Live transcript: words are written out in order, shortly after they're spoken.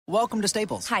Welcome to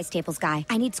Staples. Hi, Staples guy.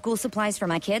 I need school supplies for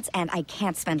my kids, and I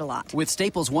can't spend a lot. With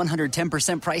Staples'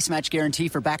 110% price match guarantee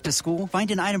for back to school,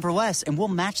 find an item for less, and we'll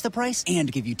match the price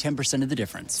and give you 10% of the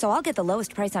difference. So I'll get the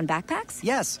lowest price on backpacks?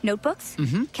 Yes. Notebooks?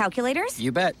 Mm-hmm. Calculators?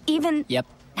 You bet. Even? Yep.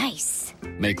 Nice.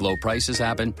 Make low prices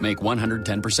happen. Make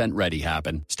 110% ready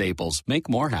happen. Staples. Make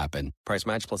more happen. Price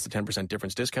match plus the 10%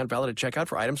 difference discount valid at checkout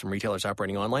for items from retailers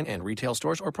operating online and retail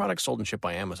stores or products sold and shipped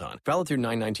by Amazon. Valid through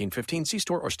 9/19/15. See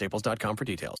store or staples.com for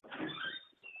details.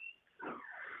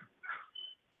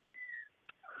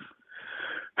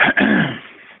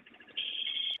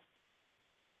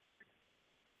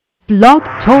 Blog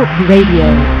Talk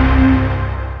Radio.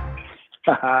 What's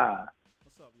up,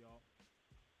 y'all?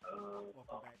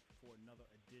 Welcome back for another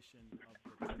edition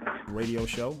of the radio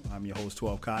show. I'm your host,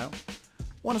 12 Kyle. I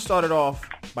want to start it off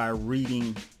by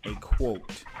reading a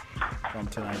quote from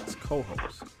tonight's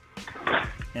co-host.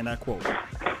 And I quote,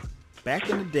 "Back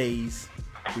in the days,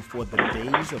 before the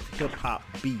days of hip-hop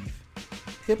beef,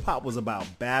 hip-hop was about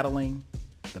battling,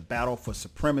 the battle for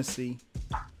supremacy.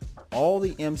 All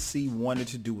the MC wanted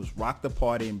to do was rock the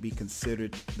party and be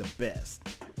considered the best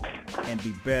and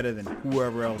be better than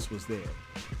whoever else was there.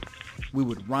 We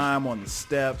would rhyme on the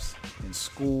steps, in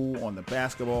school, on the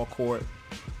basketball court,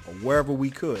 or wherever we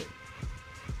could.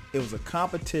 It was a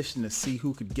competition to see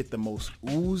who could get the most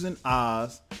oohs and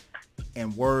ahs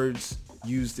and words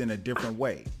used in a different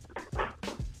way.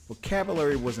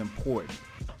 Vocabulary was important.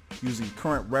 Using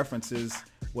current references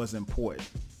was important.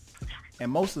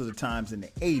 And most of the times in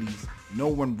the 80s, no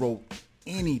one wrote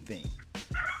anything.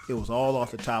 It was all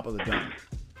off the top of the dome.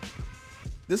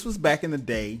 This was back in the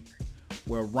day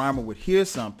where a rhymer would hear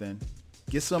something,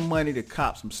 get some money to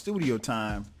cop some studio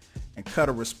time, and cut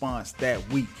a response that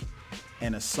week,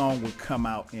 and a song would come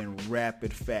out in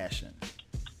rapid fashion.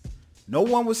 No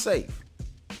one was safe.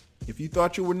 If you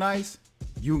thought you were nice,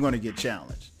 you were going to get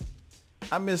challenged.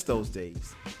 I miss those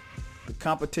days. The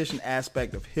competition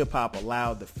aspect of hip-hop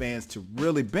allowed the fans to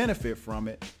really benefit from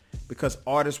it because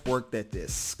artists worked at their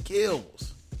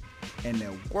skills and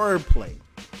their wordplay,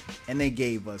 and they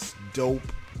gave us dope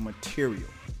material.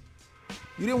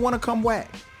 You didn't want to come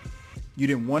whack. You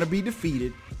didn't want to be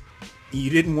defeated, and you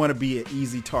didn't want to be an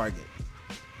easy target.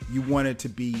 You wanted to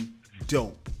be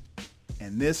dope.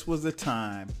 And this was the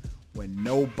time when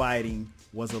no biting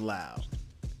was allowed."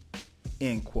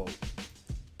 End quote.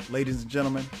 Ladies and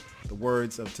gentlemen, the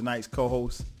words of tonight's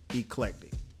co-host,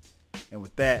 Eclectik. And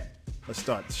with that, let's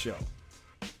start the show.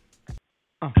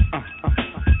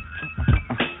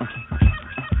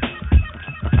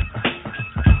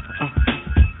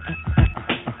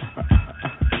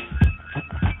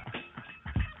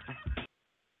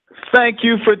 Thank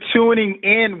you for tuning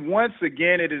in once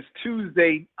again. It is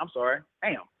Tuesday. I'm sorry.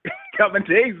 Damn. Got my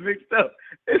days mixed up.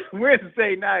 It's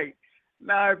Wednesday night,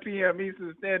 9 p.m.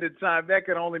 Eastern Standard Time. That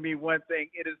can only mean one thing.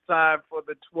 It is time for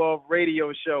the 12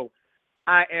 Radio Show.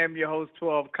 I am your host,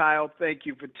 12 Kyle. Thank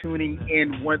you for tuning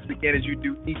in once again as you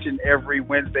do each and every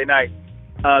Wednesday night.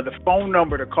 The phone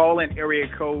number to call in, area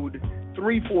code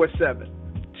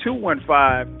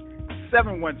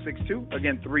 347-215-7162.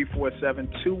 Again,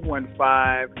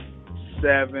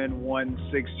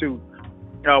 347-215-7162.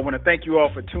 I want to thank you all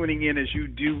for tuning in as you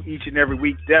do each and every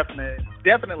week.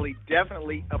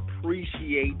 Definitely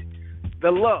appreciate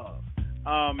the love.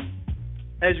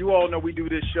 As you all know, we do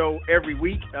this show every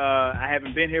week. I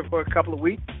haven't been here for a couple of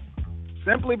weeks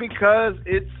simply because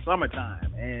it's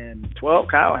summertime and 12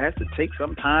 Kyle has to take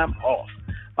some time off.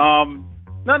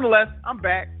 Nonetheless, I'm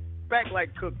back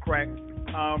like cooked crack.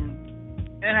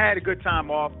 And I had a good time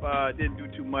off. Didn't do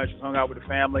too much. Hung out with the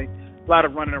family. A lot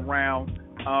of running around.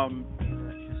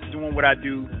 Doing what I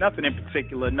do, nothing in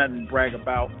particular, nothing to brag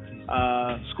about.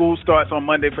 School starts on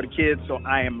Monday for the kids, so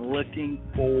I am looking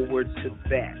forward to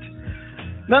that.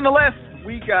 Nonetheless,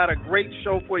 we got a great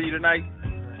show for you tonight,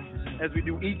 as we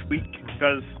do each week,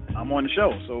 because I'm on the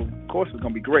show, so of course it's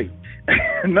going to be great.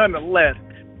 Nonetheless,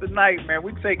 tonight, man,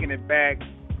 we're taking it back.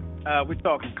 We're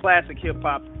talking classic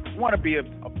hip-hop. Want to be a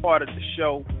part of the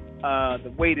show,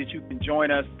 the way that you can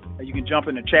join us, you can jump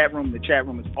in the chat room. The chat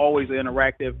room is always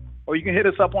interactive. Or you can hit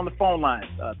us up on the phone lines,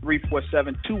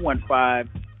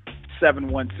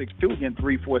 347-215-7162. Again,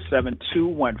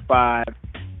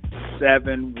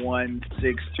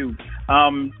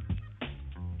 347-215-7162.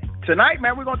 Tonight,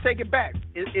 man, we're going to take it back.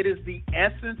 It is the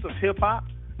essence of hip-hop.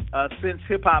 Since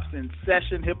hip-hop's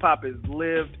inception, hip-hop has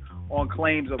lived on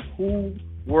claims of who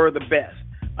were the best.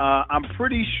 I'm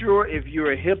pretty sure if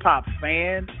you're a hip-hop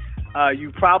fan,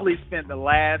 you probably spent the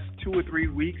last 2 or 3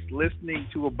 weeks listening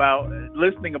about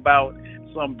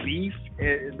some beef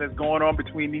that's going on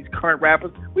between these current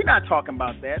rappers. We're not talking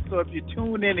about that. So if you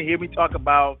tune in to hear me talk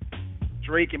about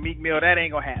Drake and Meek Mill, that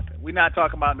ain't gonna happen. We're not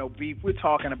talking about no beef. We're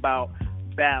talking about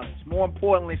battles. More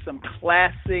importantly, some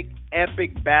classic,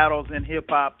 epic battles in hip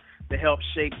hop that help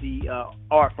shape the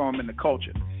art form and the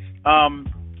culture.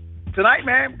 Tonight,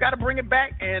 man, got to bring it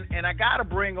back, and I got to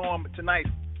bring on tonight's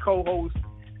co-host,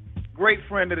 great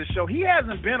friend of the show. He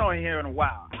hasn't been on here in a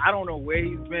while. I don't know where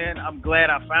he's been. I'm glad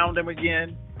I found him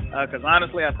again, because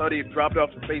honestly, I thought he had dropped off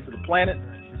the face of the planet,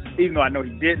 even though I know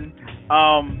he didn't.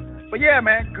 But yeah,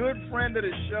 man, good friend of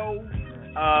the show.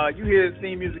 You hear his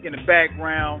theme music in the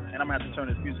background, and I'm going to have to turn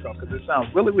this music off because it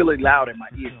sounds really, really loud in my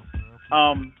ear.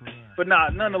 But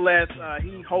nonetheless,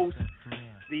 he hosts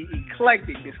the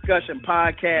Eclectic Discussion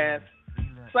Podcast,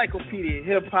 Encyclopedia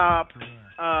Hip Hop,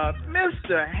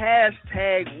 Mr.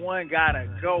 Hashtag One Gotta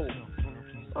Go.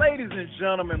 Ladies and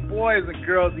gentlemen, boys and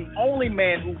girls, the only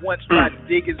man who once tried to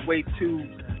dig his way to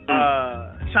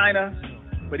China,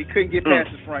 but he couldn't get past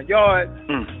his front yard.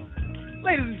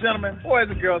 Ladies and gentlemen, boys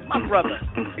and girls, my brother,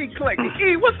 Eclectic.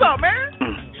 E, what's up, man?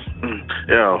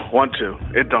 Yo, 1, 2.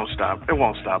 It don't stop. It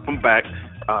won't stop. I'm back.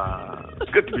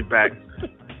 It's good to be back.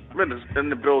 I'm in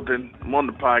the building. I'm on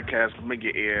the podcast. I'm in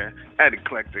your ear. At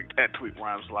Eclectic, at Tweet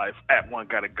Rhymes Life, at One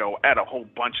Gotta Go, at a whole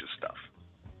bunch of stuff.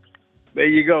 There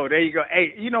you go. Hey,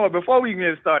 you know what? Before we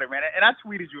get started, man, and I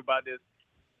tweeted you about this.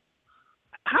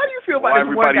 How do you feel about this?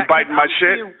 Everybody biting my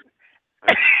shit?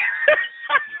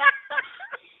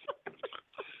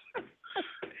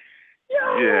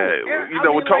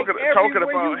 We're talking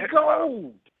about hip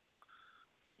hop.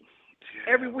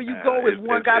 Everywhere you go is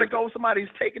One Gotta Go. Somebody's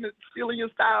stealing your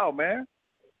style, man.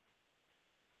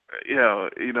 Yeah,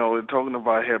 talking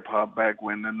about hip hop back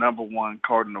when the number one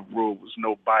cardinal rule was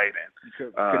no biting.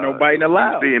 No biting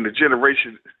allowed. In the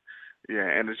generation,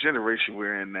 and the generation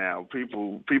we're in now,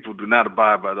 people do not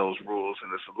abide by those rules,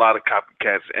 and there's a lot of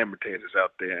copycats and imitators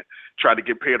out there trying to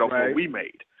get paid off what we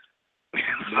made. There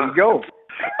you go.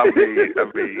 I mean,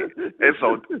 it's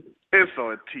on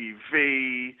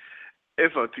TV.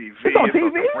 It's on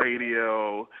the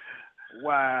radio.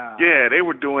 Wow. Yeah, they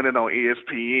were doing it on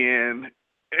ESPN.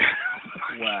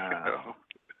 Wow.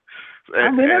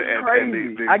 That's crazy.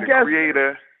 And the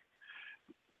creator.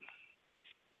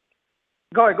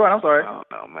 Go ahead. I'm sorry. I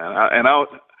don't know, man.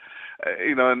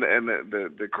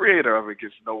 The creator of it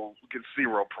gets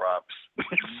zero props.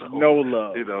 So, no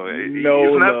love. No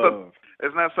love.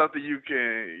 It's not something you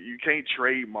can't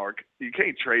trademark. You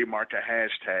can't trademark a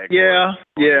hashtag. Yeah.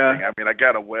 I mean, I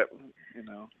got a web,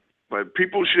 but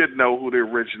people should know who the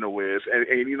original is. And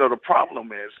the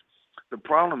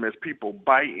problem is people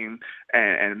biting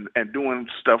and doing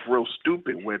stuff real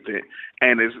stupid with it,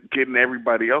 and it's getting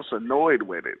everybody else annoyed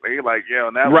with it. They're like, now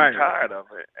I'm tired of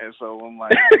it. And so I'm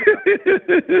like,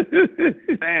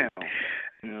 damn.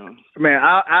 Yeah. Man,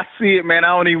 I see it, man. I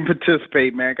don't even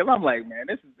participate, man, because I'm like, man,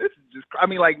 this is just. I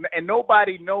mean, like, and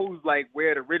nobody knows like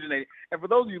where it originated. And for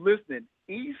those of you listening,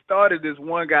 he started this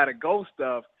One Gotta Go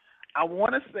stuff. I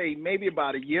want to say maybe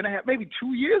about a year and a half, maybe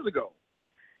 2 years ago.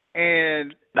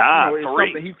 And it's 3.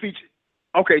 something he featured.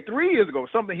 Okay, 3 years ago,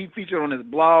 something he featured on his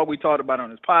blog. We talked about it on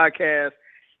his podcast.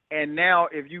 And now,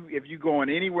 if you go on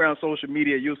anywhere on social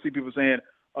media, you'll see people saying,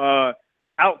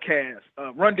 Outkast,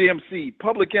 Run DMC,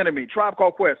 Public Enemy, Tribe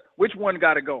Called Quest. Which one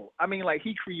gotta go? I mean, like,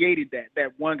 he created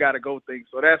that one gotta go thing.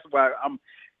 So that's why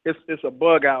it's a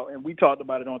bug out, and we talked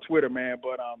about it on Twitter, man.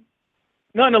 But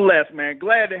nonetheless, man,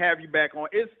 glad to have you back on.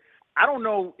 I don't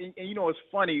know, and it's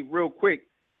funny, real quick.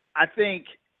 I think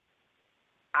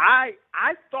I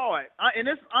thought, and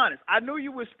it's honest, I knew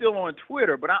you were still on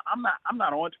Twitter, but I'm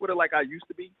not on Twitter like I used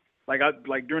to be.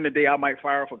 Like during the day, I might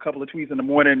fire off a couple of tweets in the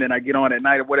morning, and then I get on at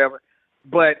night or whatever.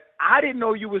 But I didn't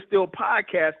know you were still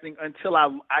podcasting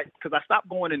until because I stopped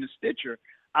going into Stitcher.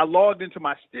 I logged into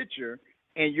my Stitcher,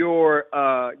 and your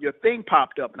thing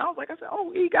popped up, and I said,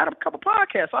 oh, he got a couple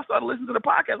podcasts. So I started listening to the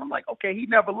podcast. I'm like, okay, he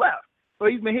never left, so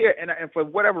he's been here. And for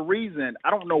whatever reason, I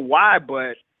don't know why,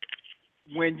 but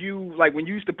when you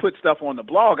used to put stuff on the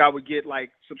blog, I would get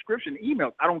like subscription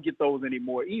emails. I don't get those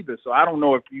anymore either. So I don't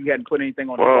know if you hadn't put anything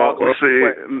on the blog. Well,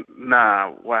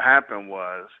 what happened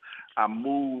was I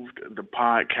moved the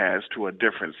podcast to a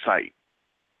different site.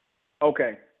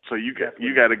 Okay. So you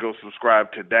got to go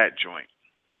subscribe to that joint.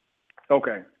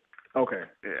 Okay.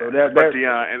 Yeah.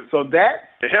 So the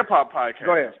hip hop podcast.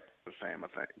 Go ahead. Is the same, I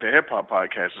think. The hip hop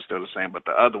podcast is still the same, but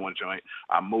the other one joint,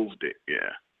 I moved it.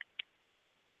 Yeah.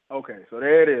 Okay, so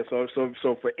there it is. So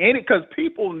for because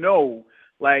people know,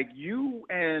 like, you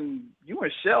and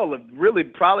Shell have really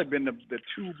probably been the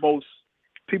two most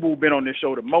people who've been on this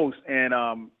show the most, and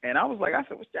I was like,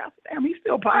 damn, he's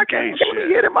still podcasting. Let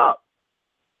me hit him up.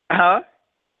 Huh?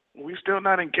 We still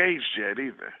not engaged yet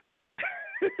either.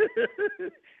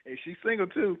 And she's single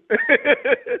too.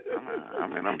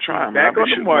 I'm trying. Back on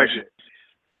the market.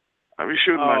 I'll be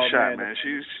shooting my shot, man.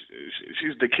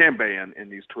 She's the Kimbe in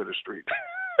these Twitter streets.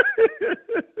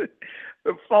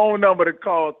 The phone number to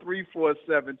call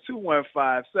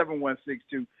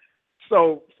 347-215-7162.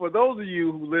 So for those of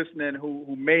you who listening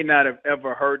who may not have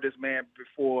ever heard this man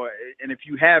before, and if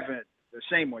you haven't,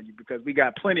 shame on you because we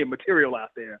got plenty of material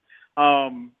out there.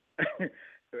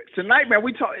 Tonight, man,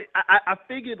 we talk. I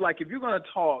figured like if you're gonna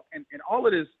talk and all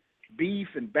of this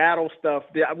beef and battle stuff,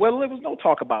 well, there was no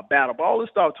talk about battle, but all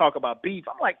this stuff talk about beef.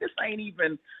 I'm like, this ain't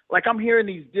even like I'm hearing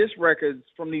these diss records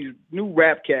from these new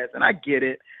rap cats, and I get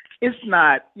it. It's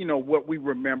not, what we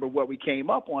remember, what we came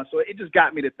up on. So it just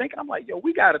got me to thinking. I'm like, yo,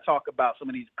 we got to talk about some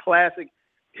of these classic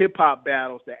hip-hop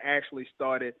battles that actually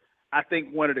started. I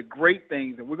think one of the great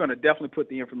things, and we're going to definitely put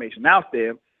the information out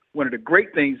there, one of the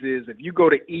great things is if you go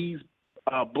to E's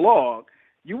blog,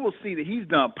 you will see that he's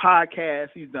done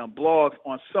podcasts, he's done blogs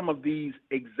on some of these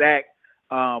exact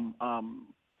not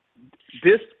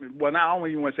only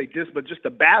you want to say this, but just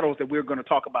the battles that we're going to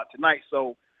talk about tonight.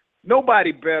 So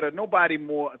nobody better, nobody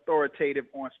more authoritative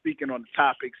on speaking on the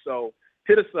topic. So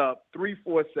hit us up,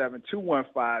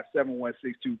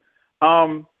 347-215-7162.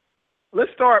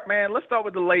 Let's start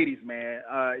with the ladies, man.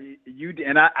 I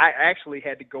actually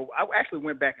had to go. I actually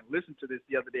went back and listened to this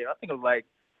the other day. I think it was like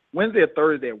Wednesday or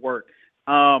Thursday at work.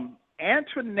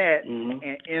 Antoinette and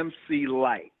MC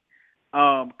Light.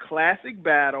 Classic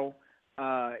battle.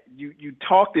 You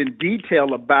talked in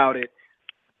detail about it.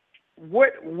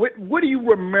 What do you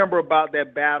remember about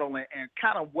that battle and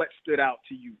kind of what stood out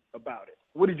to you about it?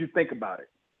 What did you think about it?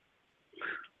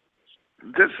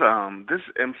 This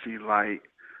MC Light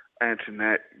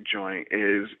Antoinette joint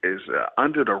is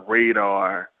under the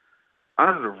radar,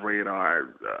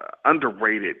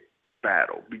 underrated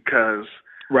battle because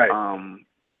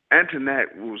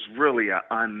Antoinette was really an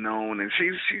unknown, and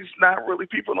she's not really,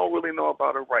 people don't really know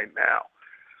about her right now.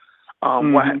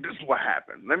 This is what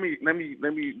happened. Let me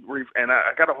brief, and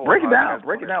I got a whole break it down.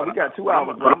 We got 2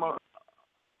 hours.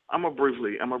 I'm gonna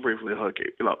briefly hook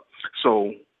it.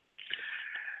 So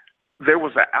there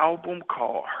was an album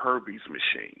called Herbie's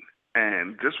Machine,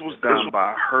 and this was done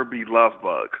by Herbie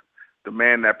Lovebug, the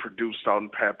man that produced Salt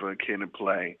and Pepper and Kid and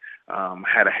Play,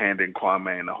 had a hand in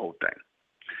Kwame and the whole thing.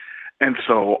 And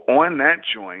so on that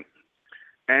joint,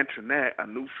 Antoinette, a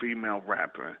new female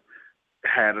rapper,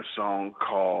 had a song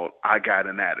called "I Got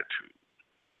an Attitude."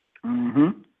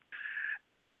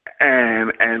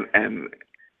 And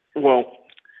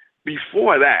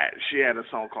before that, she had a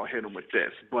song called "Hit 'Em With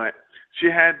This," but she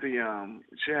had the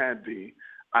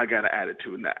 "I Got an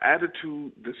Attitude." And the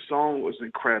attitude, the song was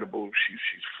incredible.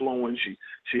 She's flowing. She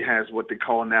has what they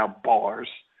call now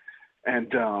bars,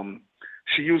 and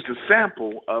she used a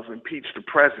sample of "Impeach the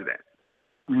President,"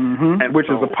 which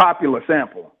is a popular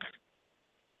sample.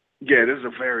 Yeah, this is a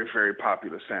very, very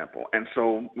popular sample. And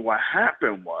so what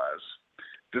happened was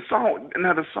the song,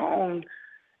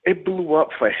 it blew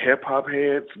up for hip-hop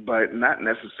heads, but not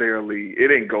necessarily, it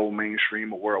didn't go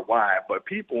mainstream or worldwide, but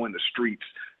people in the streets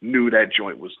knew that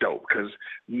joint was dope because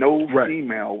no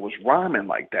female was rhyming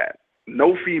like that.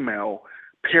 No female,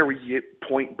 period,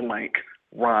 point blank,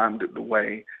 rhymed the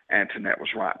way Antoinette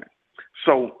was rhyming.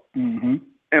 So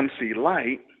MC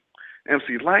Light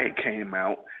came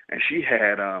out, and she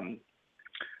had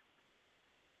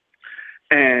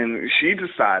and she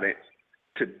decided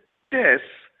to diss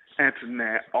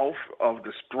Antoinette off of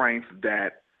the strength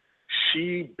that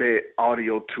she bit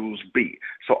Audio 2's beat.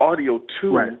 So Audio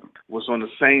 2 was on the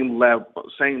same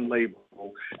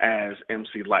label as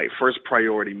MC Light, First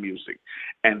Priority Music,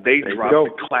 and they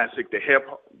dropped the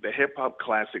hip hop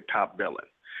classic Top Billin'.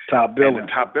 And the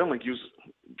Top Billin'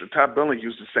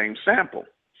 used the same sample.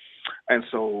 And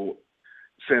so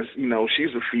since,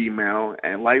 she's a female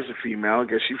and Light's a female, I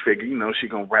guess she figured, she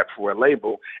going to rap for a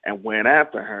label and went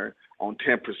after her on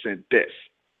 10% diss.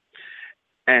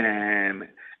 And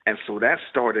so that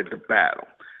started the battle.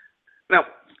 Now,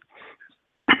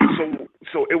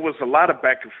 so it was a lot of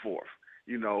back and forth.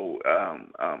 It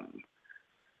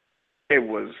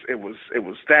was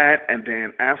that, and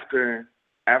then after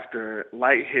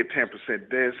Light hit 10%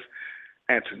 diss,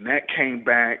 Antoinette came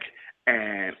back,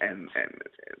 and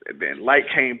then Light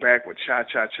came back with Cha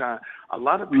Cha Cha. A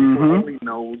lot of people only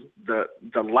know the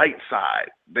Light side.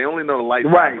 They only know the Light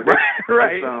side.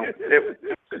 Right.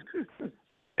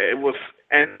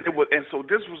 So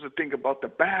this was the thing about the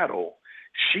battle.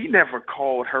 She never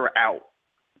called her out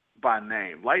by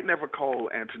name. Light never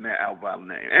called Antoinette out by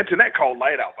name. Antoinette called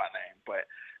Light out by name, but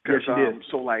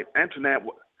so like Antoinette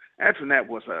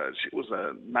was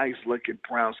a nice looking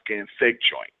brown skinned thick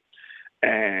joint.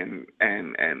 and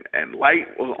Light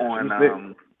was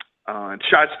on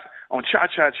Cha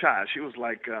Cha Cha. She was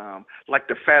like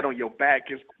the fat on your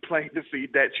back is plain to see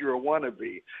that you're a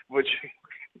wannabe, which.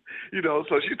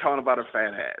 So she's talking about her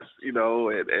fat ass, and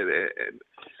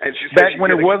she said back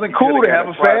when it wasn't cool to have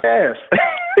a fat ass.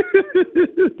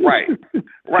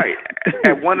 Right.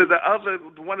 And one of the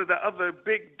other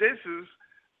big disses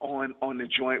on the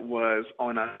joint was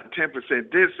on a 10%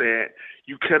 diss ad.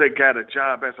 You could have got a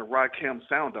job as a Rakim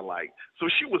sound alike. So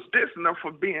she was dissing her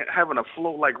for having a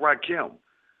flow like Rakim.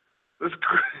 It's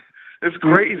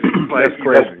crazy, but that's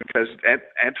crazy because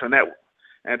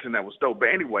Antoinette was dope. But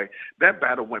anyway, that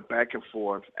battle went back and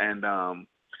forth, and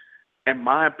in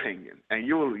my opinion, and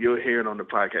you'll hear it on the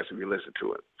podcast if you listen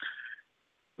to it,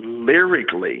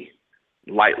 lyrically,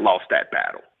 Light lost that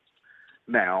battle.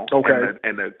 Now,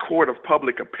 in the court of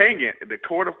public opinion,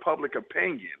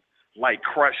 Light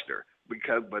crushed her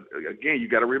but again, you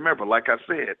got to remember, like I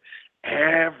said,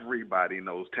 everybody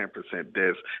knows 10%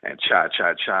 Diss and Cha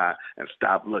Cha Cha and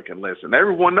Stop, Look, and Listen.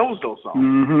 Everyone knows those songs.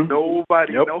 Mm-hmm.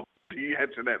 Nobody knows the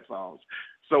Antoinette songs.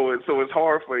 So it's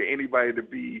hard for anybody to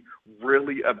be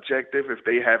really objective if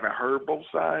they haven't heard both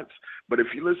sides. But if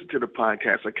you listen to the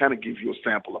podcast, I kind of give you a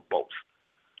sample of both.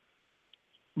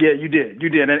 Yeah, you did,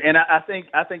 and I think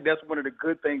that's one of the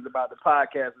good things about the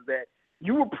podcast is that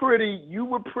you were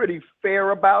pretty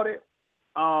fair about it.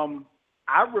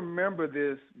 I remember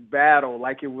this battle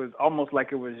like it was almost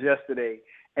like it was yesterday,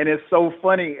 and it's so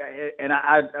funny. And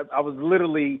I was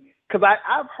literally because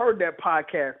I've heard that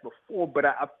podcast before, but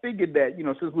I figured that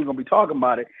since we're gonna be talking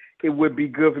about it, it would be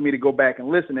good for me to go back and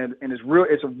listen. And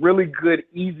it's a really good,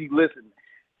 easy listen.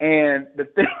 And the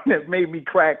thing that made me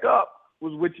crack up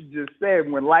was what you just said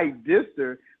when Light dissed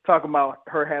her, talking about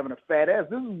her having a fat ass.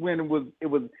 This is when it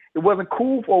wasn't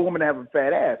cool for a woman to have a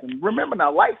fat ass. And remember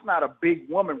now, Light's not a big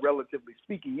woman, relatively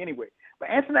speaking, anyway.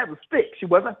 But Antoinette was thick. She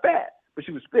wasn't fat, but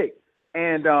she was thick.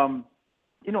 And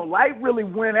Light really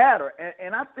went at her.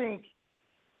 And I think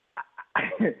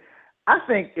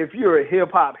if you're a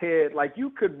hip hop head, like you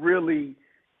could really.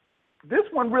 This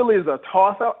one really is a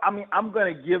toss-up. I mean, I'm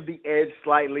going to give the edge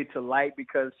slightly to Light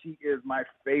because she is my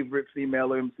favorite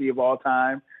female MC of all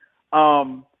time.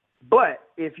 But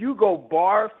if you go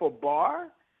bar for bar,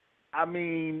 I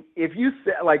mean, if you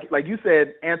said like you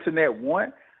said, Antoinette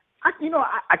won. I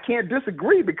can't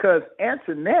disagree because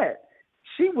Antoinette,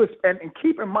 she was, and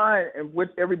keep in mind, and with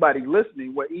everybody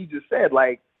listening, what he just said,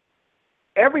 like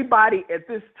everybody at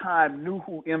this time knew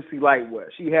who MC Light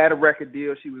was. She had a record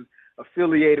deal. She was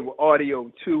affiliated with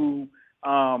Audio 2.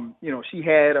 She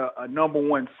had a number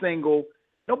one single.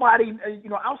 Nobody,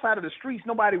 outside of the streets,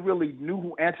 nobody really knew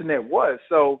who Antoinette was.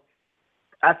 So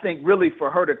I think really for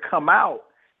her to come out,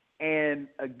 and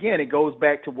again, it goes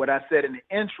back to what I said in the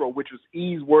intro, which was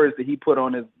E's words that he put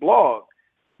on his blog,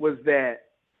 was that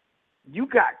you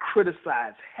got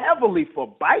criticized heavily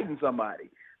for biting somebody.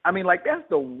 I mean, like, that's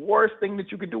the worst thing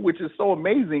that you could do, which is so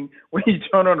amazing when you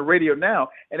turn on the radio now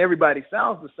and everybody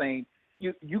sounds the same.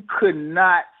 You could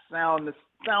not sound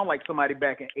like somebody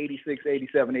back in 86,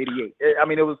 87, 88. I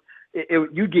mean,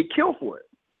 you'd get killed for it.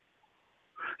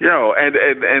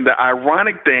 And the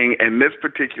ironic thing in this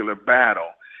particular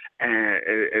battle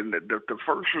and the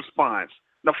first response,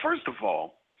 now, first of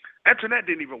all, Antoinette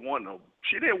didn't even want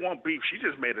she didn't want beef. She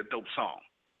just made a dope song.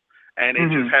 And it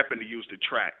just happened to use the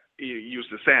track. Use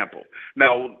the sample.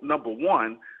 Now, number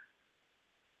one,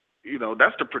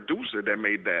 that's the producer that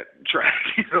made that track.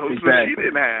 Exactly. So she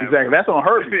didn't have that's on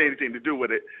her. anything to do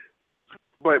with it.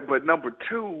 But number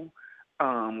two,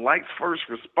 Light's first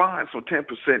response on 10%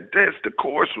 Diss, the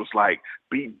chorus was like,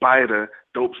 beat biter,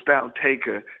 dope style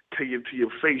taker, tell you to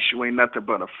your face you ain't nothing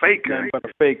but a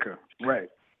faker. Right.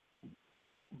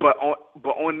 But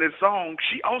on this song,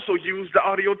 she also used the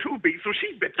Audio 2 beat, so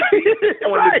she bit the beat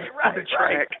on the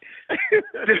track.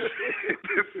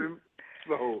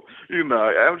 So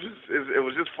it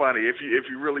was just funny. If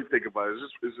you really think about it,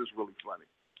 it's just really funny.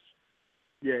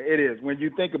 Yeah, it is. When you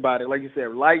think about it, like you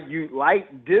said, Light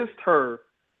dissed her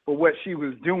for what she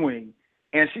was doing,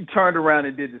 and she turned around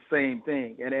and did the same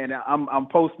thing. And I'm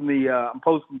posting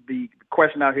the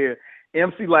question out here: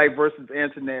 MC Light versus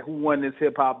Antoinette, who won this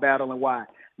hip hop battle and why?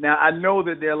 Now, I know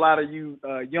that there are a lot of you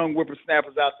young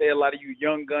whippersnappers out there, a lot of you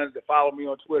young guns that follow me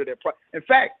on Twitter. In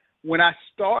fact, when I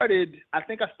started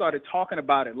talking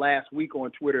about it last week on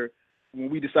Twitter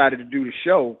when we decided to do the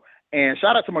show. And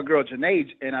shout out to my girl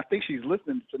Janae, and I think she's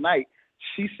listening tonight.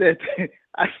 She said,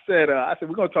 I said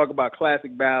we're gonna talk about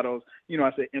classic battles.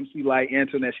 I said MC Light,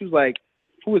 Antoinette. She was like,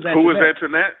 who is Antoinette? Who is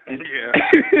Antoinette? Yeah.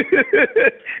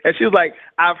 And she was like,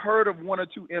 I've heard of one or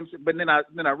two MC, but then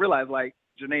I realized like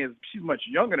Janae she's much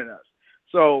younger than us.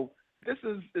 So this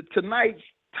is tonight's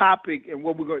topic and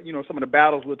what we're going, some of the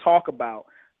battles we'll talk about.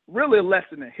 Really a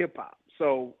lesson in hip hop.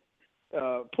 So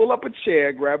pull up a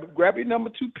chair, grab your number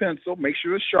 2 pencil, make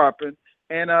sure it's sharpened,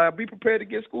 and be prepared to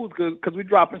get schooled because we're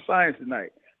dropping science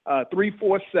tonight.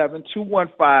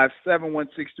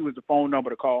 347-215-7162 is the phone number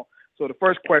to call. So the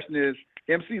first question is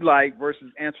MC Light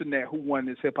versus Antoinette. Who won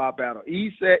this hip hop battle?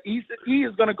 He said he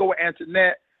is going to go with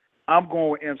Antoinette. I'm going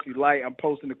with MC Light. I'm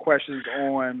posting the questions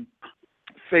on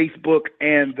Facebook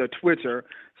and the Twitter.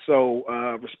 So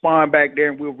respond back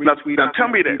there and we'll retweet them. Now tell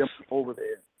me this over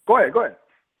there. Go ahead.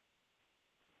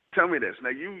 Tell me this. Now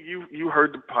you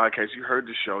heard the podcast, you heard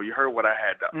the show, you heard what I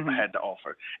had to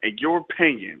offer. In your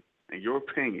opinion,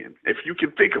 if you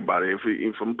can think about it,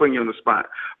 if I'm putting you on the spot,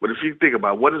 but if you think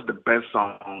about what is the best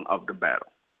song of the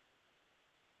battle?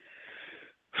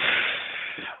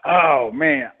 Oh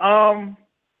man,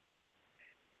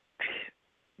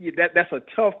 that's a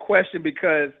tough question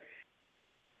because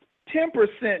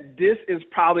 10% This is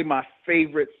probably my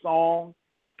favorite song.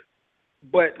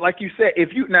 But like you said,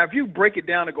 if you break it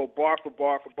down and go bar for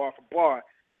bar,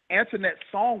 Antoinette's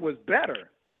song was better.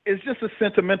 It's just a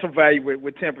sentimental value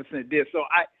with 10% This. So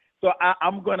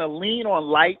I'm gonna lean on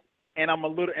Light, and I'm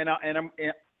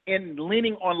in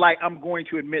leaning on Light, I'm going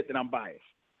to admit that I'm biased.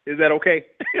 Is that okay?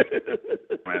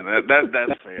 Man,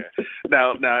 that's fair.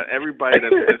 Now everybody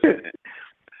that's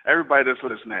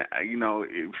listening,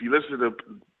 if you listen to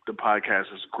the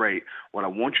podcast, it's great. What I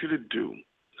want you to do,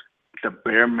 the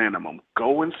bare minimum,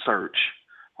 go and search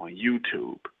on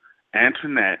YouTube,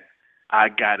 Antoinette, I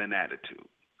Got an Attitude.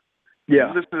 Yeah,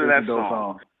 you listen to that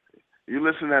song. You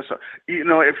listen to that song.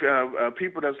 If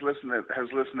people has listened to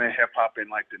hip hop in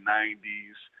like the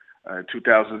 90s,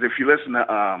 2000s, if you listen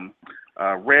to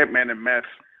Redman and Meth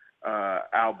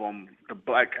album, The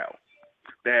Blackout,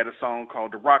 they had a song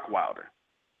called The Rock Wilder.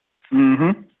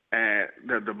 Mm-hmm. And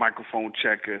the microphone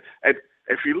checker. And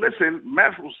if you listen,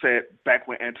 Meth said back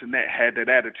when Antoinette had that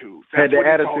attitude. Had the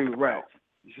attitude, right?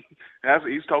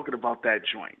 He's talking about that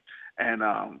joint. And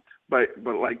but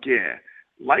like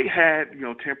Light had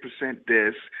 10%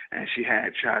 This, and she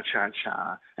had Cha Cha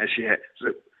Cha, and she had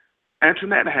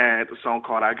Antoinette had a song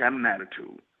called I Got an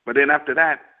Attitude. But then after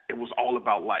that, it was all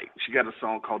about Light. She got a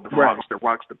song called The Fox That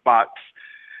Rocks the Box,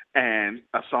 and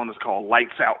a song that's called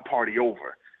Lights Out, Party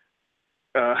Over.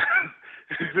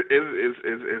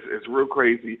 It's real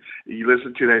crazy. You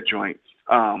listen to that joint.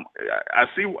 I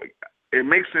see. It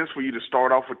makes sense for you to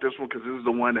start off with this one because this is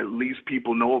the one that least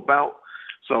people know about.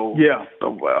 So yeah.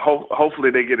 So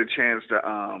hopefully they get a chance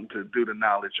to do the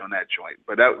knowledge on that joint.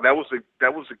 But that was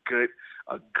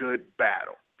a good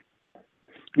battle.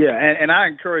 Yeah, and I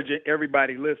encourage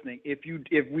everybody listening, if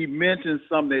we mention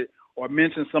some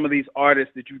of these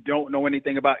artists that you don't know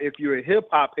anything about, if you're a hip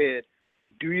hop head,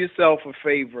 do yourself a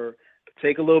favor,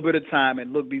 take a little bit of time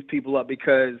and look these people up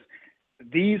because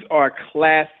these are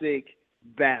classic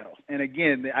battles. And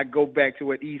again, I go back to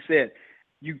what E said.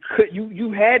 You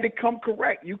had to come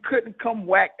correct. You couldn't come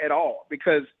whack at all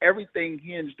because everything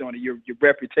hinged on it, your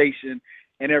reputation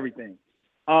and everything.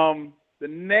 The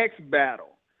next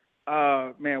battle,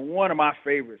 man, one of my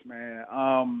favorites, man.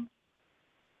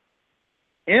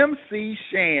 MC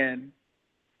Shan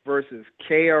versus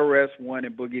KRS-One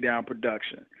and Boogie Down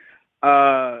Production.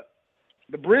 The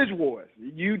Bridge Wars.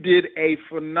 You did a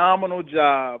phenomenal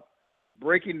job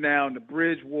breaking down the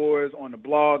Bridge Wars on the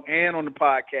blog and on the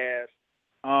podcast.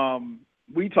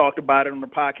 We talked about it on the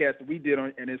podcast that we did,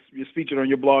 and it's featured on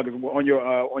your blog, on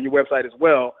your website as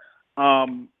well.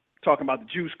 Talking about the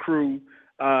Juice Crew.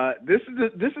 This is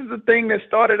the thing that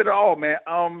started it all, man.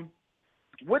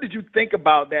 What did you think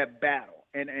about that battle?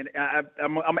 And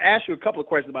I'm gonna ask you a couple of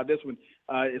questions about this one,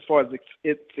 as far as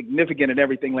it's significant and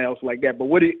everything else like that. But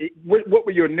what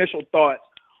were your initial thoughts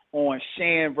on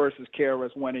Shan versus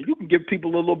KRS-One? And you can give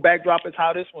people a little backdrop as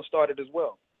how this one started as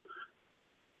well.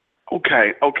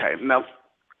 Okay. Now,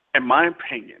 in my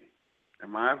opinion, in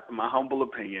my humble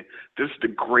opinion, this is the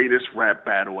greatest rap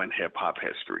battle in hip hop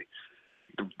history.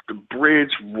 The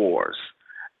Bridge Wars,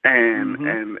 and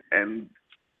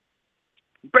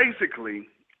basically,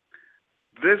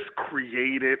 this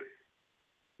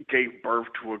gave birth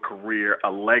to a career,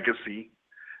 a legacy,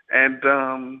 and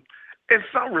in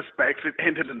some respects, it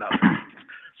ended another.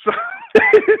 So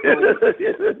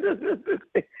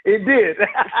it did.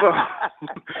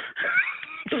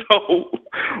 So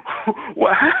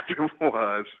what happened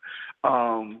was,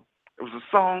 it was a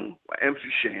song by MC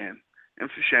Shan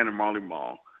and Marley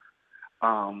Marl,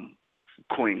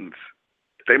 Queens.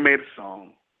 They made a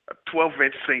song, a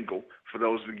 12-inch single for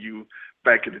those of you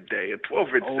back in the day, a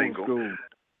 12-inch single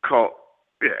called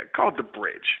The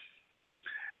Bridge.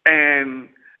 And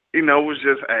You know, it was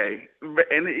just, hey,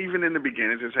 and even in the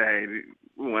beginning, just, hey,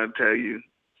 we want to tell you,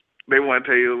 they want to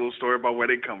tell you a little story about where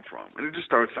they come from. And it just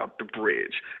starts out the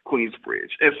bridge,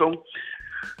 Queensbridge. And so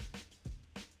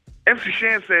MC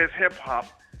Shan says hip hop,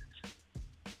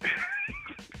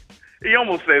 he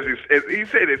almost says, he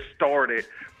said it started,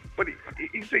 but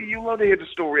he said you love to hear the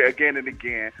story again and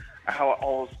again, how it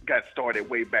all got started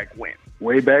way back when.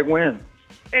 Way back when.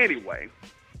 Anyway,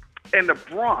 in the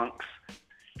Bronx,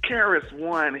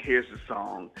 KRS-One hears the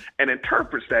song and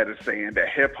interprets that as saying that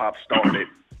hip-hop started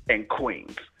in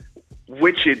Queens,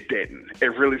 which it didn't.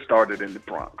 It really started in the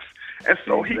Bronx. And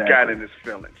so he got in his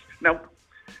feelings. Now,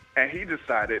 and he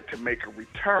decided to make a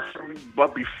return.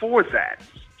 But before that,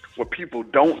 what people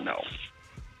don't know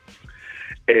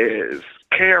is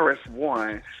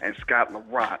KRS-One and Scott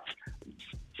LaRock,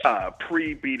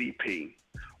 pre-BDP,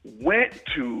 went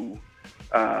to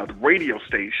the radio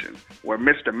station where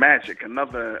Mr. Magic,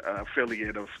 another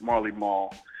affiliate of Marley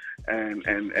Marl and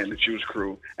the Juice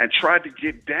Crew, and tried to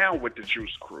get down with the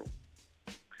Juice Crew.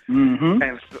 Mm-hmm.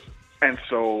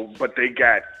 But they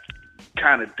got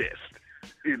kind of dissed.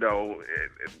 You know,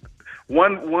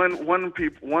 one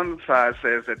side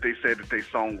says that they said that their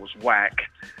song was whack,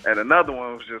 and another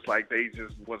one was just like they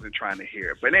just wasn't trying to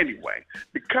hear it. But anyway,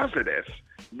 because of this,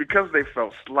 because they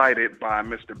felt slighted by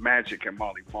Mr. Magic and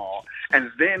Marley Marl,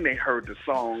 and then they heard the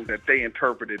song that they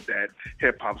interpreted that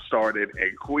hip hop started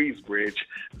at Queensbridge,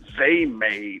 they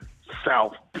made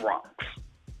South Bronx.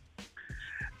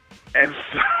 And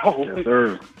so, yes,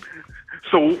 sir.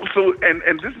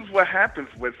 And this is what happens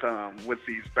with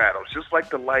these battles. Just like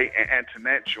the Light and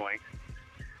Antoinette joint,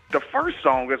 the first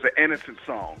song is an innocent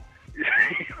song. You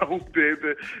know,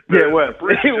 it was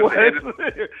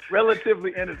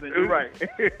relatively innocent. You're right. Yeah,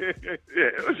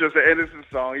 it was just an innocent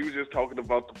song. He was just talking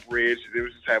about the bridge. They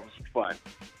was just having some fun.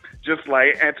 Just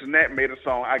like Antoinette made a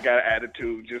song, I Got an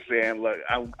Attitude, just saying, look,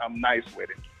 I'm nice with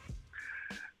it.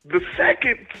 The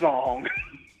second song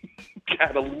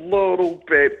got a little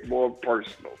bit more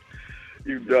personal,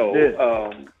 you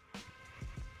know.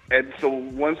 And so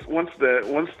once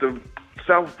the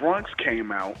South Bronx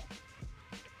came out,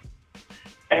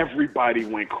 everybody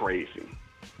went crazy.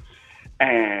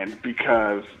 And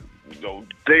because you know,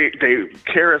 they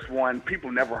KRS-One,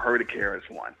 people never heard of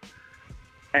KRS-One.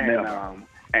 And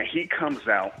he comes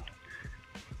out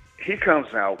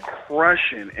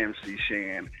crushing MC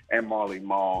Shan and Marley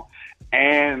Marl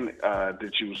and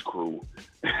the Juice Crew,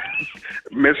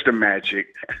 Mr. Magic.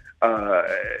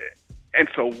 And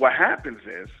so what happens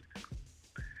is,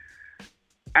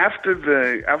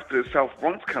 after South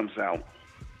Bronx comes out,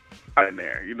 in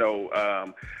there, you know,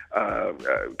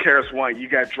 KRS-One, you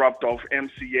got dropped off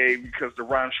MCA because the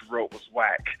rhyme she wrote was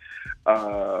whack.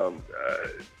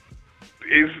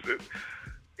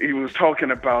 He was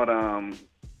talking about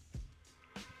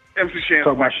MC Shan's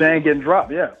talking about Shan getting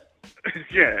dropped, yeah.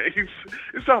 Yeah, he's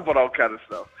talking about all kind of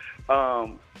stuff.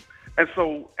 And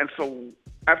so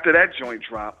after that joint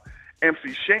drop,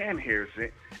 MC Shan hears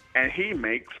it and he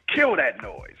makes Kill That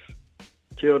Noise.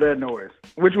 Kill That Noise,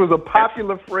 which was a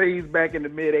popular phrase back in the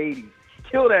mid-'80s.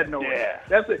 Kill that noise. Yeah.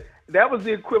 That's it. That was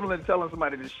the equivalent of telling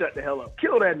somebody to shut the hell up.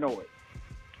 Kill that noise.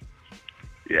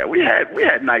 Yeah, we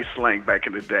had nice slang back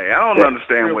in the day. I don't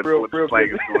understand what the slang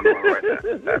is going on right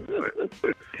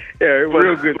now. Yeah,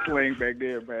 real good slang back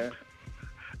there, man.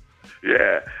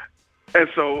 Yeah, and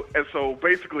so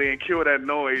basically in Kill That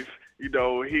Noise, you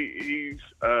know, he's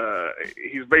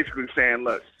basically saying,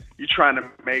 look, you're trying to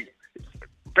make.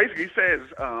 Basically, he says,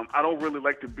 I don't really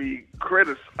like to be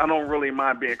criticized. I don't really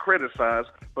mind being criticized,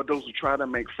 but those who try to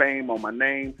make fame on my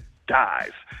name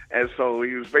dies. And so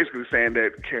he was basically saying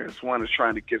that KRS-One is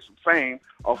trying to get some fame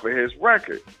off of his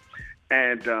record.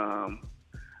 And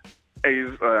he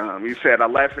said, I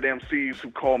laugh at MCs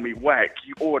who call me whack.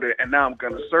 You ordered, and now I'm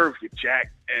going to serve you,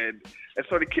 Jack. And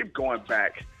so they keep going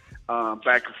back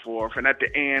and forth. And at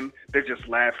the end, they're just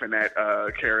laughing at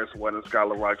KRS-One and Scott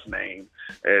LaRock's name.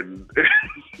 And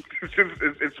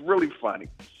it's really funny.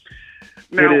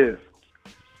 Now, it is.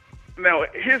 Now,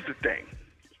 here's the thing.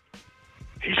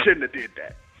 He shouldn't have did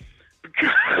that.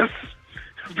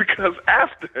 Because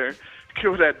after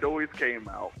Kill That Noise came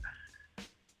out,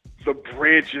 The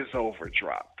Bridge Is Over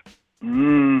dropped.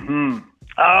 Mm-hmm.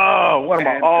 Oh, one of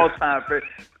my all-time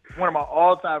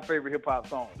favorite hip hop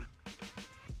songs.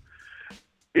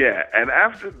 Yeah, and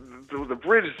after the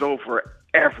Bridge Is Over,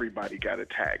 everybody got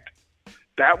attacked.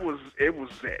 It was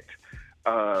it.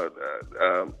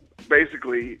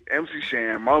 Basically, MC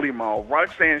Shan, Marley Marl,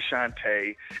 Roxanne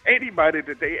Shante, anybody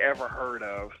that they ever heard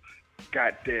of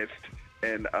got dissed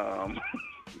in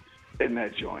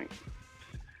that joint.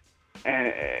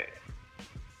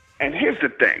 And here's the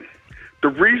thing. The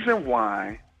reason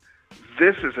why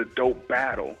this is a dope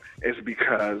battle is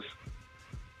because,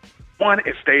 one,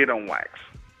 it stayed on wax.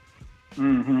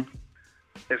 Mm-hmm.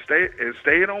 It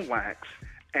stayed on wax,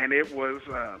 and it was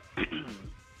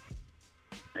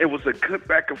it was a good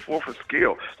back and forth of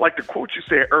skill. Like the quote you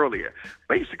said earlier,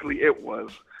 basically it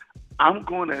was, I'm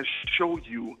going to show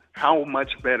you how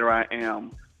much better I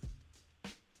am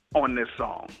on this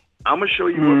song. I'm gonna show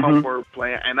you with my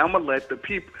wordplay, and I'm gonna let the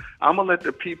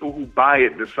people who buy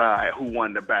it decide who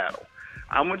won the battle.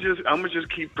 I'm gonna just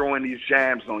keep throwing these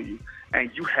jabs on you,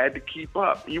 and you had to keep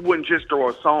up. You wouldn't just throw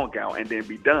a song out and then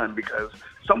be done, because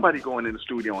somebody going in the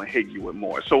studio and hit you with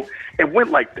more. So it went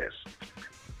like this.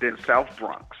 Then South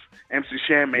Bronx, MC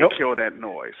Shan made Kill That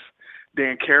Noise.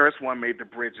 Then KRS-One made The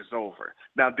Bridge Is Over.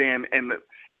 Now then,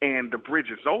 and The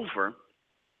Bridge Is Over,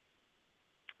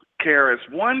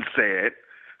 KRS-One said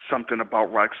something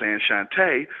about Roxanne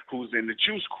Shante, who's in the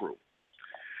Juice Crew.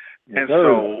 And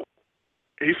so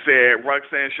he said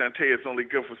Roxanne Shante is only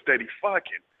good for steady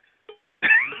fucking.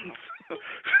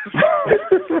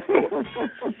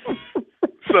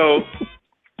 So,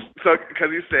 because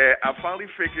he said, I finally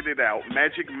figured it out.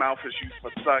 Magic Mouth is used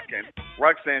for sucking.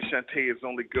 Roxanne Shante is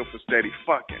only good for steady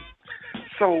fucking.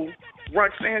 So,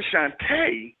 Roxanne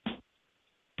Shante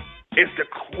is the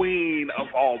queen of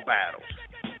all battles.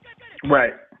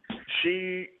 Right.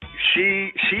 She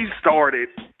started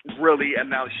really, and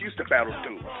now she used to battle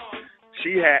dudes.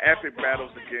 She had epic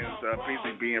battles against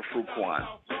BZB and Fruquan.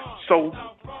 So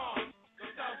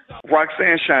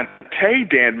Roxanne Shante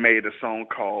then made a song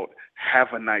called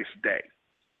Have a Nice Day.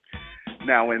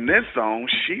 Now in this song,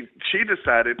 she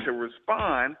decided to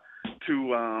respond to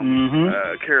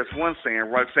KRS-One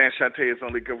saying Roxanne Shante is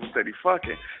only good for steady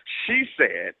fucking. She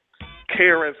said,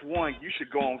 KRS-One, you should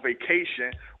go on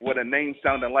vacation with a name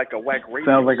sounding like a whack radio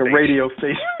station. Sounds like a radio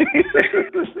station.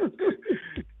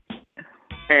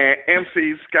 And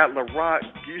MC Scott LaRock,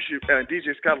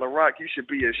 DJ Scott LaRock, you should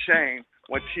be ashamed.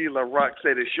 When T. LaRock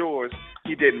said it's yours,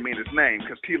 he didn't mean his name,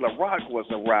 because T. LaRock was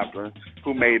a rapper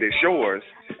who made It's Yours,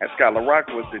 and Scott LaRock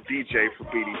was the DJ for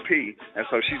BDP, and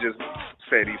so she just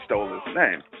said he stole his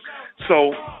name.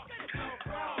 So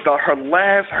her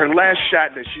last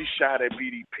shot that she shot at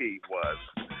BDP was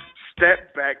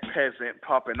Step Back Peasant,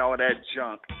 popping all that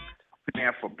junk,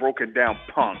 and for Broken Down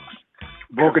Punks.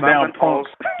 Broken Down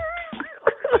Punks.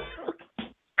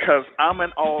 Because I'm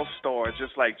an all-star,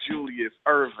 just like Julius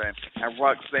Erving, and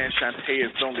Roxanne Shante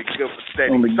is only good for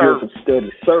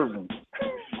steady serving.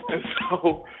 And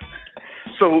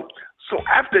so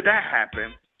after that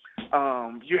happened,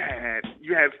 you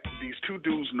had these two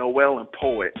dudes, Noel and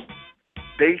Poet.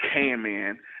 They came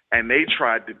in and they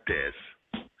tried to diss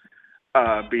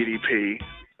BDP.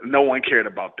 No one cared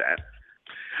about that.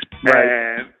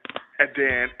 Right. And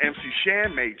then MC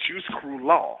Shan made Juice Crew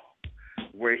Law,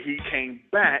 where he came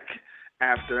back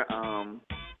after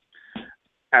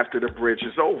The Bridge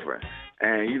Is Over.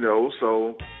 And,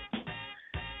 so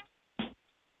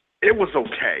it was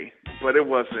okay, but it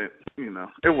wasn't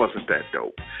that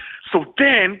dope. So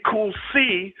then Cool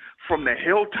C from the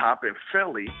Hilltop in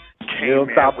Philly came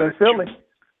in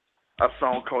a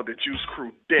song called The Juice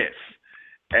Crew Diss.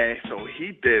 And so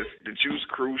he dissed the Juice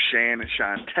Crew, Shan, and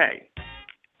Shante.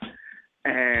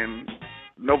 And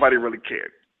nobody really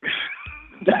cared.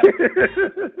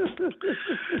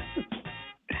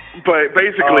 But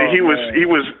basically, he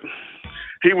was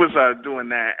doing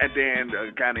that, and then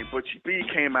a guy named Butchie B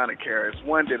came out, and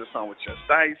KRS-One did a song with Just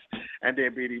Ice, and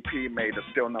then BDP made a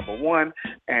Still Number One,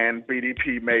 and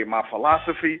BDP made My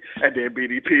Philosophy, and then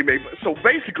BDP made. So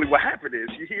basically, what happened is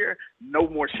you hear no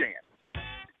more Shan.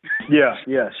 Yeah.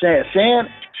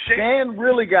 Shan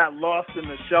really got lost in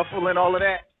the shuffle and all of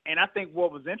that, and I think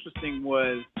what was interesting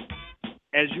was,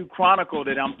 as you chronicled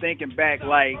it, I'm thinking back,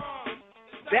 like,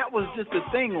 that was just the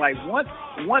thing. Like, once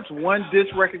one diss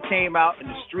record came out and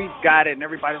the streets got it and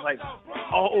everybody's like,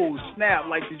 oh, snap,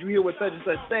 like, did you hear what such and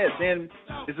such said? Then,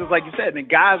 it's just like you said, then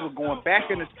guys were going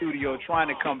back in the studio trying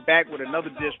to come back with another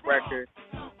diss record,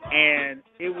 and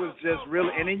it was just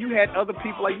really, and then you had other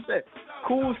people, like you said,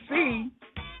 Cool C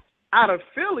out of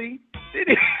Philly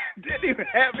didn't even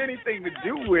have anything to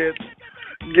do with,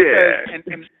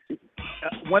 and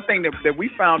one thing that we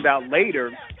found out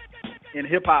later in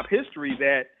hip-hop history,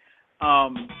 that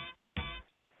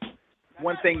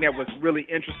one thing that was really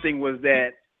interesting was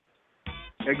that,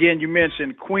 again, you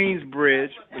mentioned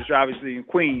Queensbridge, which is obviously in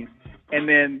Queens, and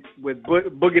then with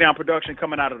Boogie Down Production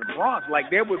coming out of the Bronx, like,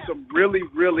 there was some really,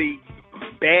 really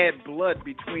bad blood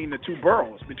between the two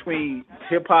boroughs, between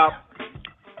hip-hop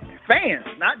fans,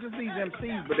 not just these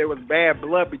MCs, but there was bad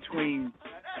blood between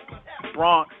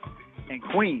Bronx and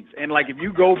Queens. And like if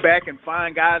you go back and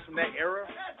find guys from that era,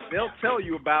 they'll tell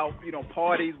you about, you know,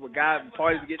 parties where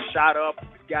parties getting shot up,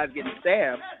 guys getting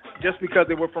stabbed just because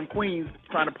they were from Queens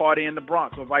trying to party in the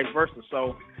Bronx or vice versa.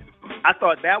 So I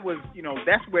thought that was, you know,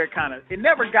 that's where it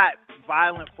never got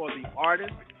violent for the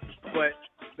artist, but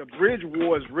the bridge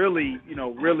wars really, you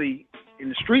know, really in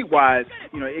the streetwise,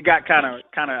 you know, it got kind of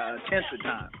tense at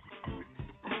times.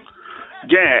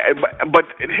 Yeah, but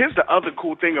here's the other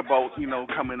cool thing about, you know,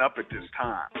 coming up at this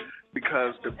time,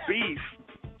 because the beef,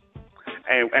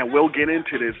 and we'll get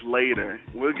into this later.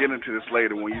 We'll get into this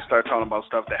later when you start talking about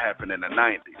stuff that happened in the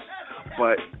 90s.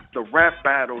 But the rap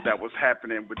battle that was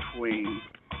happening between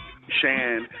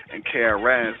Shan and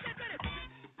KRS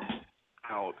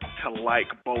out to like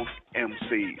both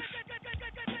MCs.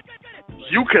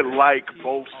 You could like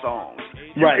both songs.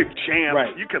 You could jam.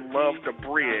 Right. You could love the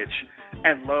bridge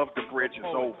and love the bridge is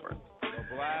over.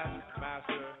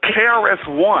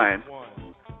 KRS-One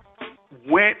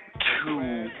went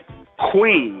to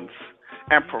Queens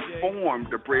and performed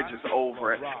The Bridge Is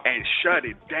Over and shut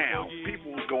it down.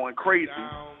 People was going crazy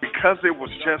because it was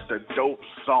just a dope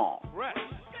song.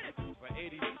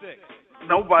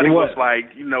 Nobody was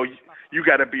like, you know, you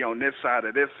got to be on this side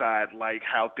or this side, like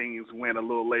how things went a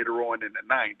little later on in the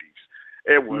 90s.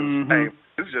 It was, hey,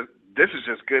 this is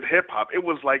just good hip hop. It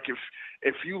was like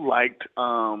if you liked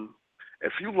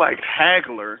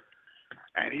Hagler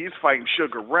and he's fighting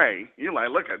Sugar Ray, you're like,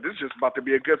 look, this is just about to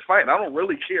be a good fight. I don't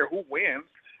really care who wins.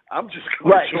 I'm just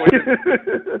going to join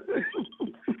it.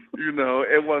 You know,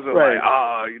 it wasn't like,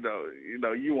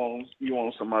 you own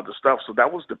some other stuff. So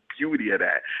that was the beauty of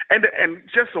that. And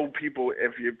just so people,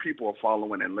 if people are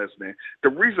following and listening, the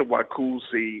reason why Cool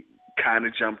C kind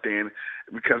of jumped in,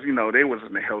 because, you know, they was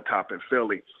in the Hilltop in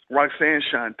Philly. Roxanne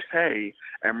Shante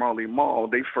and Marley Marl,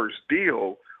 their first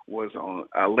deal was on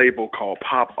a label called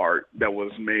Pop Art that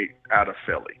was made out of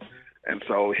Philly. And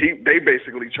so they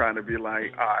basically trying to be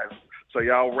like, all right, so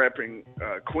y'all repping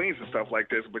Queens and stuff like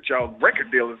this, but y'all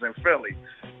record deal is in Philly.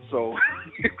 So,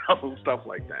 you know, stuff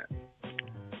like that.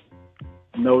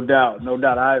 No doubt.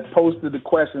 I posted the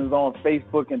questions on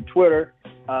Facebook and Twitter.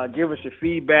 Give us your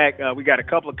feedback. We got a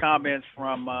couple of comments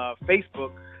from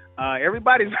Facebook.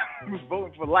 Everybody's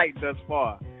voting for Light thus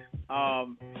far.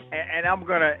 And I'm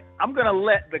gonna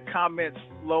let the comments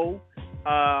flow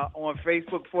on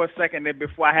Facebook for a second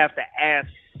before I have to ask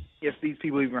if these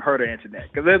people even heard of internet,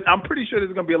 because I'm pretty sure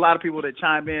there's gonna be a lot of people that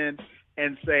chime in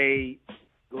and say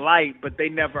Light, but they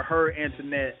never heard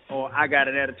internet or I Got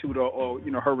an Attitude or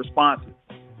you know, her responses.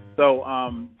 So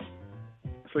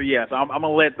yes, I'm gonna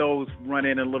let those run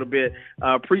in a little bit.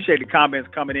 Appreciate the comments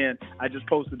coming in. I just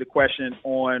posted the question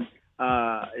on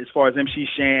as far as MC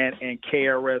Shan and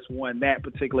KRS won that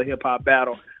particular hip hop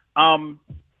battle.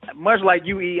 Much like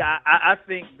you, E, I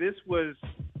think this was.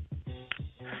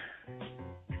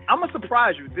 I'm gonna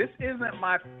surprise you. This isn't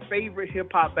my favorite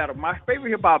hip hop battle. My favorite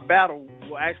hip hop battle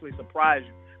will actually surprise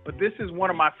you, but this is one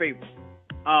of my favorites.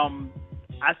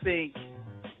 I think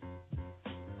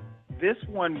this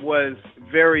one was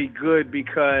very good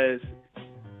because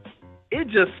it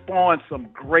just spawned some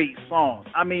great songs.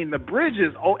 I mean, the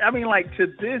Bridges, like to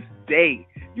this day,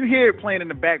 you hear it playing in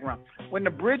the background. When the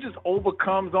Bridges Over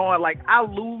comes on, like I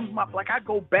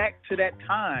go back to that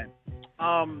time.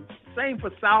 Same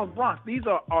for South Bronx. These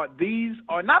are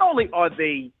not only are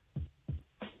they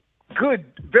good,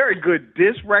 very good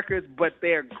diss records, but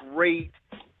they're great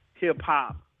hip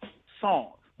hop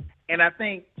songs. And I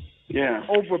think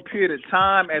over a period of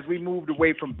time, as we moved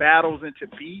away from battles into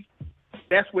beef,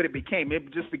 that's what it became. It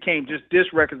just became just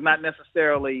diss records, not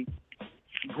necessarily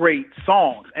great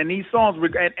songs. And these songs were,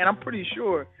 and I'm pretty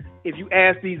sure if you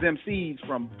ask these MCs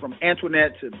from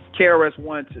Antoinette to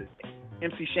KRS-One to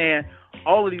MC Shan,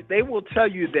 all of these, they will tell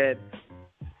you that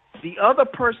the other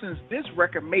person's diss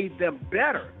record made them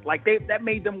better. Like that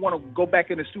made them want to go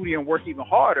back in the studio and work even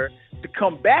harder to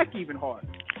come back even harder.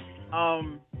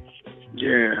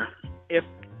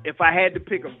 If I had to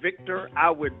pick a victor, I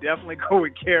would definitely go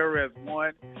with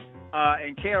KRS-One.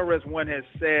 And KRS-One has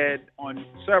said on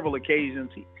several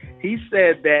occasions, he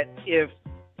said that if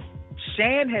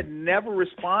Shan had never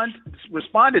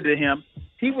responded to him,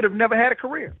 he would have never had a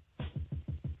career.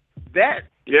 That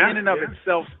in and of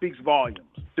itself speaks volumes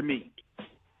to me.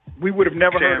 We would have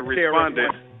never heard of KRS-One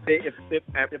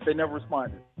if they never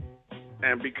responded.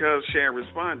 And because Shan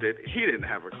responded, he didn't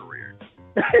have a career.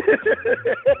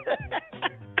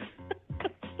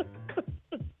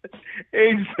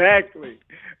 Exactly.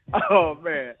 Oh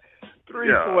man.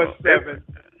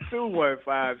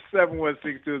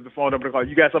 347-215-7162 is the phone number to call.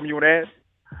 You got something you want to add?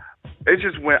 It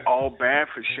just went all bad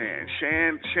for Shan.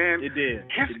 Shan. It did.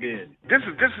 It did. This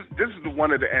is the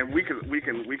one of the, and we can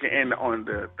end on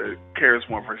the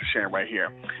KRS-One versus Shan right here.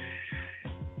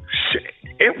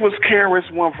 It was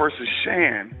KRS-One versus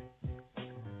Shan,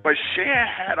 but Shan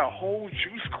had a whole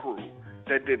Juice Crew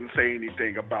that didn't say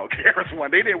anything about KRS-One.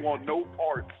 They didn't want no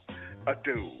parts of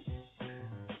dude.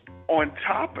 On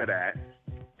top of that,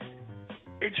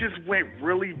 it just went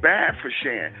really bad for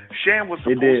Shan. Shan was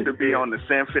supposed to be on the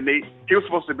symphony. He was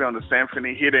supposed to be on the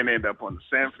symphony. He didn't end up on the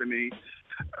symphony.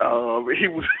 He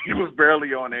was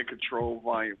barely on In Control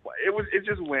Volume 1. It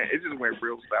just went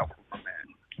real south for my man.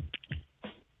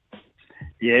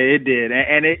 Yeah, it did,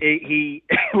 and he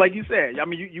like you said. I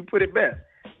mean, you put it best.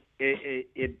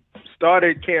 It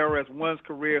started KRS-One's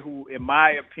career, who, in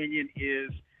my opinion, is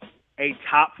a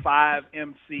top 5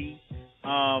 MC.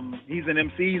 He's an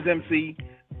MC's MC.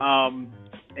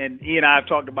 And he and I have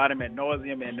talked about him ad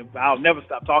nauseum, and I'll never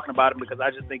stop talking about him because I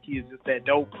just think he is just that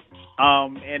dope.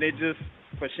 And it just,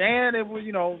 for Shan, it was,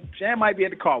 Shan might be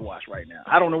at the car wash right now.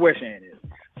 I don't know where Shan is.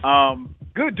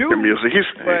 Good dude. Music. He's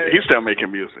still making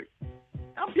music.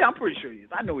 I'm pretty sure he is.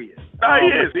 I know he is.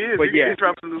 He is. But he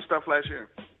dropped some new stuff last year.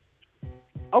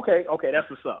 Okay, that's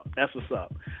what's up.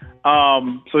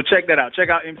 So check that out. Check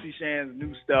out MC Shan's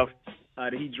new stuff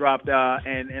that he dropped.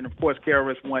 And of course,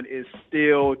 KRS-One is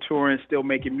still touring, still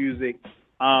making music.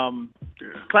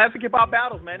 Classic hip hop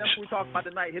battles, man. That's what we're talking about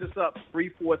tonight. Hit us up,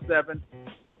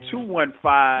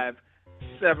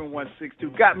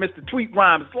 347-215-7162. Got Mr. Tweet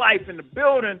Rhymes Life in the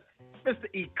building. Mr.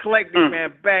 Eclectik,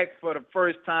 man, back for the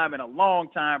first time in a long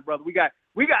time, brother. We got.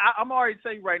 I'm already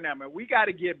telling you right now, man. We got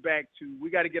to get our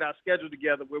schedule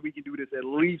together where we can do this at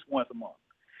least once a month,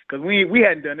 because we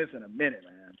hadn't done this in a minute,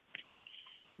 man.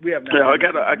 We have. I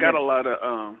got a lot of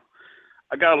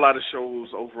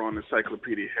shows over on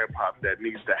Encyclopedia Hip Hop that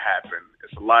needs to happen.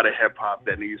 It's a lot of hip hop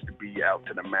that needs to be out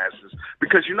to the masses,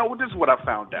 because this is what I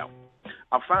found out.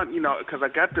 I found, because I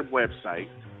got the website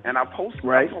and I post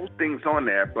things on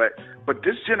there, but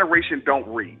this generation don't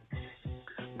read.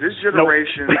 This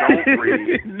generation don't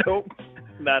read. Nope.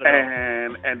 Not at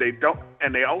all. And they don't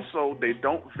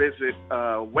visit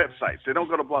websites. They don't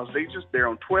go to blogs. They're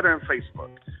on Twitter and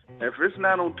Facebook. If it's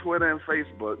not on Twitter and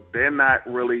Facebook, they're not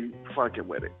really fucking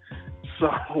with it. So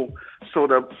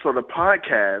the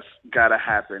podcast gotta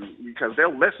happen, because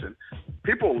they'll listen.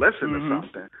 People listen to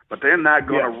something, but they're not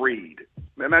gonna read.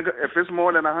 They're not. If it's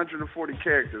more than 140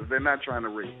 characters, they're not trying to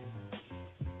read.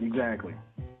 Exactly.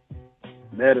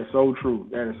 That is so true.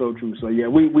 So yeah,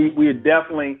 we are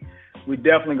definitely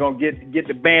gonna get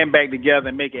the band back together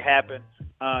and make it happen.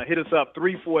 Hit us up,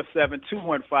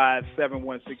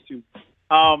 347-215-7162.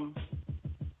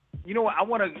 You know what?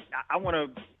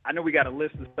 I know we got a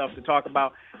list of stuff to talk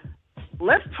about.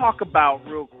 Let's talk about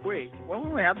real quick. Well,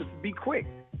 we have to be quick.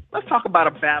 Let's talk about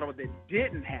a battle that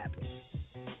didn't happen.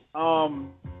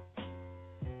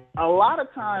 A lot of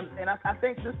times, and I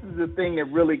think this is the thing that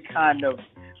really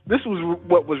this was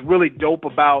what was really dope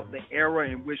about the era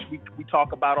in which we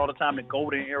talk about all the time, the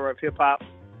golden era of hip hop.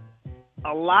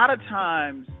 A lot of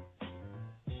times,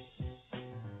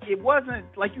 it wasn't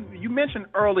like you mentioned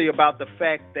earlier about the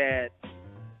fact that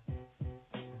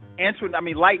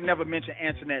Light never mentioned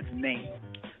Antoinette's name.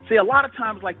 See, a lot of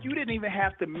times, like, you didn't even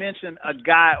have to mention a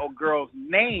guy or girl's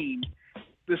name.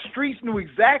 The streets knew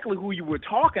exactly who you were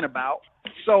talking about.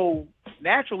 So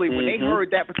naturally, when they heard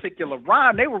that particular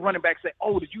rhyme, they were running back saying,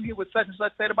 "Oh, did you hear what such and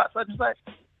such said about such and such?"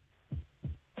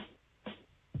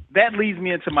 That leads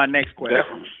me into my next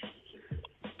question.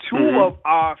 Two of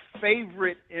our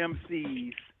favorite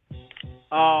MCs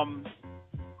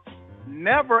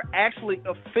never actually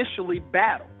officially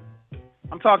battled.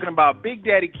 I'm talking about Big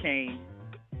Daddy Kane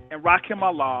and Rakim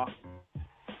Allah.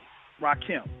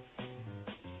 Rakim.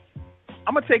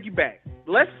 I'm going to take you back.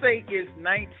 Let's say it's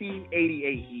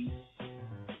 1988,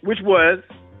 which was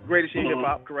Greatest Hit Hip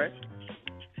Hop, correct?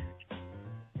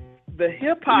 The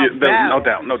hip hop battle.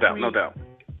 No doubt.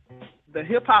 The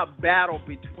hip hop battle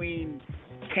between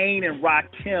Kane and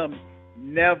Rakim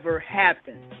never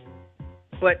happened.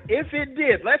 But if it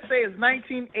did, let's say it's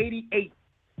 1988.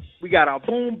 We got our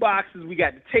boom boxes, we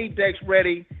got the tape decks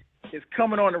ready. It's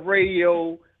coming on the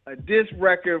radio. A diss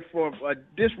record from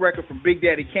Big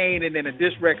Daddy Kane, and then a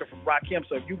diss record from Rakim.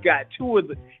 So you got two of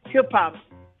the hip hop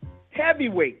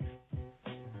heavyweights.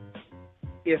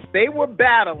 If they were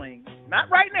battling, not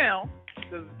right now,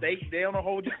 because they're on a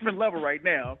whole different level right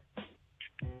now.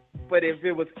 But if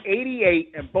it was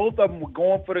 88 and both of them were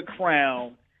going for the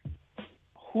crown,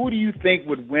 who do you think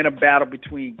would win a battle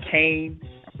between Kane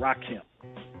and Rakim?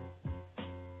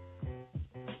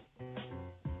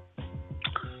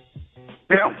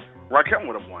 Yeah, Rakim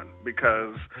would have won,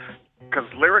 because because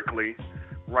lyrically,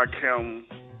 Rakim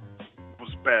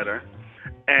was better,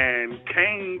 and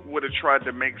Kane would have tried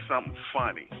to make something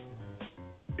funny,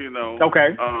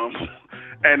 Okay.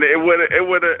 And it would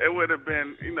have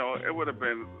been, it would have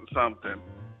been something.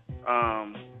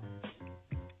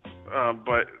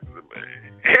 But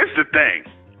here's the thing: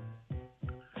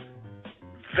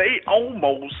 they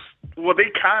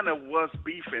kind of was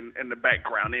beefing in the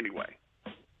background anyway.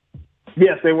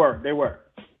 Yes, they were.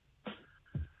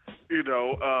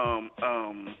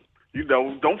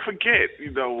 Don't forget,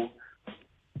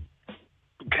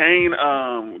 Kane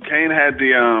had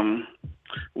the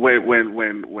when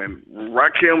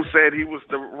Rakim said he was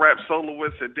the rap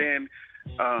soloist, and then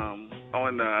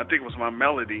on I think it was My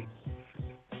Melody,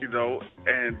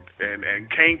 and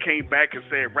Kane came back and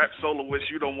said, rap soloist,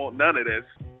 you don't want none of this.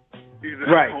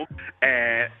 Right.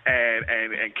 And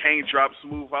Kane dropped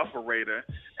Smooth Operator,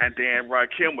 and then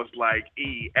Rakim was like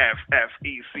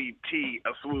EFFECT,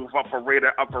 a smooth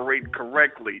operator operating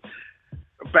correctly.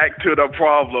 Back to the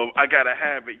problem, I gotta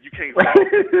have it. You can't solve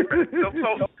it.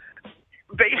 So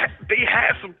they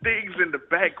had some things in the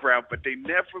background, but they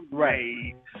never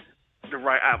made the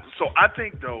right album. So I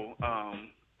think though,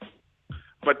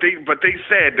 but they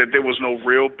said that there was no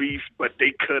real beef, but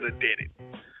they could have did it.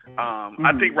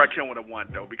 I think Rakim would have won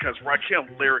though, because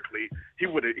Rakim lyrically,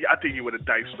 I think he would have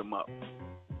diced them up.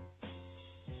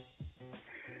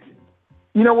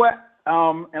 You know what?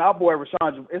 And our boy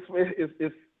Rashawn,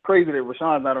 it's crazy that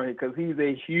Rashawn's not on here because he's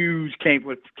a huge Kane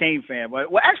fan.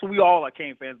 Well, actually, we all are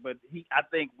Kane fans, but I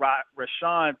think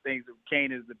Rashawn thinks that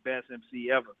Kane is the best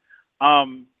MC ever. I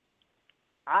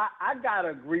gotta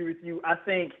agree with you. I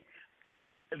think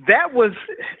that was,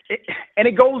 and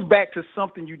it goes back to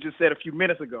something you just said a few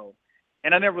minutes ago,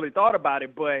 and I never really thought about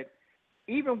it, but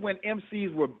even when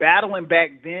MCs were battling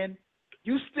back then,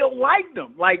 you still liked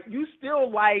them. Like, you still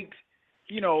liked,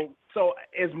 so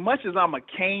as much as I'm a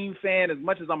Kane fan, as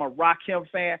much as I'm a Rakim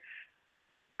fan,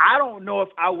 I don't know if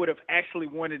I would have actually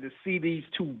wanted to see these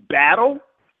two battle,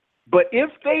 but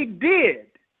if they did,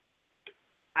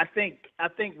 I think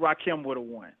Rakim would have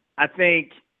won. I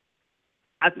think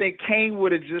Kane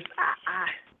would have just,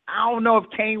 I don't know if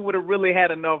Kane would have really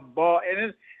had enough ball.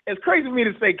 And it's crazy for me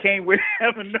to say Kane would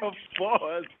have enough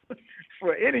balls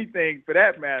for anything, for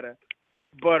that matter.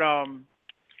 But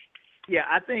yeah,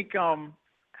 I think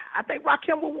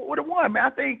Rakim would have won, man. I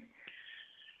think,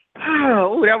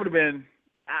 that would have been,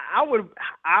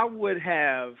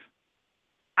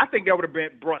 I think that would have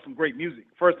been brought some great music,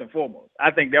 first and foremost.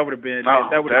 I think that would have been,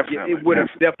 it would have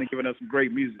definitely given us some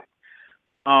great music.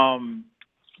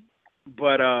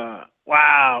 But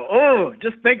wow,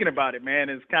 just thinking about it, man,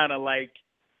 it's kind of like,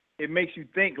 it makes you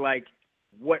think like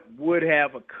what would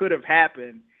have or could have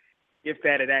happened if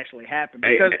that had actually happened.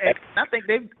 Because and I think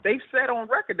they've said on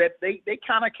record that they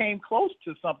kind of came close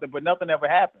to something, but nothing ever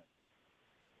happened.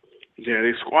 Yeah,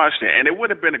 they squashed it, and it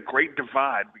would have been a great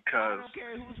divide because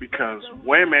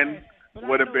women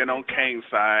would have been on Kane's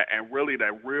side, and really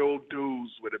the real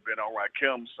dudes would have been on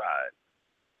Rakim's side.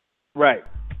 Right.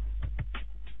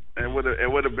 And it would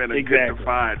have been a good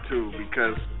divide too,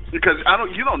 because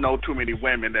you don't know too many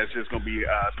women that's just gonna be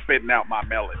spitting out My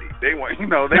Melody. They weren't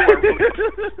really.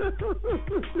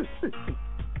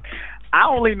 I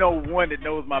only know one that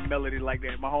knows My Melody like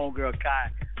that. My homegirl Kai.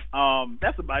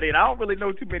 That's about it. I don't really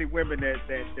know too many women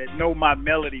that know My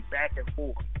Melody back and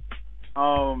forth.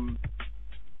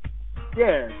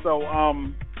 Yeah. So I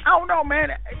don't know,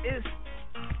 man.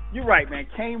 You're right, man.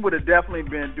 Kane would have definitely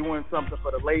been doing something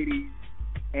for the ladies.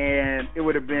 And it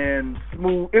would have been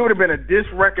smooth. It would have been a diss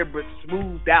record, but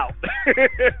smoothed out.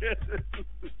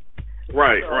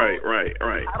 Right. I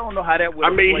don't know how that would. I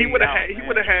mean, he would have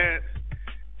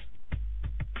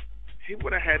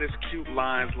had his cute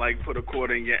lines like "put a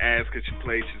quarter in your ass because you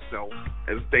played yourself"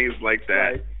 and things like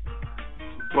that.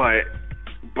 Right.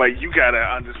 But you gotta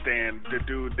understand the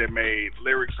dude that made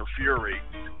Lyrics of Fury.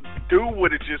 Dude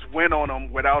would have just went on him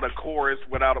without a chorus,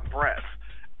 without a breath.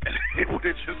 It would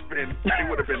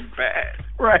have been bad.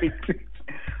 Right.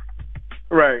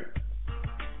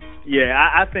 Yeah,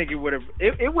 I think it would have.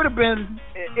 It would have been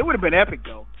epic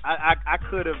though. I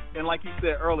could have, and like you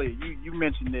said earlier, you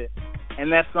mentioned it,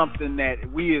 and that's something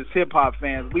that we as hip hop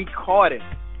fans, we caught it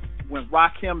when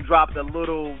Rakim dropped a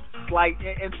little slight.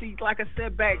 And see, like I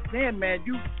said back then, man,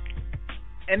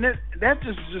 that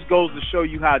just goes to show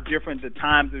you how different the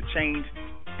times have changed.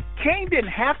 Kane didn't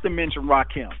have to mention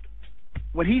Rakim.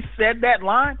 When he said that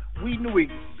line, we knew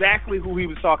exactly who he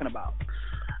was talking about.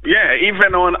 Yeah,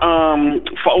 even on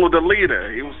Follow the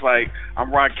Leader, he was like,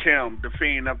 "I'm Rakim, the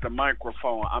fiend of the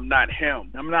microphone. I'm not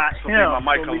him. I'm not so him.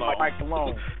 Leave my mic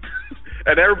alone."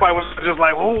 And everybody was just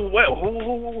like, who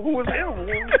was him?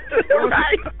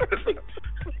 Right.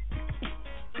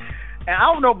 And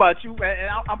I don't know about you, and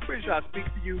I'm pretty sure I speak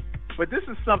for you, but this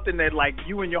is something that, like,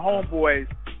 you and your homeboys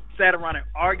sat around and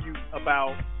argued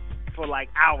about for, like,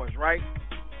 hours, right?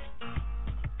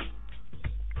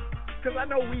 Because I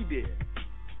know we did.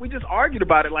 We just argued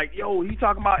about it, like, yo, he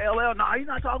talking about LL? No, he's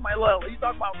not talking about LL. He's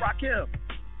talking about Rakim.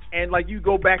 And, like, you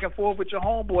go back and forth with your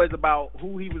homeboys about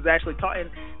who he was actually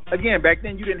talking. Again, back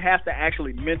then you didn't have to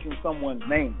actually mention someone's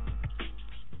name.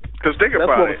 Because think That's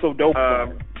about what it. was so dope about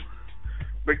it.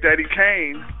 Big Daddy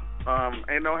Kane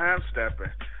ain't no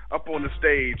half-stepping. Up on the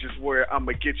stage is where I'm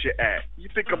going to get you at. You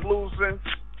think I'm losing?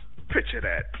 Picture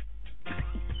that.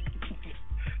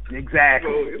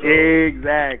 Exactly.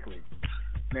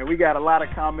 Man, we got a lot of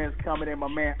comments coming in. My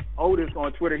man Otis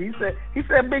on Twitter, he said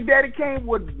Big Daddy Kane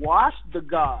would wash the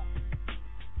God.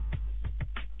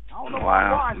 I don't know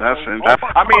why. That's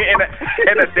I mean,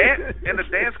 in a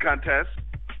dance contest,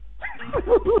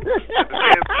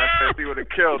 he would have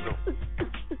killed him.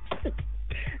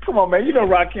 Come on, man. You know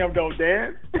Rakim don't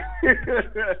dance.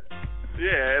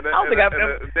 Yeah, in a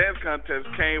dance contest,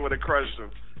 Kane would have crushed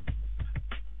him.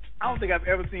 I don't think I've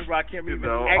ever seen Rakim even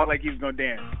act like he was gonna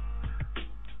dance.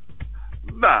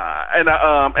 Nah, in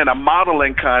a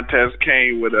modeling contest,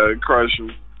 Kane would crush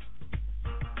him.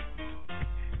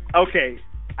 Okay,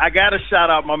 I gotta shout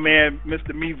out my man,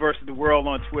 Mr. Me versus the World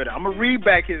on Twitter. I'm gonna read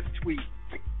back his tweet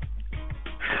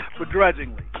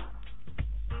begrudgingly.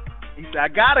 He said, "I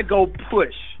gotta go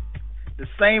push the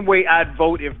same way I'd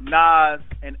vote if Nas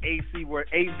and AZ were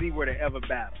to ever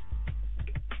battle.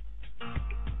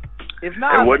 If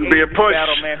Nas it wouldn't be a push.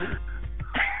 Battle, man,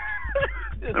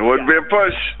 it wouldn't be a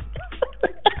push.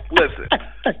 Listen,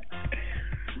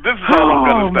 this is all I'm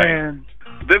gonna say. Man.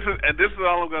 This is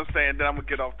all I'm gonna say, and then I'm gonna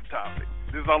get off the topic.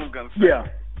 This is all I'm gonna say. Yeah.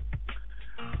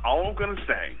 All I'm gonna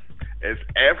say is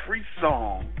every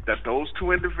song that those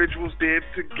two individuals did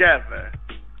together,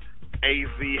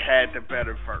 AZ had the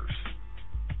better verse.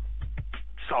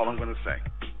 That's all I'm gonna say.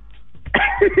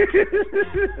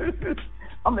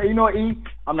 You know what, E?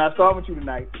 I'm not starting with you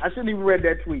tonight. I shouldn't even read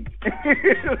that tweet.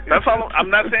 That's all. I'm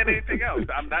not saying anything else.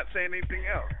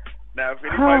 Now, if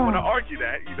anybody want to argue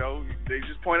that, they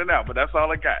just point it out. But that's all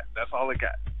I got.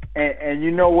 And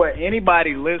you know what?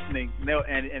 Anybody listening,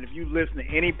 and if you listen to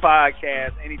any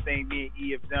podcast, anything me and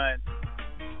E have done,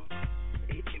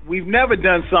 we've never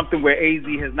done something where AZ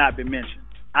has not been mentioned.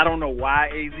 I don't know why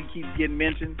AZ keeps getting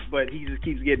mentioned, but he just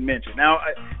keeps getting mentioned. Now,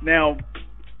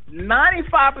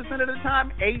 95% of the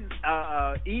time,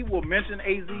 E will mention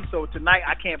AZ, so tonight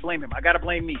I can't blame him. I got to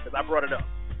blame me because I brought it up.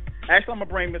 Actually, I'm going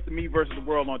to blame Mr. Me versus the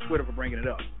World on Twitter for bringing it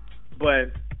up.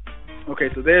 But, okay,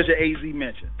 so there's your AZ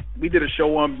mention. We did a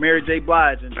show on Mary J.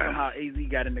 Blige, and somehow AZ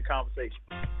got in the conversation.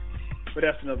 But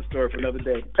that's another story for another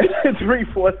day.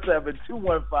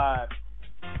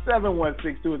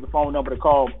 347-215-7162 is the phone number to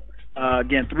call.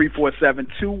 Again,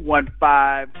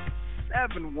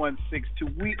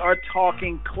 347-215-7162. We are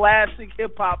talking classic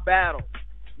hip-hop battles.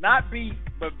 Not beat,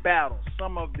 but battles.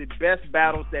 Some of the best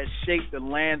battles that shaped the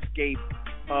landscape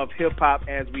of hip-hop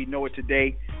as we know it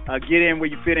today. Get in where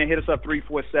you fit in. Hit us up,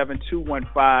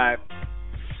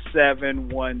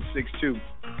 347-215-7162.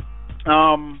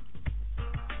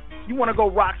 You want to go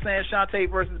Roxanne Shante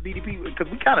versus BDP? Because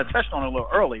we kind of touched on it a little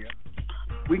earlier.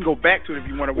 We can go back to it if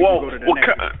you want to. We can go to the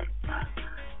next one.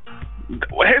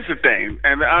 Well, here's the thing,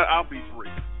 and I'll be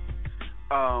brief.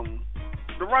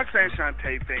 The Roxanne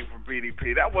Shante thing from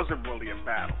BDP, that wasn't really a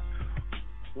battle.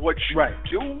 What you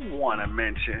do want to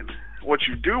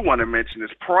mention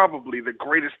is probably the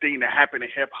greatest thing that happened in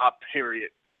hip-hop,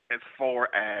 period, as far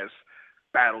as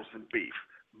battles and beef.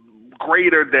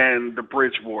 Greater than the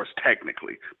Bridge Wars,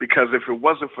 technically, because if it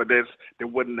wasn't for this, there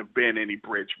wouldn't have been any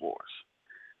Bridge Wars.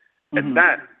 And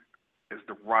that is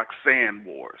the Roxanne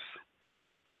Wars.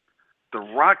 The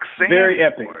Roxanne very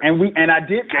epic, Wars and I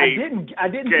didn't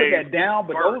put that down,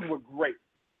 but those were great.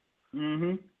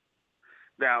 Mm-hmm.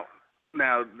 Now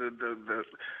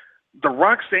the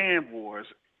Roxanne Wars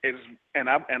is, and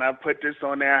I put this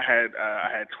on there. I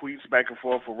had tweets back and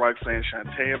forth with Roxanne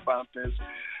Shante about this.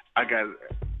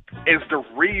 It's the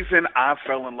reason I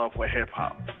fell in love with hip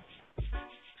hop.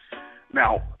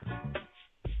 Now,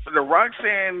 the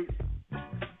Roxanne,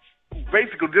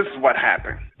 basically, this is what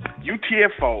happened.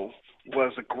 UTFO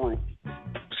was a group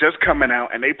just coming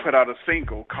out, and they put out a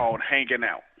single called Hanging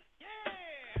Out.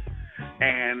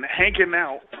 And Hanging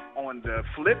Out, on the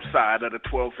flip side of the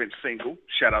 12-inch single,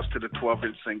 shout outs to the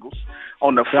 12-inch singles,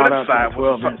 on the flip side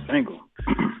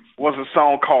was a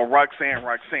song called Roxanne,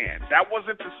 Roxanne. That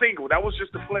wasn't the single. That was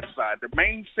just the flip side. The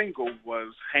main single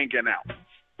was Hanging Out.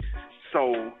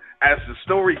 So as the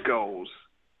story goes,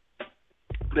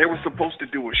 they were supposed to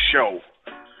do a show,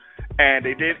 and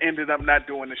they ended up not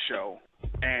doing the show.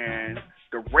 And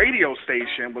the radio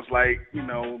station was like,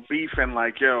 beefing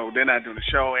like, yo, they're not doing the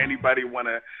show. Anybody want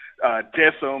to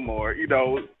diss them or,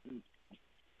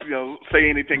 say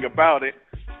anything about it?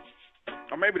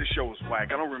 Or maybe the show was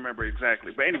whack. I don't remember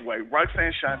exactly. But anyway,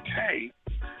 Roxanne Shante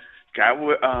got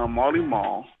with Marley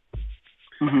Marl,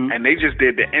 and they just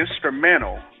did the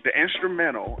instrumental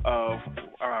of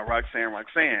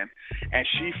Roxanne, and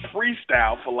she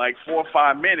freestyled for like 4 or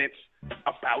 5 minutes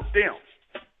about them.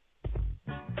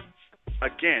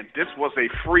 Again, this was a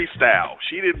freestyle.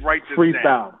 She didn't write this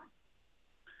down.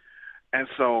 And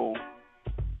so,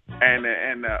 and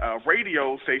the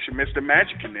radio station, Mr.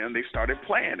 Magic and them, they started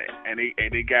playing it, and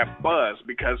they got buzzed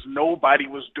because nobody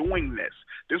was doing this.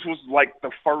 This was like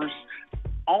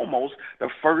almost the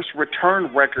first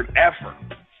return record ever.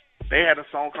 They had a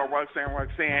song called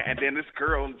Roxanne, and then this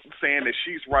girl saying that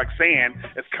she's Roxanne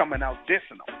is coming out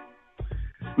dissing them.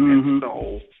 And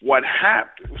so what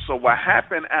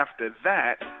happened after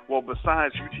that? Well,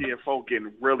 besides UTFO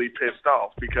getting really pissed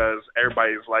off because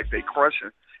everybody's like she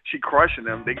crushing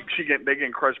them. They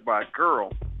getting crushed by a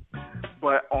girl.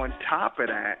 But on top of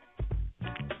that,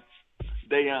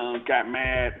 they got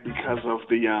mad because of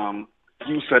the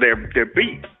use of their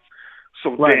beat.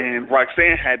 So then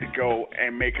Roxanne had to go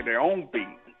and make their own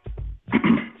beat.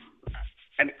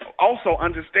 And also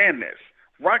understand this.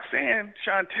 Roxanne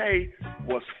Shante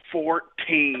was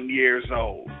 14 years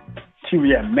old. She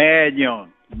was mad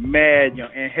young,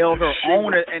 and held her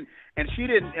own, and she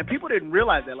didn't, and people didn't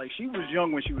realize that. Like, she was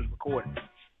young when she was recording.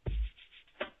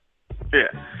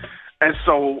 Yeah, and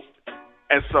so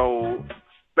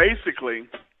basically,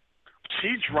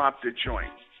 she dropped the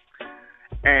joint,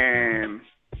 and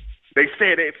they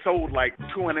said it sold like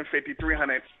 250,000,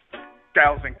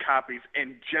 300,000 copies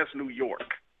in just New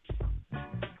York.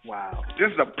 Wow.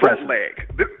 This is a bootleg.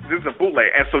 This is a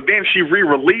bootleg. And so then she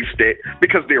re-released it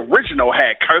because the original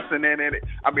had cursing in it.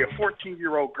 I mean, a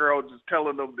 14-year-old girl just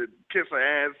telling them to kiss her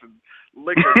ass and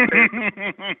lick her face.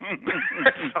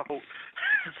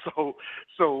 So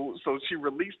she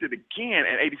released it again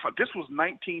in 85. This was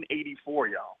 1984,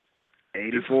 y'all.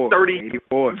 84. 30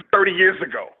 years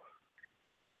ago.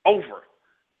 Over.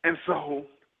 And so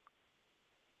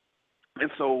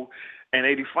in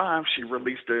 85, she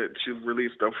released a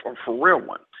for real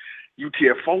one.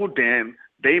 UTFO then,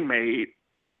 they made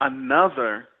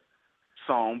another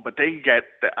song, but they got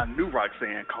a new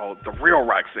Roxanne called The Real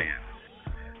Roxanne.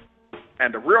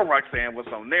 And The Real Roxanne was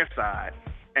on their side.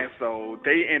 And so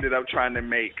they ended up trying to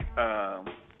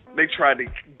they tried to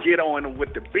get on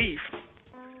with the beef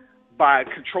by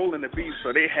controlling the beef.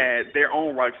 So they had their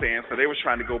own Roxanne. So they were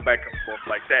trying to go back and forth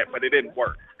like that, but it didn't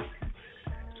work.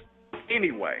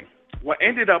 Anyway, what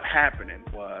ended up happening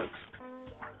was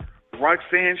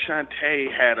Roxanne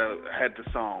Shante had the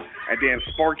song, and then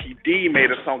Sparky D made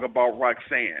a song about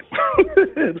Roxanne.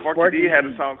 Sparky D had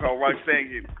a song called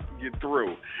Roxanne You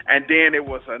Through, and then it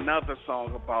was another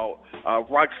song about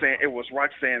Roxanne. It was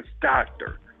Roxanne's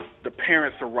doctor, the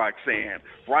parents of Roxanne's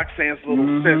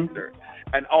little sister,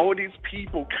 and all these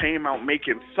people came out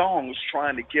making songs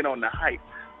trying to get on the hype.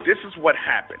 This is what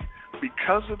happened.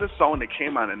 Because of the song that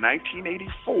came out in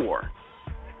 1984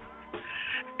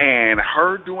 and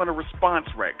her doing a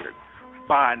response record,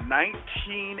 by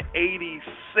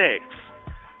 1986,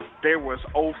 there was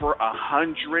over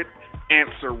 100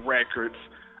 answer records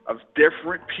of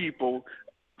different people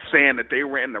saying that they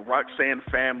were in the Roxanne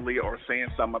family or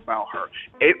saying something about her.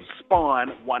 It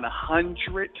spawned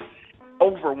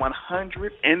over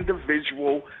 100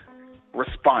 individual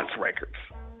response records.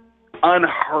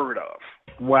 Unheard of.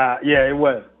 Wow, yeah, it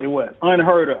was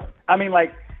unheard of. I mean,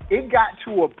 like, it got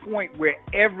to a point where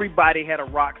everybody had a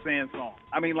Roxanne song.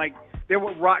 I mean, like, there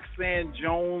were Roxanne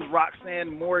Jones,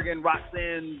 Roxanne Morgan,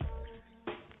 Roxanne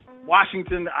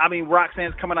Washington. I mean,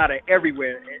 Roxanne's coming out of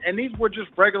everywhere, and these were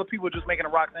just regular people just making a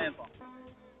Roxanne song.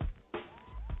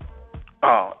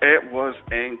 Oh, it was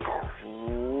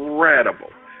incredible.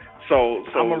 So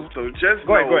just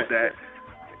know that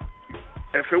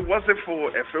if it wasn't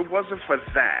for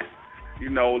that,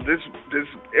 this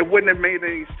it wouldn't have made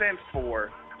any sense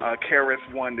for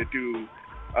KRS-One to do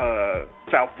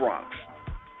South Bronx.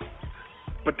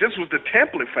 But this was the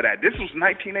template for that. This was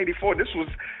 1984. This was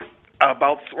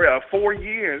about 4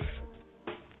 years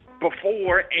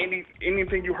before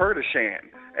anything you heard of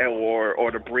Shan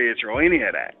or The Bridge or any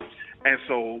of that. And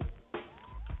so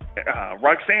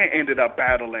Roxanne ended up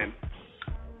battling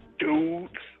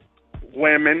dudes,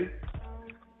 women.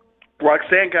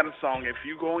 Roxanne got a song, if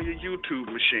you go on your YouTube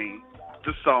machine,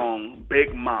 the song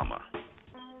Big Mama.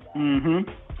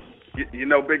 You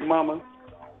know Big Mama?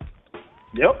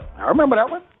 Yep, I remember that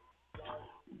one.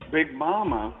 Big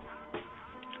Mama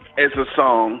is a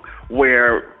song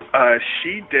where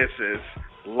she disses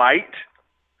Light,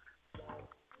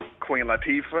 Queen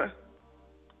Latifah,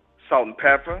 Salt and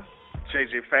Pepper,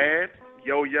 JJ Fad,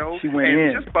 Yo-Yo, she went and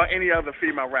in. just about any other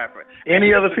female rapper.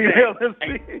 Any other female?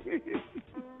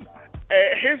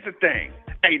 Here's the thing.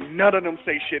 Ain't none of them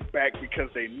say shit back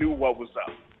because they knew what was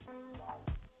up.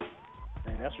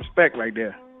 Man, that's respect right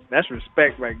there. That's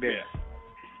respect right there. Yeah.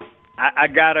 I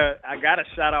gotta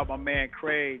shout out my man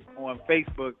Craig on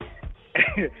Facebook.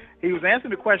 He was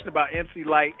answering the question about MC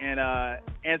Light and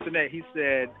Antoinette. He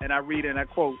said, and I read and I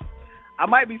quote, "I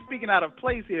might be speaking out of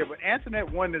place here, but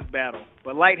Antoinette won this battle,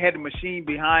 but Light had the machine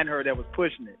behind her that was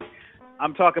pushing it.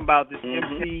 I'm talking about this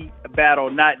MC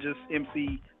battle, not just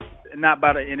MC, not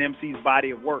about an MC's body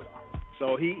of work."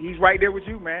 So he's right there with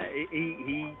you, man.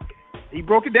 He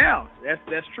broke it down.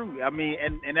 That's true. I mean,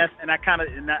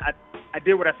 I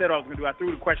did what I said I was going to do. I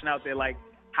threw the question out there, like,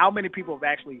 how many people have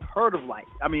actually heard of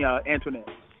Antoinette?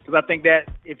 Because I think that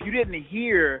if you didn't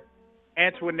hear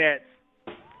Antoinette's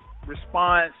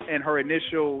response and her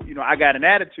initial, I got an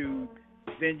attitude,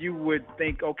 then you would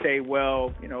think, okay,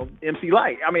 well, MC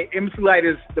Light. I mean, MC Light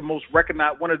is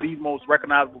one of the most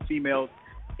recognizable females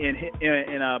in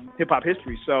hip hop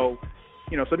history. So,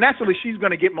 so naturally she's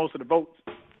going to get most of the votes.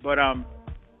 But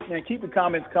man, keep the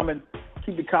comments coming.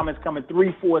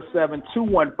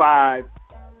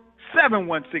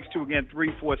 347-215-7162. Again,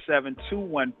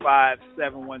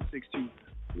 347-215-7162.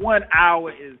 1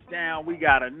 hour is down. We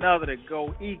got another to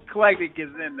go. Eclectik is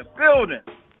in the building.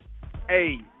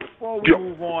 Hey, before we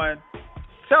move on,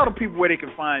 tell the people where they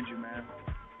can find you, man.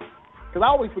 Because I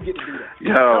always forget to do that.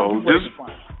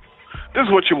 This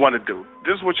is what you want to do.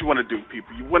 This is what you want to do,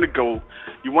 people. You want to go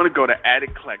to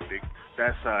 @eclectik.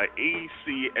 That's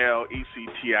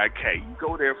ECLECTIK. You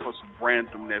go there for some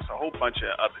randomness, a whole bunch of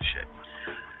other shit.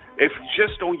 If you're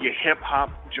just on your hip hop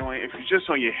joint, if you're just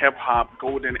on your hip hop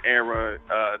golden era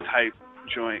type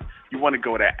joint, you want to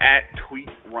go to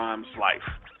 @TweetRhymesLife.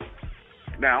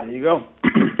 Now, there you go.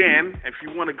 Again, if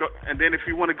you want to go, and then if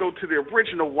you want to go to the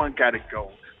original one, gotta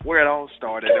go where it all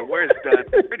started and where it's done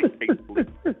pretty tastefully.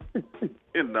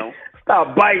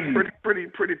 Stop biting.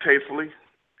 Pretty tastefully.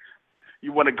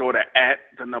 You want to go to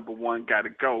 @1 gotta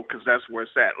go, because that's where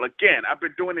it's at. Again, I've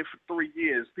been doing it for 3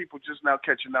 years. People just now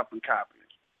catching up and copying.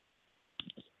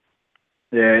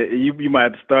 Yeah, you might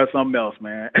have to start something else,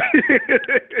 man.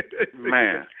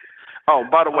 Man. Oh,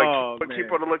 by the way,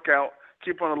 keep on the lookout.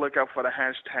 Keep on the lookout for the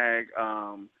hashtag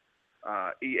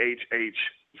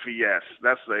EHHVS.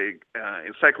 That's a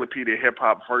encyclopedia hip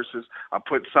hop versus. I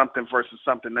put something versus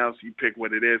something else. You pick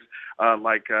what it is.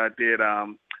 Like I did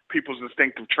People's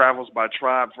Instinctive Travels by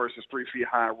Tribe versus 3 Feet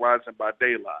High Rising by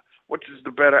Daylight. Which is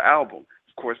the better album?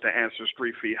 Of course, the answer is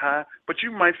 3 Feet High. But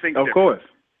you might think different.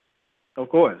 Of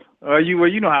course.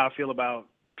 You know how I feel about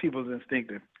People's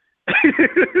Instinctive. Hey,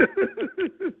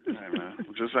 man,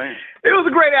 I'm just saying. It was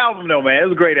a great album, though, man. It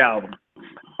was a great album.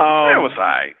 It was all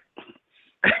right.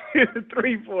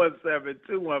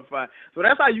 347-215. So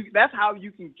that's how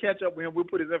you can catch up with him. We'll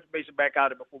put his information back out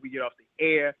there before we get off the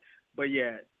air. But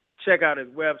yeah, check out his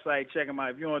website. Check him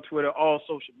out. If you're on Twitter, all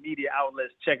social media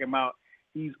outlets, check him out.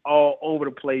 He's all over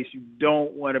the place. You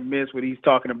don't want to miss what he's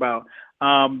talking about.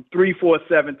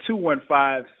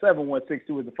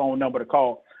 347-215-7162 is the phone number to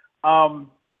call.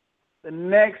 The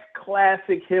next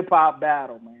classic hip-hop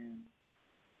battle, man.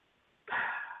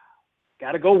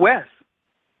 Got to go west.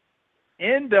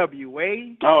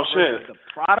 NWA versus the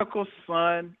Prodigal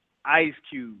Son, Ice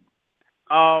Cube.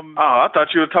 I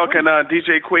thought you were talking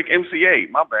DJ Quick MC8.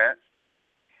 My bad.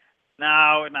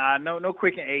 No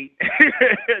Quick and 8.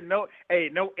 no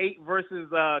 8 versus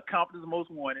Compton's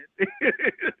Most Wanted.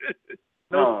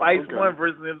 Spice 1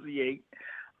 versus MC8.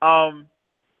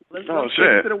 Let's take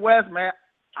it to the west, man.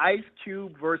 Ice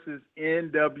Cube versus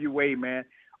NWA, man.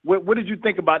 What did you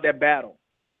think about that battle?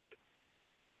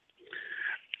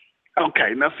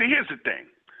 Okay, now see, here's the thing.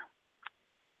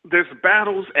 There's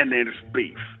battles and there's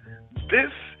beef.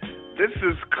 This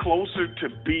is closer to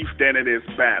beef than it is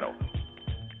battle.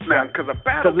 Now, because a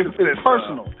battle it's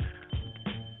personal.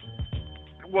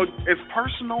 Well, it's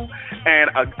personal, and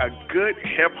a good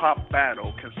hip-hop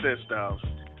battle consists of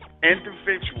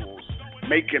individuals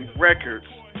making records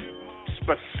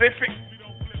specific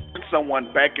to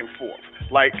someone back and forth.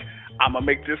 Like, I'm going to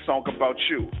make this song about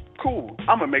you. Cool.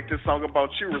 I'm going to make this song about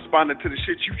you, responding to the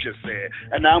shit you just said,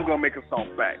 and now I'm going to make a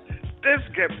song back.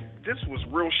 This was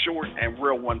real short and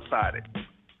real one-sided.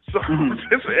 So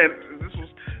this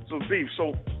was beef.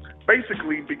 So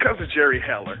basically, because of Jerry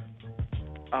Heller,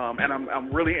 and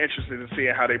I'm really interested in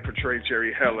seeing how they portray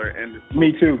Jerry Heller. And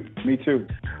Me too.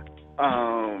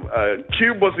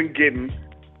 Cube wasn't getting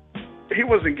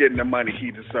the money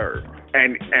he deserved,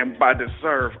 and by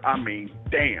deserve I mean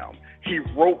damn. He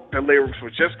wrote the lyrics for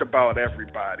just about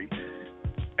everybody,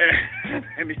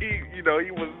 and he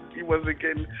wasn't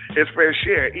getting his fair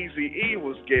share. Eazy-E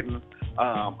was getting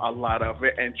a lot of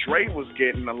it, and Dre was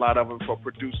getting a lot of it for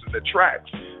producing the tracks.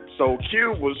 So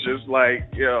Cube was just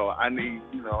like, I need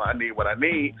what I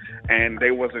need, and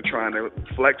they wasn't trying to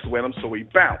flex with him, so he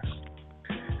bounced,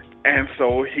 and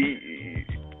so he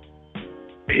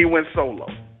went solo,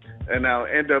 and now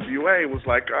NWA was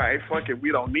like, all right, fuck it,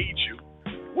 we don't need you.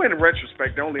 When in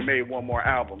retrospect, they only made one more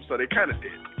album, so they kind of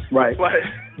did. Right. But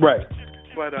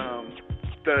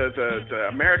the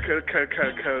America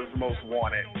Cause Most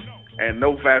Wanted and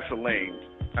No Vaseline.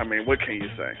 I mean, what can you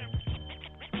say?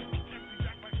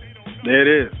 It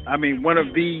is. I mean, one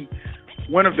of the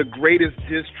greatest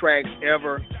diss tracks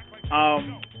ever.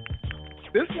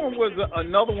 This one was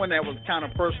another one that was kind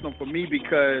of personal for me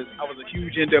because I was a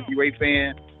huge NWA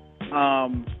fan,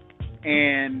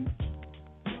 and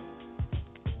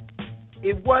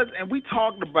it was. And we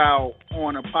talked about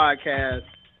on a podcast.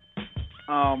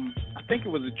 I think it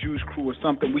was a Juice Crew or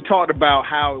something. We talked about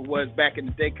how it was back in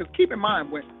the day. Because keep in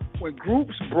mind, when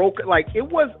groups broke, like it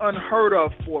was unheard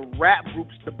of for rap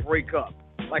groups to break up.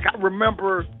 Like I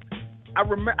remember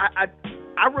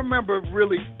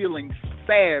really feeling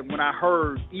sad when I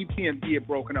heard EPMD had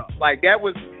broken up. Like that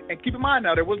was, and keep in mind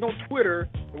now, there was no Twitter,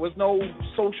 there was no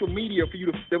social media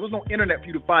there was no internet for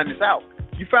you to find this out.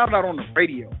 You found it out on the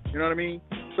radio. You know what I mean?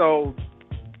 So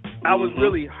I was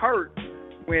really hurt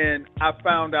when I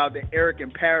found out that Eric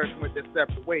and Paris went their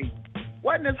separate ways.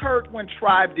 Wasn't as hurt when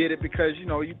Tribe did it because, you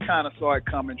kind of saw it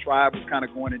coming. Tribe was kind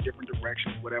of going in different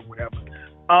directions, whatever.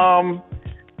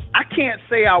 I can't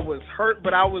say I was hurt,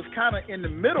 but I was kind of in the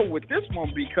middle with this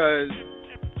one because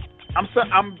I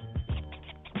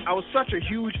was such a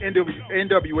huge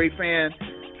NWA fan,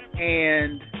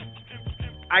 and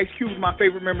Ice Cube was my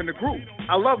favorite member in the group.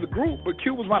 I love the group, but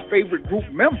Cube was my favorite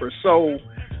group member, so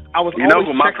I was. You know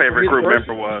who my favorite group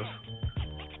member was?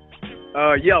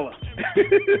 Yella.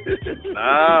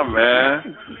 Nah,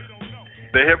 man.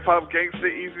 The hip hop gangster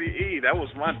Eazy-E. That was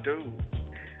my dude.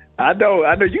 I know.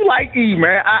 You like E,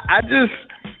 man.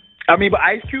 But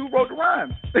Ice Cube wrote the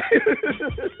rhymes.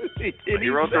 He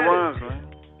wrote the rhymes, man.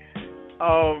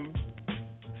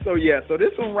 So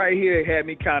this one right here had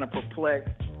me kind of perplexed.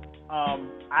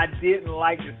 I didn't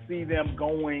like to see them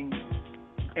going,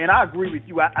 and I agree with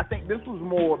you. I think this was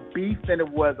more beef than it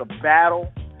was a battle.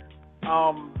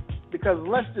 Because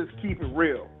let's just keep it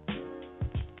real.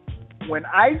 When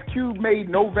Ice Cube made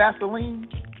No Vaseline,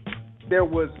 there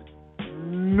was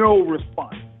no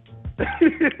response.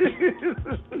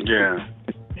 Yeah.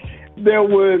 There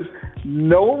was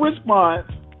no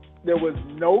response. There was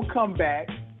no comeback.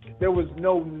 There was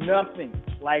no nothing.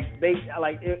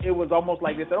 It was almost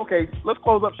like they said, okay, let's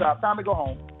close up shop. Time to go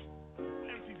home.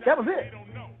 That was it.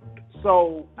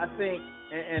 So I think,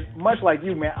 and much like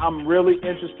you, man, I'm really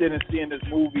interested in seeing this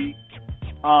movie.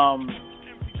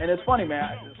 And it's funny,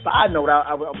 man. Side note,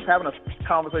 I was having a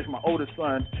conversation with my oldest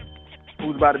son,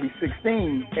 who's about to be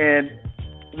 16, and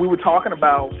we were talking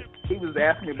about, he was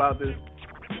asking me about this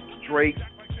Drake,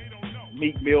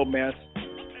 Meek Mill mess.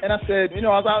 And I said, I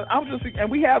was just,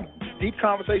 and we have deep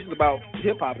conversations about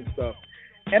hip hop and stuff.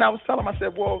 And I was telling him, I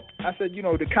said,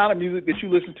 the kind of music that you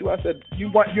listen to, I said,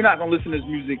 you're not going to listen to this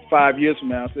music 5 years from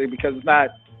now, I said, because it's not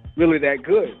really that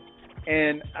good.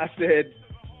 And I said,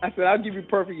 I'll give you a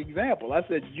perfect example. I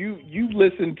said, you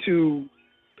listened to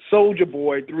Soulja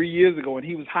Boy 3 years ago, and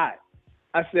he was hot.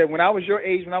 I said, when I was your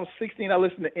age, when I was 16, I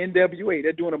listened to NWA.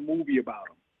 They're doing a movie about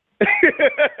him. I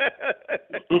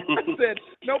said,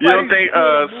 you don't think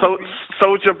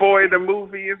Soulja Boy the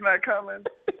movie is not coming?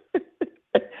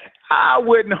 I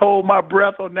wouldn't hold my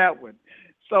breath on that one.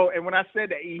 So, and when I said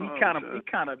that, he kind of,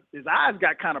 his eyes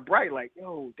got kind of bright, like,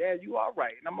 yo, Dad, you all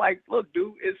right? And I'm like, look,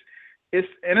 dude,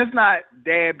 it's not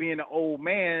Dad being an old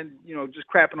man, just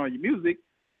crapping on your music.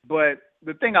 But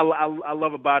the thing I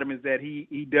love about him is that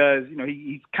he does,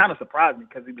 he kind of surprised me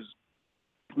because he was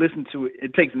listening to it.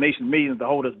 It takes a nation of millions to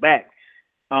hold us back.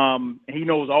 And he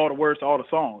knows all the words to all the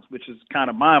songs, which is kind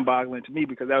of mind-boggling to me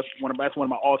because that's one of my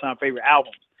all-time favorite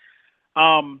albums.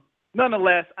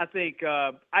 Nonetheless, I think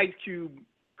Ice Cube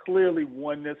clearly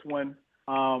won this one.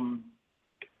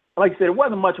 Like I said, it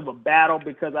wasn't much of a battle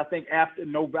because I think after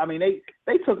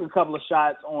they took a couple of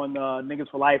shots on Niggas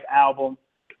for Life album,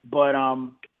 but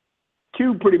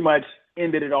Cube pretty much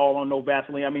ended it all on No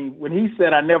Vaseline. I mean, when he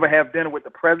said, "I never have dinner with the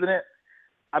president,"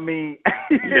 I mean,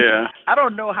 yeah. I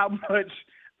don't know how much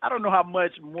I don't know how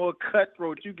much more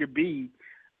cutthroat you could be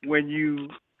when you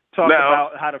talk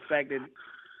about how the fact that.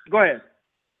 Go ahead.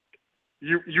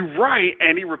 You're right,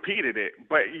 and he repeated it.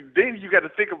 But then you got to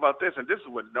think about this, and this is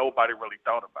what nobody really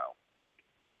thought about.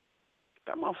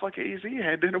 That motherfucker Easy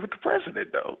had dinner with the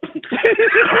president, though.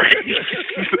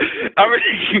 I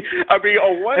mean,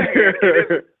 on one hand,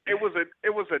 it was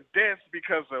a diss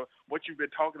because of what you've been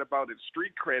talking about in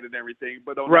street cred and everything.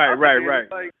 But on the other hand,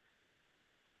 like,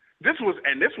 this was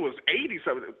 80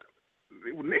 something.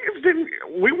 Niggas didn't.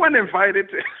 We weren't invited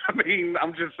to. I mean,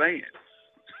 I'm just saying.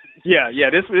 Yeah.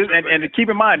 This was, and keep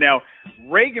in mind now,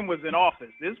 Reagan was in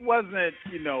office. This wasn't,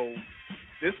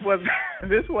 This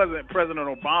wasn't President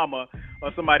Obama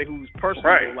or somebody who's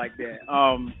personable like that.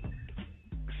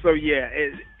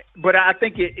 But I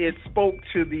think it spoke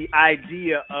to the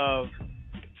idea of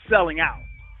selling out,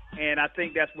 and I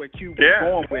think that's where Cuba was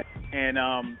going with.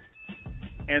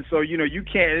 And so you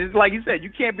can't. It's like you said,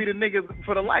 you can't be the nigga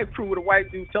for the life crew with a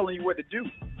white dude telling you what to do.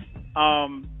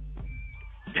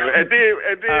 And then,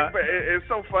 but it's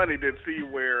so funny to see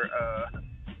where.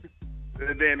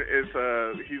 And then it's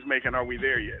he's making "Are We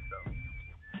There Yet?" though.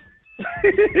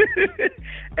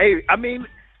 Hey, I mean,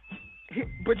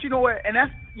 but you know what? And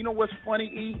that's what's funny,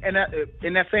 E. And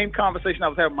in that same conversation I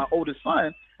was having with my oldest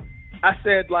son, I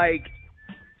said like,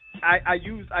 I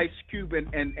used Ice Cube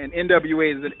and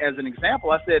NWA as an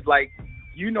example. I said like,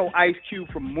 Ice Cube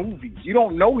from movies. You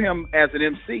don't know him as an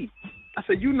MC. I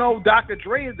said, Dr.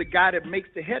 Dre is the guy that makes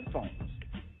the headphones.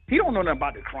 He don't know nothing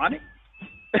about the Chronic.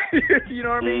 You know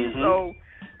what I mean? Mm-hmm. So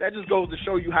that just goes to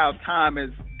show you how time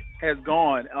has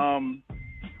gone.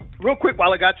 Real quick,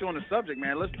 while I got you on the subject,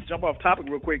 man, let's jump off topic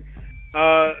real quick.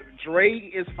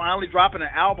 Dre is finally dropping an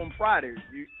album Friday.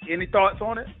 Any thoughts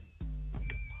on it?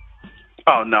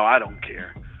 Oh no, I don't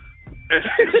care.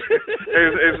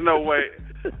 There's no way.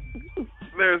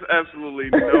 There's absolutely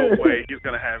no way he's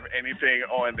gonna have anything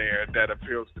on there that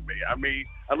appeals to me. I mean,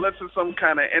 unless it's some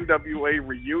kind of NWA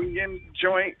reunion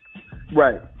joint.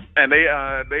 Right. And they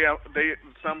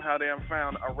somehow they have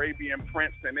found Arabian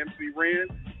Prince and MC Ren.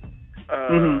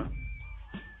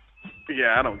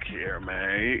 Yeah, I don't care,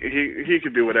 man. He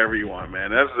can do whatever you want,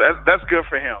 man. That's good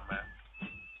for him, man.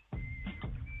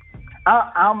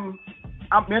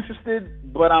 I'm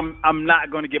interested, but I'm not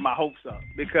going to get my hopes up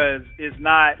because it's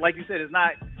not, like you said, it's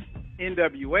not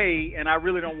NWA, and I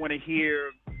really don't want to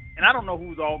hear. And I don't know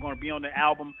who's all going to be on the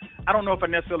album. I don't know if I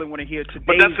necessarily want to hear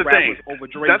today's rappers over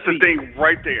Dre's That's the beat. thing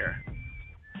right there.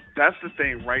 That's the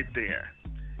thing right there.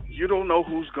 You don't know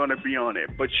who's going to be on it,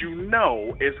 but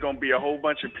it's going to be a whole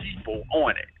bunch of people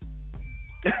on it.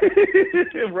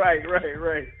 Right.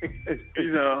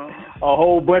 A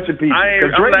whole bunch of people. I'm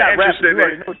not interested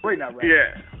Dre not rapping.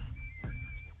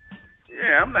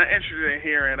 Yeah, I'm not interested in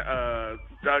hearing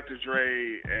Dr.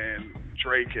 Dre and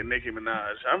Drake and Nicki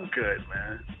Minaj. I'm good,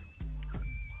 man.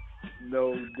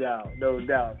 No doubt.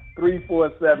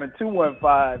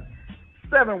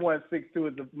 347-215-7162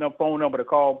 is the phone number to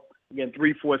call. Again,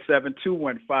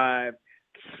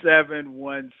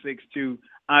 347-215-7162.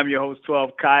 I'm your host,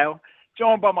 12 Kyle.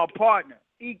 Joined by my partner,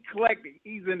 Eclectik.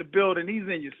 He's in the building. He's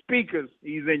in your speakers.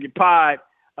 He's in your pod.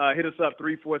 Hit us up,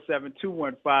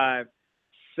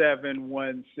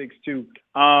 347-215-7162.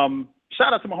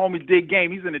 Shout out to my homie Dig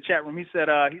Game. He's in the chat room. He said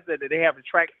that they have the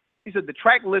track. He said the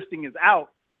track listing is out,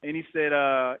 and he said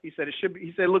it should be.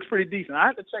 He said it looks pretty decent. I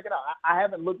have to check it out. I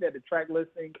haven't looked at the track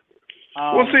listing.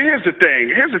 Well, see, here's the thing.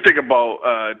 Here's the thing about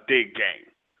Dig Game.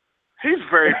 He's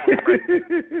very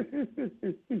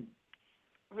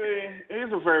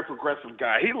he's a very progressive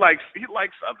guy. He likes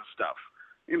other stuff.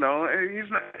 He's not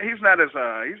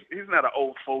an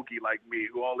old fogey like me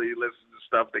who only listens to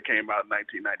stuff that came out in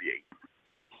 1998.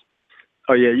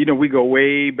 Oh yeah, we go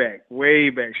way back.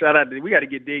 Shout out to we got to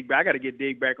get Dig back. I got to get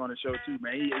Dig back on the show too,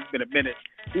 man. It's been a minute.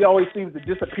 He always seems to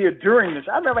disappear during the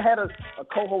show. I've never had a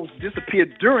co-host disappear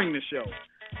during the show.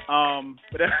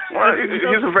 But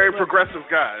he's a very progressive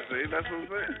guy. See, that's what I'm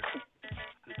saying.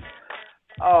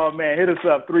 Oh man, hit us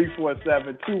up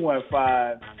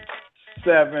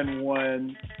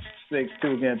 347-215-7162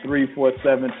 again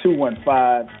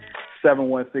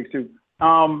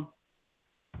 347-215-7162.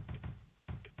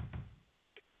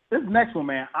 This next one,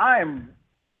 man, I'm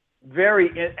very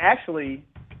interested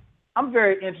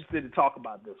to talk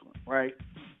about this one, right?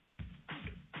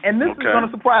 And this is going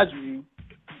to surprise you.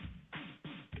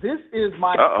 This is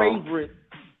my favorite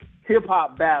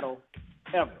hip-hop battle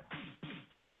ever.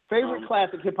 Favorite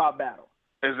classic hip-hop battle.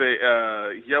 Is it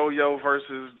Yo-Yo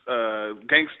versus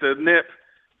Gangsta Nip?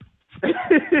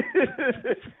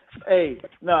 Hey,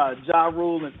 nah, Ja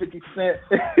Rule and 50 Cent.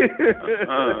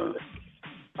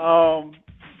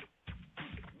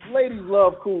 ladies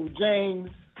love Cool James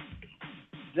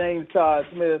Todd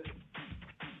Smith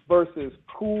versus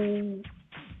Cool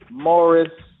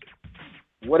Morris,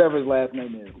 whatever his last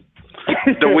name is.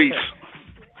 DeWeese.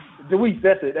 DeWeese,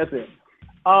 that's it.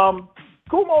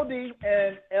 Cool Mo D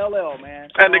and LL, man.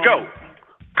 And the GOAT.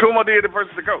 Cool Mo D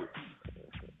versus the GOAT.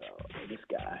 This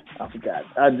guy, I forgot.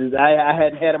 I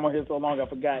hadn't had him on here so long, I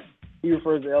forgot. He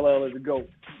refers to LL as a GOAT.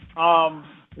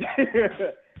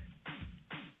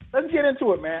 Let's get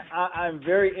into it, man. I'm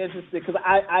very interested because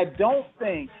I don't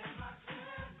think,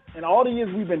 in all the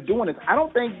years we've been doing this, I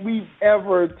don't think we've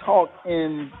ever talked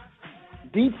in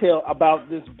detail about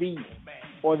this beef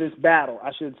or this battle,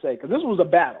 I should say, because this was a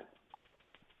battle.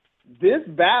 This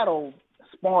battle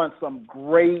spawned some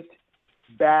great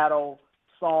battle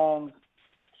songs.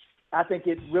 I think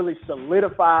it really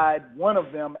solidified one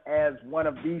of them as one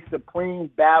of the supreme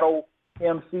battle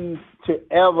MCs to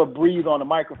ever breathe on the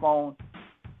microphone.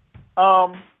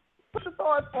 What's your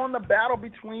thoughts on the battle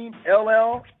between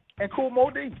LL and Cool Mo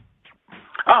D?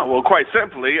 Oh, well, quite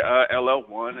simply, LL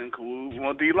won and Cool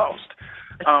Mo D lost.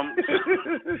 So,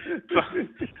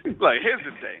 like, here's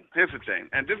the thing,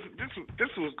 and this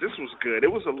was good.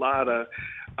 It was a lot of.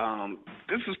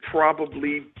 This is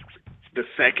probably the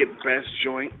second best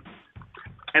joint,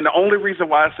 and the only reason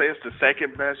why I say it's the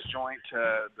second best joint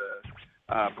to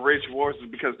the Bridge Wars is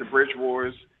because the Bridge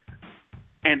Wars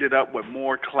ended up with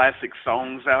more classic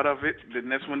songs out of it than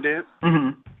this one did.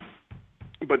 Mm-hmm.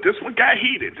 But this one got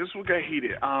heated.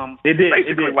 It did.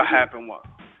 Basically, what happened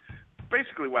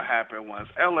was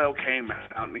LL came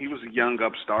out and he was a young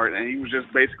upstart and he was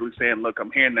just basically saying, "Look,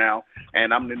 I'm here now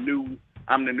and I'm the new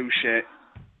shit.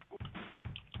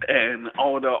 And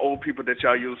all the old people that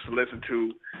y'all used to listen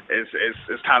to,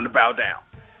 it's time to bow down,"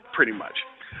 pretty much.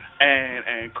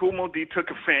 And Kool Moe Dee took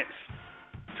offense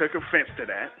to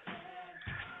that,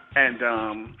 and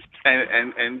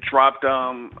dropped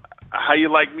 "How You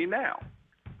Like Me Now."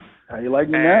 How you like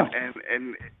me now?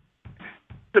 And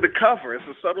to the cover, it's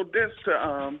a subtle diss to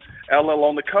LL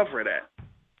on the cover of that.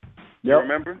 You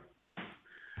remember?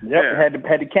 Yep. Yeah. Had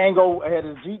the Kango, had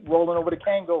his Jeep rolling over the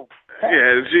Kango.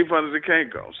 Yeah, his Jeep under the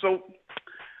Kango. So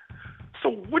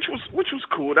which was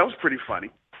cool. That was pretty funny.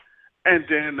 And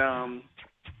then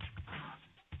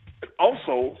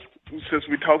also, since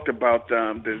we talked about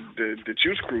the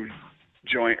Juice Crew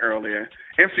joint earlier,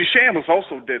 MC Shan was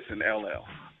also dissing LL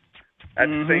at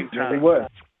the same time. Yes, he was.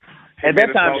 At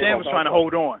that time, Shan was trying to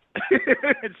hold on.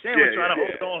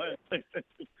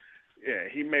 Yeah,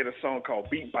 he made a song called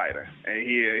Beat Biter, and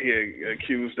he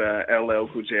accused LL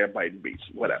Cool J of biting beats,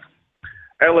 whatever.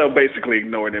 LL basically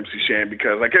ignored MC Shan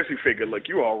because I guess he figured, look,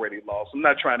 you already lost. I'm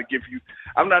not trying to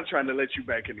let you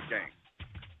back in the game.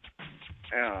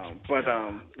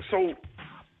 So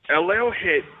LL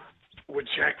hit with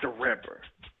Jack the Ripper.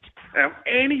 Now,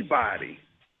 anybody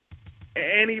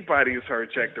who's heard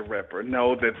Jack the Ripper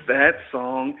know that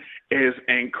song is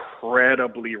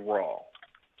incredibly raw.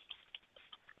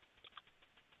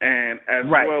 And as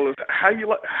well as How You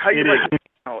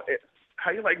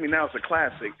Like Me Now is a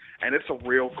classic, and it's a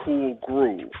real cool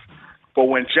groove. But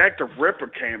when Jack the Ripper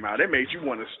came out, it made you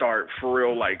want to start for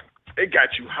real. Like, it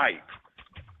got you hype.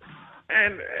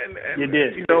 And you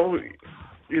did.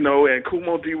 And Kool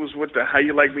Moe Dee was with the How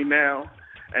You Like Me Now,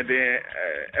 and then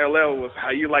LL was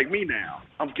How You Like Me Now.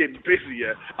 I'm getting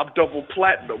busier. I'm double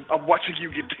platinum. I'm watching you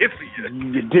get dizzier.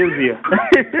 You get dizzier.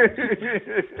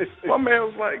 My man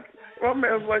was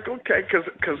like, okay,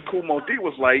 because Kool Moe Dee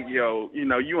was like, yo,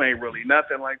 you ain't really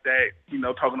nothing like that.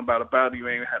 Talking about a battle, you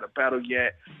ain't had a battle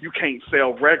yet. You can't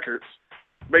sell records.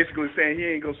 Basically saying he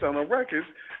ain't gonna sell no records.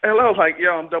 And LL was like,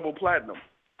 yo, I'm double platinum.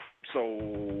 So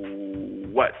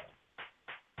what?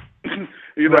 And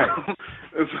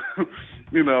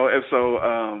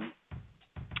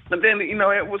then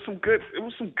it was some good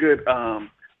some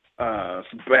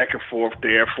back and forth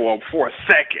there for a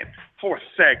second.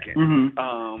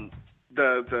 Mm-hmm.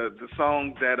 The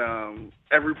song that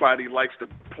everybody likes to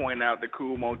point out that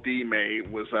Kool Moe Dee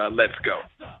made was Let's Go.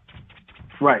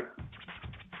 Right.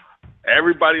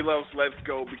 Everybody loves Let's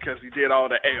Go because he did all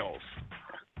the L's.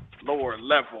 Lower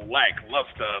level,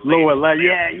 lackluster. Lower level,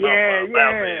 yeah.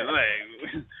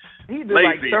 He did lazy,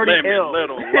 like 30 lemon, L's.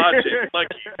 little, logic,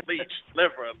 lucky, leech,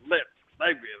 liver, lip,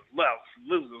 labia, left,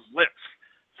 losers, lips.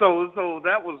 So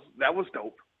that was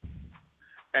dope.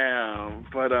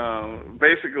 But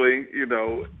basically,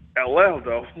 LL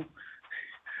though,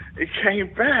 it came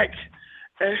back.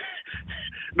 And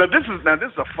now this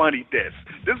is a funny diss.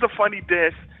 This is a funny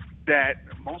diss that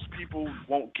most people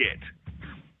won't get,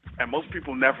 and most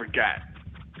people never got.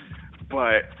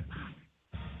 But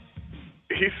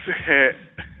he said,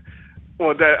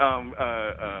 well, that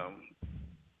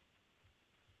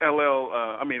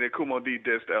that Kumo D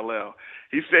dissed LL.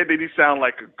 He said that he sounded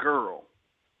like a girl.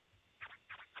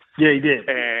 Yeah, he did.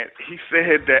 And he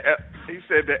said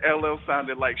that LL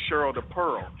sounded like Cheryl the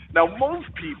Pearl. Now,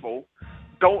 most people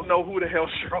don't know who the hell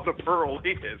Cheryl the Pearl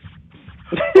is.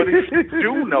 But if you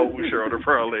do know who Cheryl the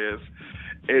Pearl is,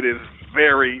 it is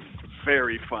very,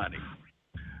 very funny.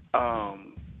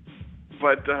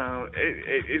 But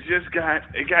it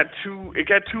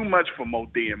got too much for Mo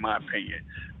D, in my opinion,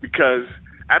 because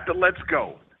after Let's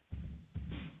Go.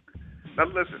 Now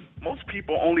listen, most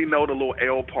people only know the little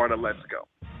L part of Let's Go.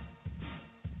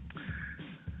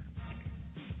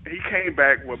 He came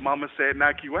back with Mama Said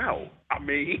Knock You Out. I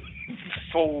mean,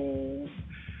 so,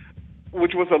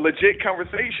 which was a legit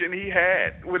conversation he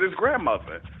had with his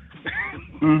grandmother.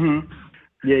 Mm-hmm.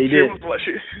 Yeah, he did.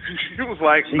 She was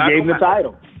like, she gave him the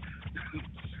title.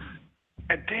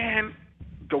 And then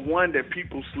the one that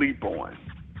people sleep on,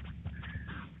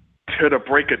 To the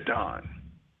Break of Dawn.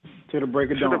 To the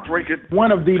Break of Dawn. One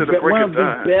one of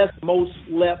the best, most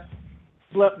slept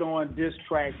on diss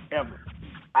tracks ever,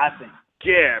 I think.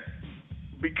 Yeah,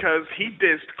 because he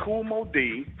dissed Kool Moe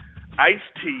Dee,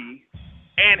 Ice-T,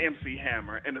 and MC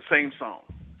Hammer in the same song.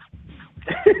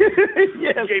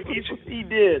 Yes, he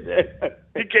did.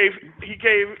 He gave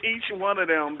each one of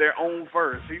them their own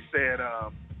verse. He said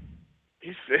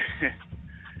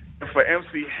for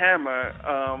MC Hammer,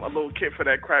 a little kid for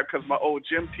that crap because my old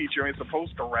gym teacher ain't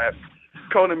supposed to rap.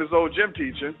 Called him his old gym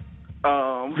teacher.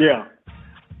 Yeah.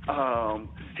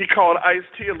 He called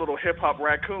Ice-T a little hip hop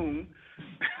raccoon.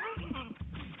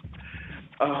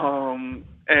 And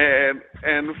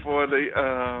for the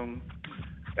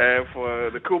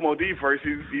Kool Moe Dee verse,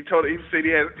 he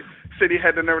said he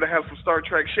had the nerve to have some Star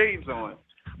Trek shades on.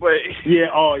 But yeah,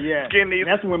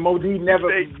 that's when Mo D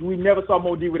we never saw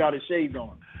Mo D without his shades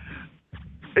on.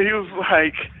 He was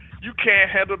like, you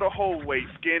can't handle the whole weight.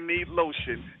 Skin need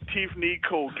lotion, teeth need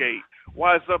Colgate.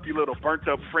 Wise up, you little burnt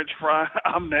up French fry.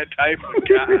 I'm that type of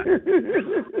guy.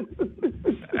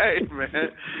 Hey,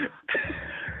 man.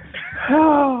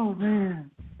 Oh,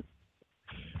 man.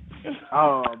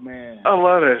 Oh, man. I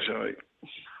love that joint.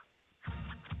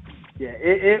 Yeah,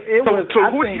 it was. So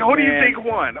who do you think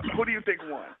won? Who do you think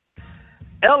won?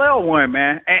 LL won,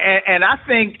 man. And I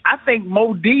think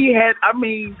Mo D had. I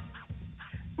mean,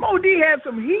 Mo D had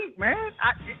some heat, man.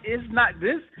 It's not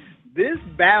this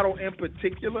battle in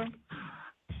particular.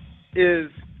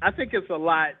 I think it's a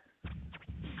lot.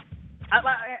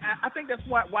 I think that's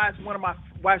why it's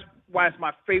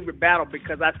my favorite battle,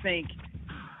 because I think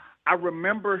I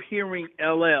remember hearing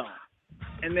LL,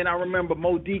 and then I remember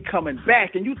Mo D coming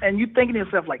back, and you thinking to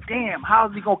yourself like, damn, how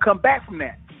is he gonna come back from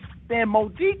that? Then Mo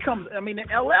D then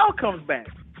LL comes back.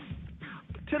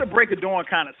 To the Break of Dawn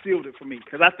kind of sealed it for me,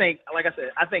 because I think, like I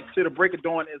said, To the Break of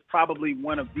Dawn is probably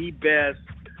one of the best,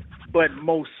 but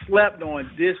most slept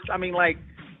on diss. I mean, like,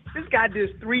 this guy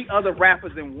did 3 other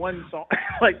rappers in one song.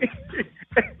 Like, it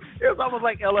was almost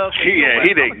like LL. He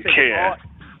didn't care.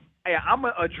 Hey, I'm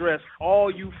going to address all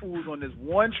you fools on this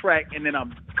one track, and then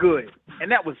I'm good.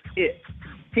 And that was it.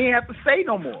 He didn't have to say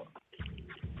no more.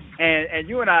 And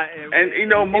you and I... And, you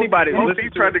know, Mo D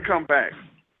tried to come back.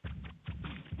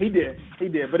 He did.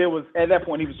 But it was, at that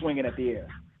point, he was swinging at the air.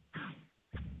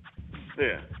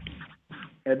 Yeah.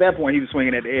 At that point, he was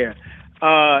swinging at the air.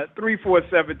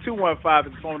 347-215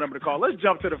 is the phone number to call. Let's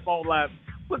jump to the phone line.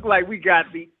 Look like we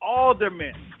got the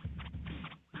alderman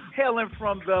hailing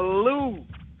from the Lou.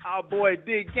 Our boy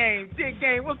Dig Game. Dig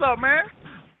Game, what's up, man?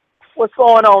 What's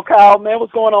going on, Kyle, man?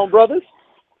 What's going on, brothers?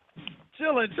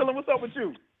 Chilling. What's up with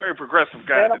you? Very progressive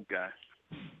guy, this guy.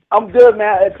 I'm good,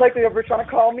 man. It's like they're ever trying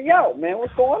to call me out, man.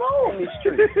 What's going on these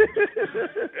streets?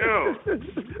 Ew.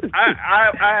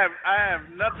 I have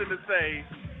nothing to say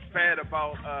bad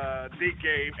about D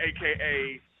Game,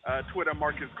 a.k.a. Twitter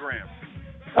Marcus Graham.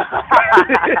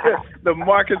 The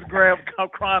Marcus Graham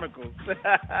Chronicles.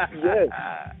 Yes.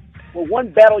 Well,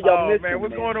 one battle y'all missing, man.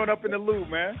 What's going on up in the Lou,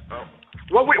 man?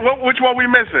 Which one we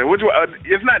missing? Which one?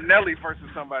 It's not Nelly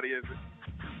versus somebody, is it?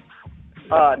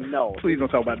 No. Please don't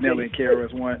talk about Nelly and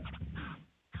KRS One.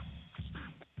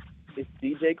 It's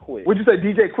DJ Quick. What'd you say,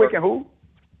 DJ Quick and who?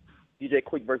 DJ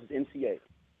Quick versus NCA.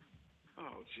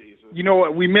 Oh, Jesus. You know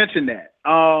what? We mentioned that.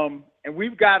 And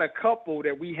we've got a couple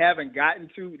that we haven't gotten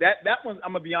to. That one,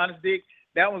 I'm going to be honest, Dick,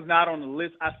 that one's not on the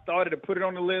list. I started to put it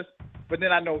on the list, but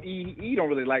then I know E don't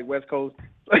really like West Coast.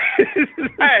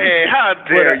 Hey, how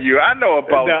dare you? I know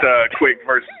about Quick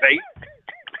versus Nate.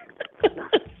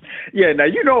 Yeah, now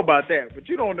you know about that, but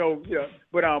you don't know. Yeah,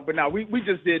 but now we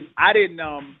just didn't. I didn't.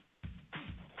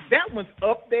 That one's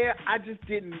up there. I just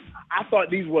didn't. I thought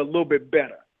these were a little bit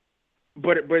better,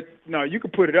 but no, you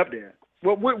could put it up there.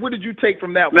 What did you take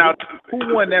from that? Now,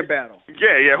 who won that battle?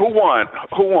 Yeah. Who won?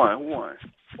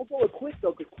 I'll go with Quick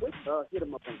though, because Quick hit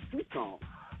him up on 2 songs.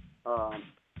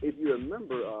 If you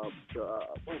remember, what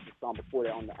was the song before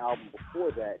that? On the album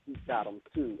before that, he got him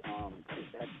too.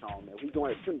 That song, man. We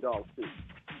going to Tim Dog too.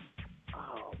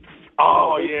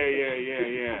 Oh,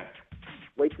 yeah.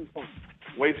 Way Too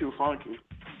Funky.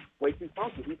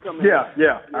 He coming.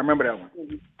 Yeah. I remember that one.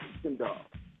 Tim Dog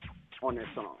on that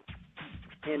song.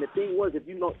 And the thing was, if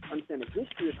you don't understand the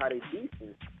history of how they beefed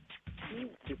him, he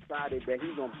decided that he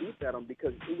was gonna beef at him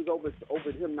because it was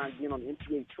over him not getting on the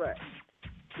MTA track.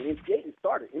 When MTA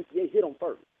started, MTA hit him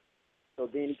first. So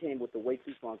then he came with the Way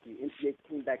Too Funky. MTA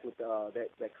came back with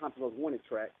that Controversial Wanted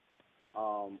track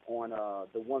on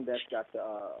the one that's got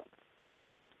the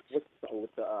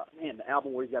the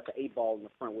album where he's got the 8-ball in the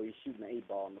front, where he's shooting the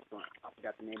 8-ball in the front. I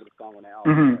forgot the name of the song on the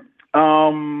album.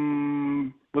 Mm-hmm.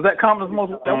 Was that Compton's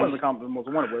Most? That wasn't Compton's Most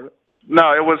Wanted, was it?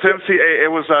 No, it was MCA.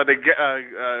 It was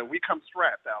the We Come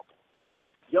Strapped album.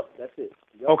 Yep, that's it.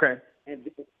 Yep. Okay. And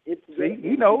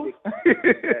he knows.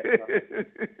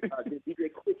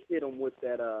 DJ Quick hit him with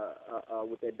that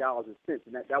Dollars and Cents,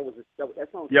 and that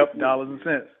song. Yep, Dollars and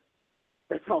Cents.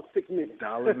 That song 6 minutes.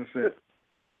 Dollars and Cents.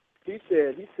 He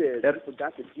said he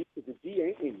forgot the G because the G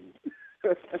ain't in you.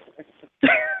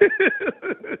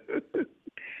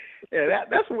 Yeah,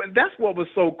 that's what was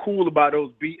so cool about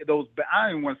those I don't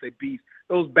even want to say beats.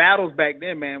 Those battles back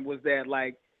then, man, was that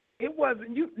like it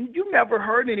wasn't you never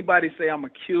heard anybody say I'm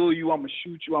gonna kill you, I'm gonna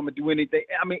shoot you, I'm gonna do anything.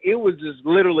 I mean, it was just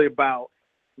literally about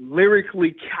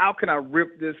lyrically how can I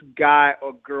rip this guy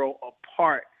or girl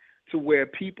apart to where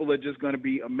people are just gonna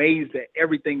be amazed at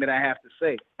everything that I have to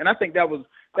say. And I think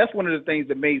that's one of the things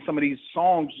that made some of these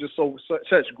songs just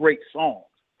such great songs.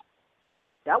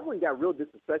 That one got real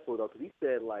disrespectful though, because he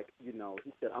said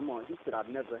I've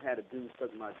never had a dude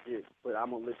suck my dick, but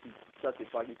I'm gonna let you suck it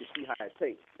so you can see how it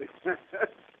tastes.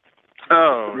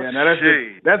 Oh, yeah, now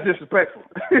that's disrespectful.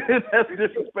 That's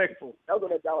disrespectful. That was on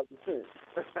that Dollars and Cents.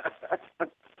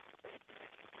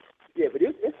 Yeah, but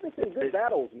it's been some good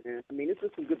battles, man. I mean, it's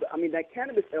just some good. I mean, that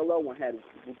Cannabis LL one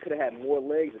could have had more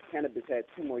legs if Cannabis had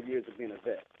 2 more years of being a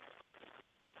vet.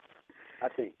 I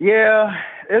think. Yeah,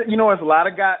 it's a lot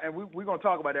of guys, and we're going to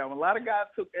talk about that one. A lot of guys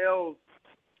took L's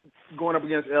going up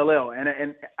against LL,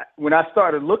 and when I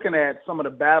started looking at some of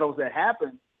the battles that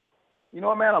happened, a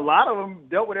lot of them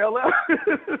dealt with LL.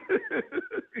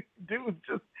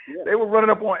 Dudes they were running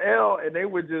up on L, and they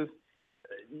were just.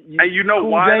 And you know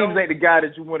why? James ain't the guy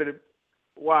that you wanted to.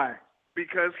 Why?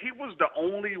 Because he was the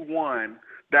only one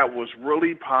that was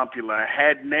really popular,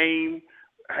 had name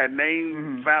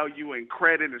value and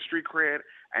credit and street cred,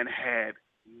 and had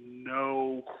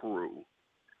no crew.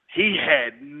 He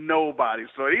had nobody,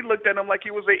 so he looked at him like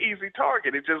he was an easy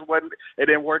target. It just wasn't. It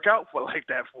didn't work out like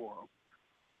that for him.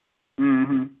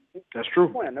 That's true.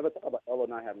 I never thought about LL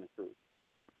not having a crew.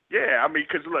 Yeah, I mean,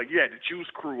 because look, you had the Juice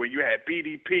Crew, and you had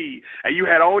BDP, and you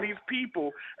had all these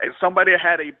people, and somebody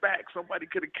had a back. Somebody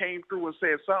could have came through and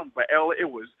said something, but it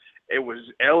was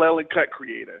LL and Cut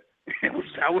Creator.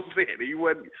 That was it.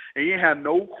 He ain't had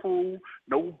no crew,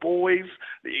 no boys.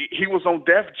 He was on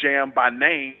Def Jam by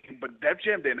name, but Def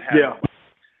Jam didn't have. Yeah.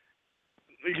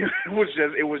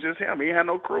 It was just him. He had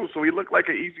no crew, so he looked like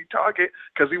an easy target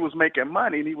because he was making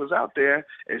money and he was out there.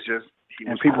 It's just he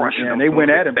was crushing them. And they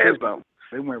went at him.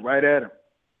 They went right at him.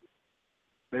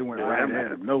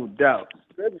 No doubt.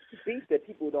 There's a beef that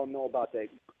people don't know about that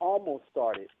almost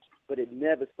started, but it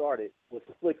never started, was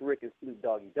Slick Rick and Snoop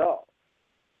Doggy Dogg.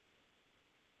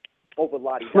 Over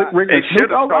Lottie Slick Rick and Snoop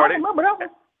Dogg. I remember that one.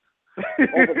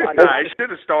 It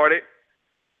should have started.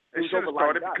 It should have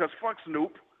started because fuck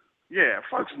Snoop. Yeah,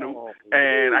 fuck Snoop.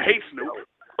 And I hate Snoop.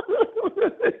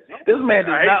 This man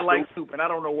does not like Snoop, and I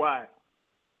don't know why.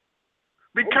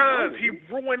 Because he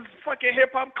ruined fucking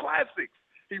hip hop classics.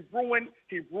 He ruined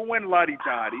Lottie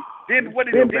Dottie. Then what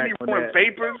did he ruin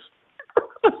Vapors?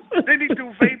 Didn't he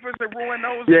do Vapors and ruin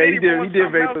those? Yeah, he did. He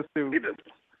did Vapors too.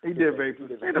 He did Vapors.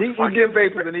 He did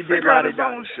Vapors and he did Lottie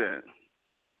Dottie. Shit.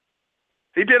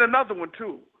 He did another one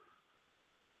too.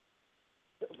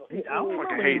 I don't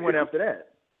remember he went after that.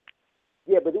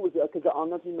 Yeah, but it was because I don't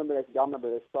know if you remember that. Y'all remember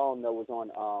that song that was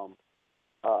on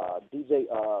DJ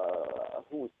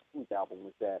whose album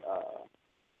was that?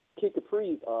 Kid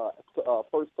Capri's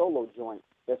first solo joint.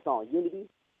 That song Unity.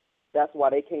 That's why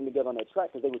they came together on that track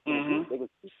because they was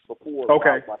before.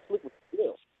 Okay. While Slick was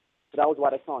still. So that was why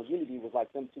that song Unity was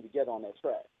like them two together on that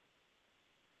track.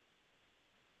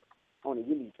 On the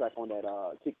Unity track on that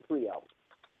Kid Capri album.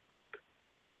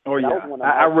 Oh yeah,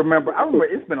 I remember.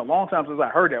 It's been a long time since I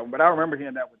heard that one, but I remember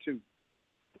hearing that one too.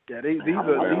 Yeah, these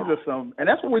are some, and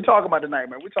that's what we're talking about tonight,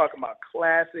 man. We're talking about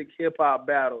classic hip hop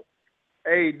battles.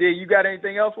 Hey, D, you got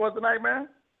anything else for us tonight, man?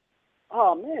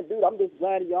 Oh man, dude, I'm just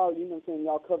glad y'all, you know what I'm saying,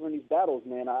 y'all covering these battles,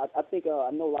 man. I think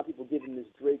I know a lot of people giving this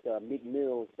Drake Meek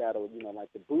Mill's battle, you know,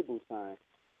 like the boo-boo sign,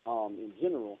 in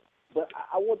general. But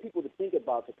I want people to think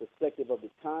about the perspective of the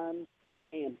time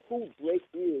and who Drake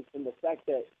is, and the fact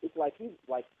that it's like he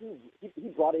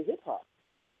brought in hip hop.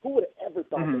 Who would have ever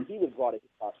thought that he would brought in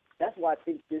hip hop? That's why I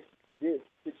think this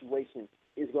situation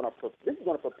is gonna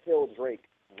propel Drake,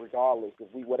 regardless of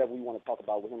whatever we want to talk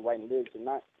about with him writing lyrics or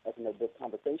not. That's another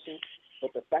conversation.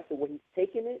 But the fact that when he's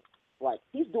taking it, like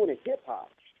he's doing it hip hop,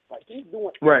 like he's doing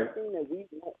everything that we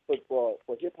want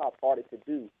for hip hop artists to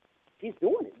do. He's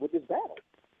doing it with this battle.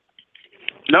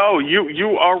 No,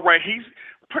 you are right. He's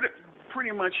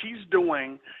pretty much he's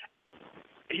doing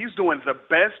the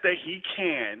best that he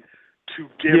can to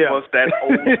give us that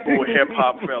old school hip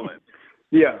hop feeling.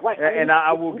 Yeah, right.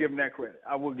 I will give him that credit.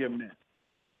 I will give him that.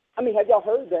 I mean, have y'all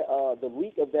heard that the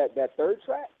leak of that third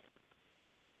track?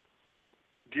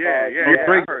 Yeah,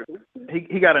 Drake, I heard.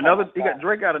 He got another.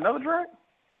 Drake got another track.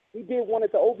 He did one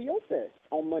at the OVO Fest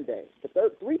on Monday. The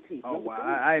third three-piece. Oh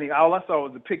wow! All I saw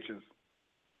was the pictures.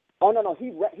 Oh no, he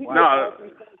did all 3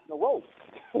 songs in a row.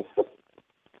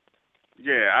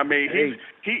 Yeah, I mean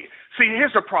he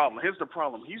here's the problem.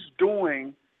 He's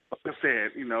doing, like I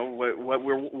said, you know,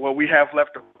 what we have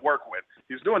left to work with.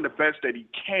 He's doing the best that he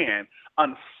can.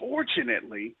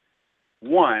 Unfortunately,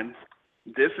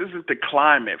 this isn't the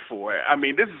climate for it. I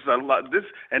mean, this is a lot. This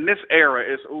era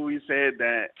is. He said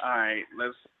that. All right,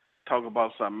 let's talk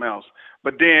about something else.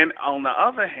 But then on the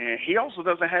other hand, he also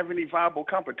doesn't have any viable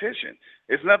competition.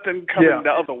 It's nothing coming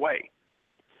the other way.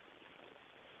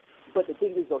 But the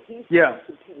thing is, though, he's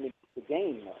competing against the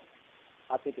game, though.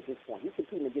 I think at this point, he's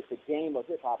competing against the game of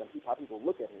hip hop and how people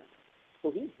look at him.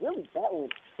 So he's really battling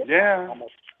hip hop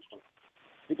almost.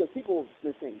 Because people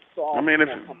are saying soft,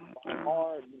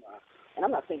 hard, you know. And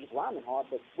I'm not saying he's rhyming hard,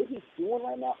 but what he's doing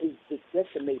right now is just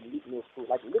decimating Meek Mill's career,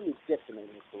 like literally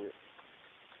decimating his career.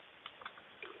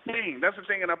 That's the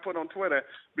thing that I put on Twitter.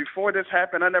 Before this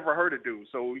happened, I never heard of dude.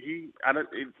 So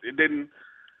it didn't.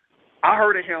 I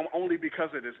heard of him only because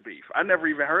of this beef. I never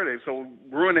even heard of it. So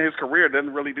ruining his career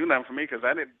doesn't really do nothing for me because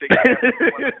I didn't think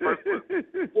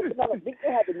he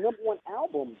Victor had the #1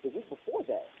 album the week before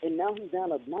that, and now he's down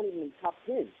to not even in the top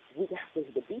 10 week after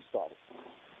the beef started.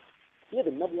 He had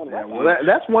the #1 record. Well,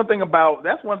 that's one thing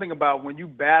about when you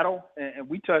battle, and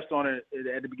we touched on it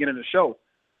at the beginning of the show.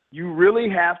 You really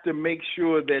have to make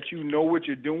sure that you know what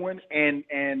you're doing,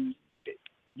 and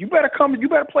you better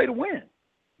play to win.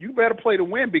 You better play to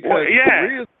win because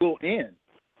careers will end.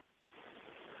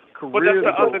 But that's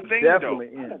the other thing, definitely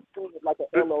though. End. Like a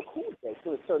LL Cool J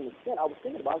to a certain extent. I was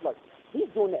thinking about. I was like, he's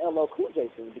doing the LL Cool J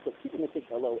thing because people didn't think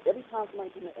LL. Every time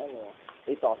somebody came to LL,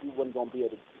 they thought he wasn't gonna be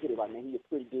able to hit it right. Man, he's a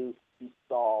pretty dude. He's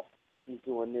soft. He's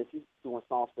doing this. He's doing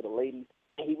songs for the ladies,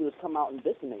 and he would just come out and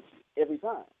decimate you every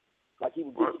time. Like he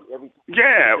would get you every time.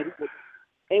 Yeah.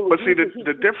 But see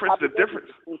the difference.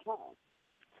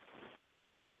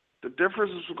 The difference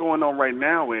that's going on right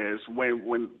now is when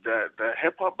the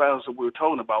hip hop battles that we were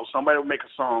talking about, somebody will make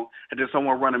a song and then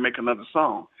someone run and make another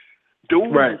song.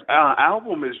 Dude's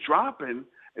album is dropping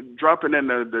in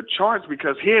the charts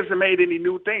because he hasn't made any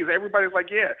new things. Everybody's like,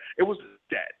 yeah, it was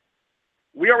that.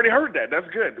 We already heard that. That's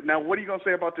good. Now, what are you gonna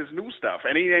say about this new stuff?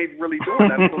 And he ain't really doing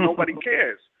that, so nobody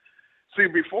cares. See,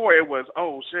 before it was,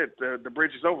 oh shit, the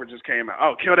Bridge Is Over just came out.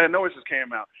 Oh, Kill That Noise just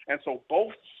came out, and so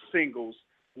both singles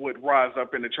would rise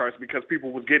up in the charts because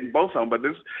people was getting both of them. But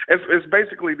it's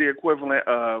basically the equivalent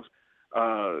of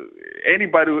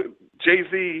anybody,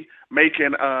 Jay-Z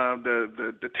making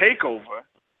the Takeover,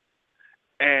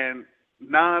 and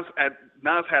Nas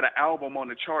had an album on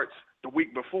the charts the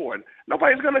week before.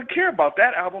 Nobody's gonna care about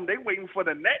that album. They waiting for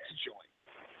the next joint.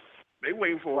 They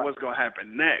waiting for what's gonna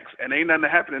happen next, and ain't nothing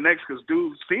happening next because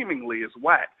dude seemingly is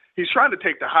whack. He's trying to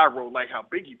take the high road like how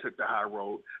Biggie took the high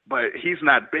road, but he's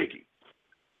not Biggie.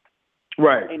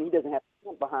 Right. And he doesn't have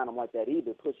camp behind him like that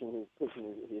either, pushing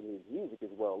his music as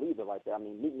well either like that. I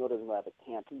mean, Meek Mill doesn't have a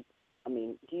camp.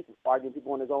 He's arguing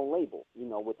people on his own label, you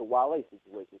know, with the Wale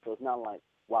situation. So it's not like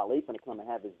Wale's going to come and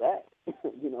have his back,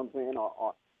 you know what I'm saying?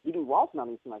 Or even Ross not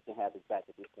even seem like to have his back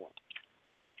at this point.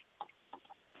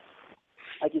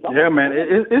 Like yeah, man,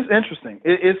 it's interesting.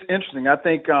 It's interesting. I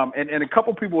think, and a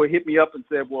couple people would hit me up and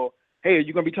said, well, hey, are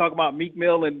you going to be talking about Meek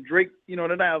Mill and Drake, you know,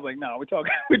 tonight? I was like, no,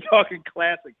 we're talking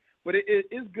classic. But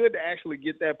it's good to actually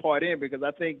get that part in because I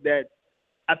think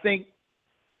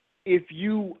if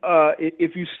you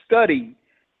study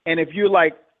and if you're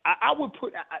like I would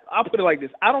I'll put it like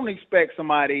this. I don't expect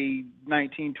somebody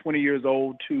 19, 20 years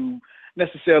old to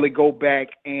necessarily go back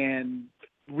and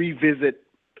revisit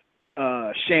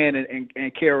Shan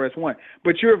and KRS-One.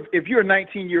 But if you're a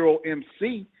 19-year-old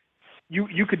MC,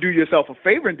 you could do yourself a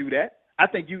favor and do that. I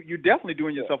think you're definitely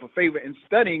doing yourself a favor in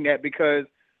studying that because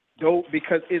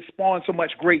it spawned so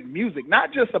much great music,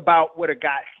 not just about what a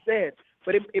guy said,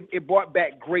 but it brought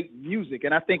back great music.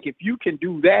 And I think if you can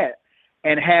do that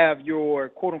and have your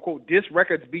quote-unquote diss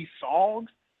records be songs,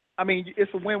 I mean,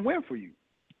 it's a win-win for you.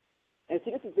 And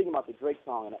see, this is the thing about the Drake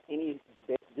song, and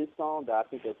this song that I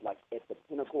think is like at the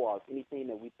pinnacle of anything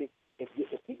that we think. If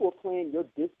people are playing your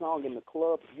diss song in the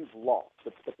club, you've lost.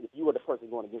 If you were the person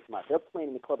going against somebody, they're playing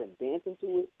in the club and dancing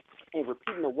to it and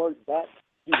repeating the words back,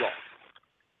 you lost.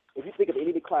 If you think of any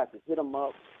of the classics, Hit 'Em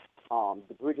Up,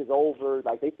 The Bridge Is Over,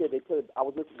 like they said, I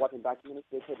was watching documentaries,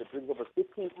 they said The Bridge Is Over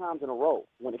 15 times in a row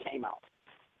when it came out.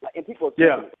 Like, and people are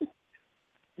saying,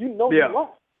 you know you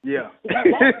lost. Yeah. You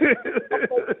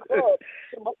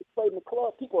played in the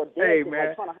club, people are dancing,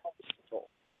 like, trying to have control.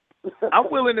 I'm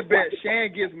willing to bet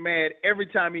Shan gets mad every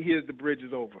time he hears The Bridge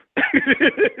Is Over.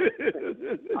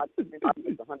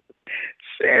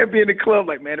 Shan be in the club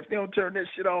like, man, if they don't turn this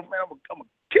shit off, man, I'm gonna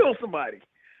kill somebody.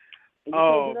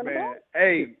 Oh man,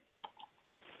 hey,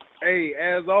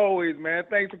 as always, man.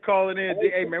 Thanks for calling in.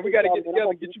 Hey, man, we got to get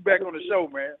together and get you back on the show,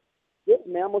 man. Yes,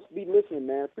 man. I must be listening,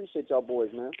 man. Appreciate y'all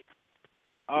boys, man.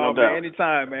 Oh, man,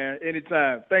 anytime, man.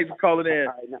 Anytime. Thanks for calling in.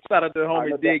 Shout out to the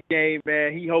homie Dig Game,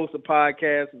 man. He hosts a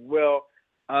podcast as well.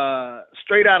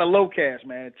 Straight out of Lowcast,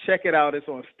 man. Check it out. It's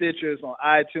on Stitcher. It's on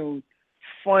iTunes.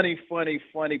 Funny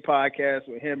podcast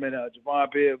with him and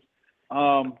Javon Bibbs.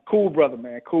 Cool brother,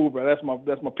 man. Cool brother.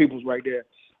 That's my people's right there.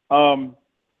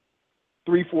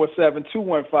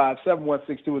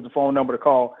 347-215-7162 is the phone number to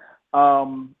call.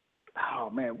 Oh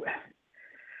man.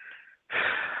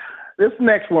 This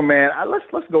next one, man,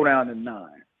 let's go down to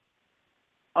 9.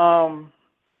 I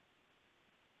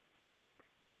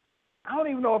don't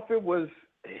even know if it was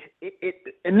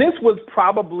and this was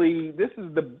probably this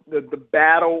is the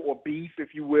battle or beef,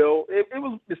 if you will. It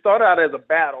started out as a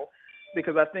battle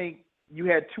because I think you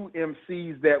had two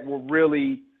MCs that were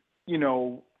really, you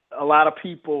know, a lot of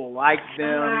people liked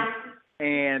them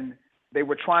and they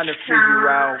were trying to figure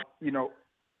out, you know,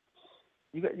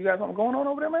 you got something going on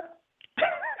over there, man?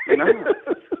 No.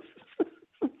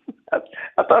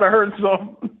 I thought I heard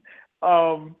something.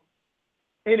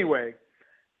 Anyway,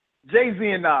 Jay-Z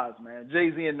and Nas, man.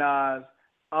 Jay-Z and Nas.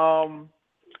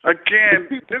 Again,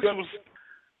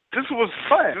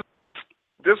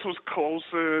 this was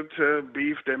closer to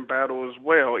beef than battle as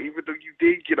well, even though you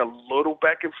did get a little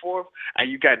back and forth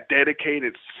and you got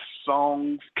dedicated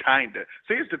songs, kind of.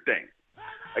 So here's the thing.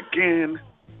 Again,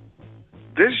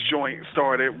 this joint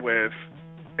started with,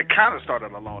 it kind of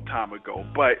started a long time ago,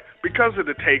 but because of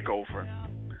the takeover,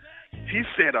 he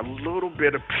said a little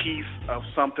bit of piece of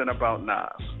something about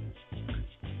Nas.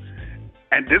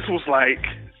 And this was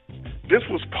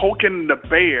poking the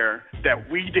bear that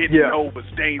we didn't know was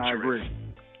dangerous. I agree.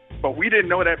 But we didn't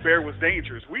know that bear was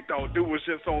dangerous. We thought dude was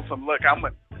just on some, look,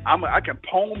 I can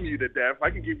poem you to death. I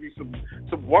can give you some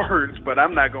words, but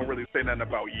I'm not going to really say nothing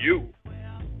about you.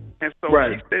 And so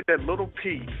he said that little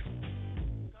piece,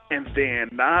 and then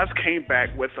Nas came back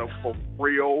with a for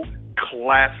real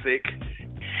classic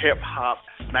hip-hop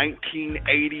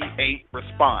 1988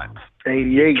 response.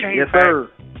 88, yes, sir.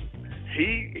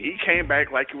 He came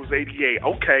back like it was 88.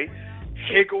 Okay,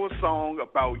 here go a song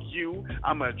about you.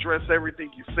 I'm going to address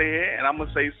everything you said, and I'm going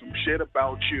to say some shit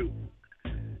about you.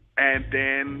 And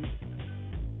then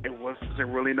it wasn't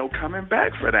really no coming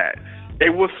back for that.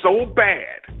 It was so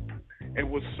bad. It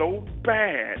was so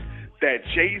bad that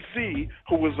Jay-Z,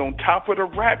 who was on top of the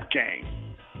rap game,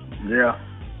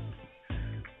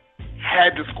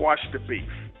 had to squash the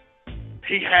beef.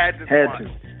 He had to squash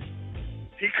it.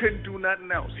 He couldn't do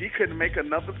nothing else. He couldn't make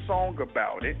another song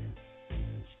about it.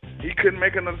 And he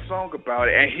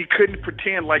couldn't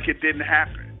pretend like it didn't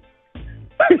happen.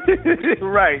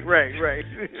 Right.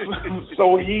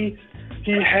 So he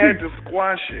had to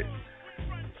squash it,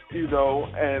 you know,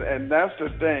 and that's the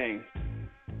thing.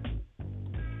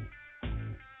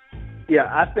 Yeah,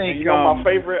 I think you know my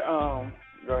favorite.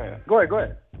 Go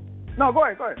ahead. No, go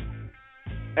ahead.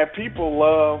 And people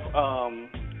love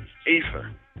Ether.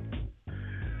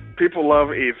 People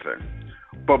love Ether,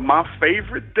 but my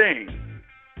favorite thing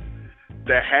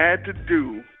that had to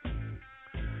do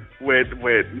with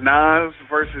Nas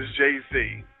versus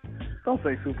Jay-Z. Don't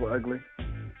say Super Ugly.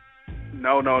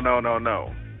 No.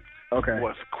 Okay.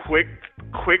 Was Quick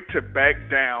to Back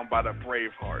Down by the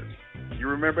Bravehearts. You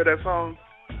remember that song?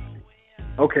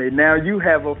 Okay, now you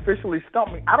have officially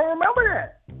stumped me. I don't remember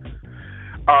that.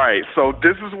 All right, so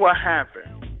this is what happened.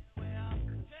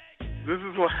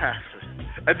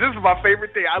 And this is my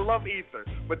favorite thing. I love Ether,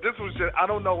 but this was just, I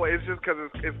don't know, it's just because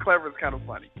it's clever, it's kind of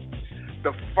funny.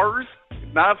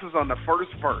 Nas is on the first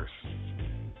verse.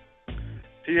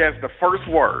 He has the first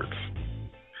words.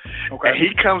 Okay. And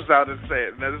he comes out and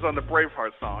says, now this is on the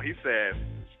Braveheart song, he says,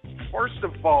 first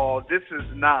of all, this is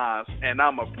Nas, and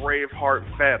I'm a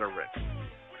Braveheart veteran.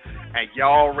 And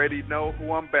y'all already know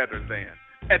who I'm better than.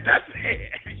 And that's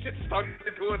it. He just started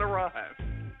doing the rhyme.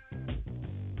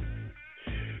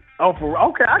 Oh,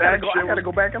 okay. I gotta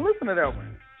go back and listen to that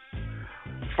one.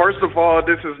 First of all,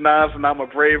 this is Nas, and I'm a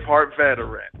Braveheart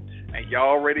veteran, and y'all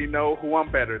already know who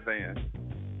I'm better than.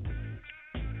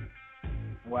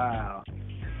 Wow.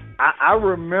 I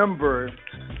remember.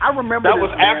 That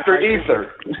was after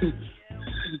Ether.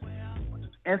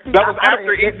 And see, that was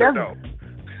after Ether, though.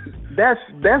 That's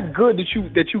good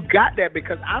that you got that,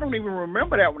 because I don't even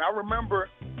remember that one.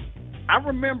 I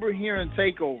remember hearing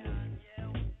Takeover,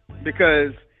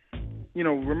 because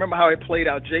remember how it played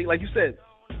out. Jay, like you said,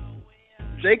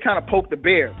 Jay kind of poked the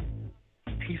bear.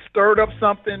 He stirred up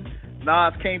something.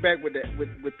 Nas came back with the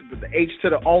H to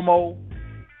the Omo,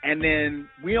 and then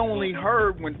we only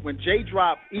heard when Jay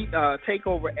dropped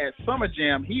Takeover at Summer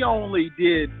Jam. He only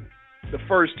did the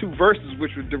first two verses,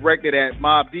 which were directed at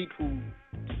Mobb Deep, who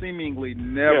seemingly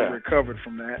never recovered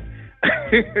from that.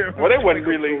 Well, they wasn't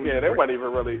really. Yeah, they wasn't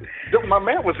even really. My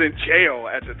man was in jail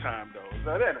at the time, though.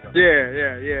 So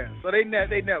yeah. So they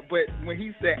never. But when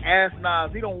he said ask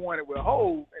Nas, he don't want it with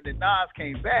Hov, and then Nas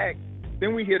came back,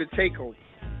 then we hear the Takeover.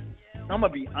 I'm gonna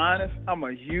be honest. I'm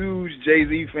a huge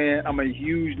Jay-Z fan. I'm a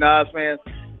huge Nas fan.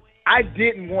 I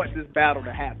didn't want this battle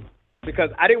to happen because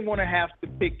I didn't want to have to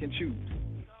pick and choose.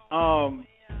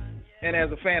 And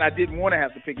as a fan, I didn't want to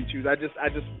have to pick and choose. I just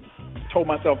told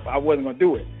myself I wasn't gonna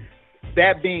do it.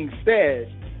 That being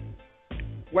said,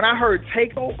 when I heard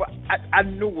Takeover, I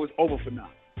knew it was over for Nas.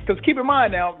 Because keep in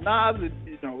mind now, Nas,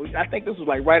 I think this was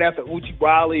like right after Uchi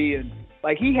Wally, and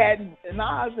like he had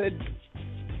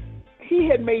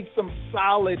made some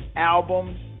solid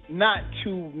albums, not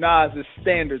to Nas's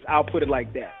standards. I'll put it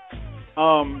like that.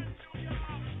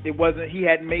 It wasn't, he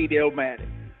hadn't made Illmatic,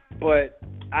 but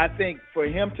I think for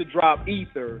him to drop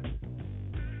Ether,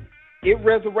 it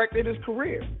resurrected his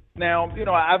career. Now,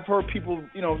 I've heard people,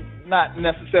 not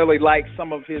necessarily like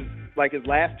some of his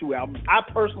last two albums. I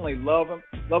personally love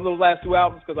those last two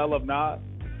albums because I love Nas.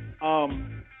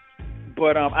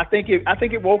 But I think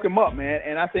it woke him up, man.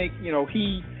 And I think,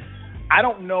 I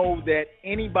don't know that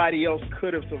anybody else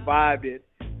could have survived it.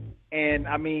 And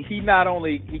I mean,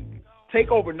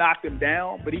 Takeover knocked him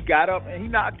down, but he got up and he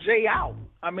knocked Jay out.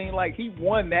 I mean, like, he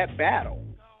won that battle.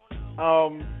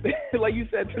 Like you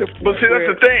said, to the point. But see, that's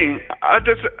the thing. I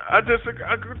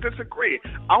disagree.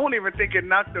 I don't even think it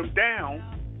knocked him down,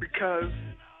 because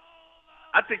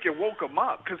I think it woke him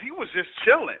up, because he was just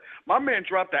chilling. My man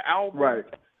dropped the album, right,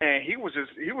 and he was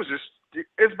just.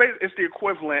 It's the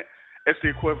equivalent. It's the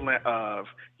equivalent of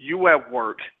you at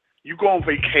work, you go on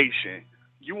vacation,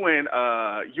 you in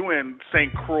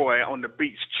St. Croix on the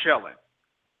beach chilling,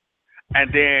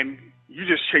 and then you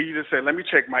just say, let me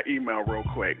check my email real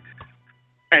quick.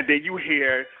 And then you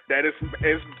hear that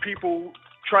it's people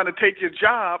trying to take your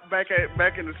job back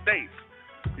in the States.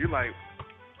 You're like,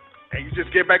 and you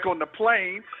just get back on the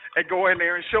plane and go in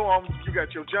there and show them you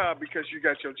got your job because you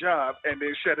got your job, and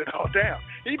then shut it all down.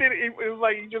 It was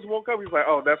like he just woke up. He's like,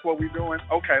 oh, that's what we're doing?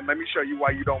 Okay, let me show you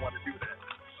why you don't want to do that.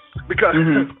 Because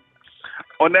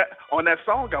on that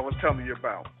song I was telling you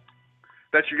about,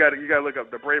 that you got to look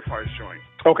up the Braveheart joint.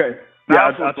 Okay.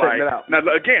 Yeah, I'll check that out. Now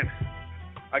again,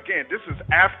 this is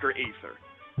after Ether,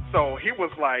 so he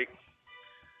was like,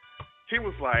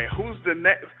 who's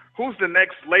the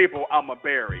next label I'ma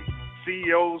bury?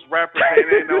 CEOs, rappers,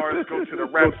 and A&Rs go to the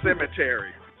rap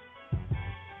cemetery.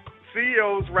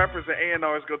 CEOs, rappers, and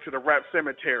A&Rs go to the rap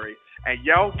cemetery, and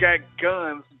y'all got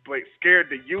guns but scared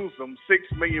to use them. 6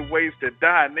 million ways to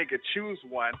die, nigga. Choose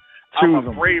one. I'm a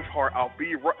Braveheart. I'll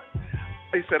be right.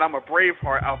 He said, I'm a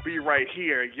Braveheart. I'll be right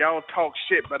here. Y'all talk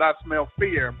shit, but I smell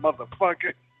fear,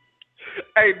 motherfucker.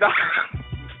 Hey, nah.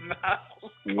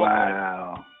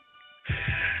 Wow.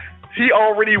 He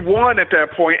already won at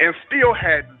that point and still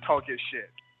had to talk his shit.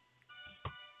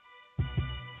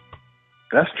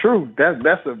 That's true.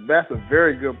 That's a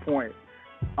very good point.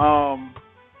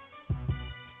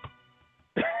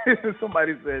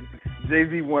 Somebody said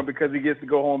Jay-Z won because he gets to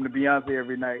go home to Beyonce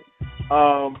every night.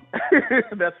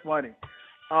 That's funny.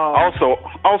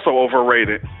 Also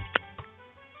overrated.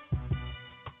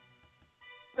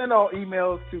 Send all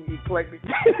emails to eclectik.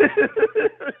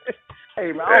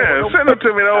 Hey, man. Send them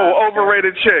to me, the old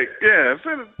overrated chick. Yeah,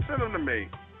 send them to me.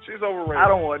 She's overrated. I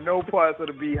don't want no parts of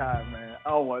the Beehive, man. I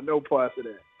don't want no parts of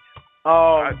that.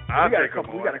 I'll we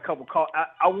got a couple calls.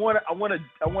 I want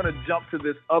to jump to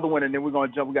this other one, and then we're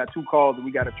gonna jump. We got 2 calls that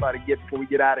we got to try to get before we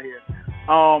get out of here.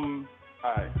 All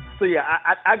right. So yeah,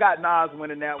 I got Nas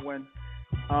winning that one.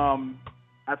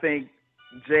 I think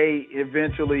Jay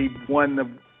eventually won the.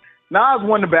 Nas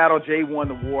won the battle. Jay won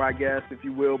the war, I guess, if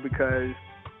you will, because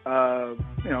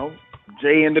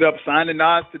Jay ended up signing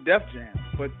Nas to Def Jam,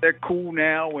 but they're cool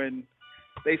now and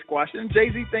they squashed it. And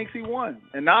Jay-Z thinks he won,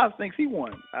 and Nas thinks he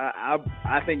won.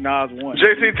 I think Nas won.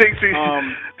 Jay-Z thinks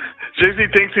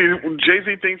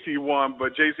he won,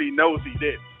 but Jay-Z knows he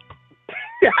did.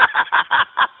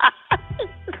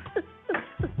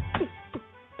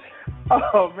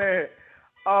 Oh man.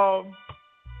 All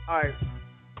right.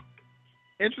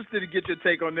 Interested to get your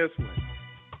take on this one.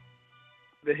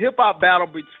 The hip hop battle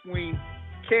between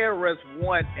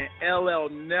KRS-One and LL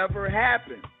never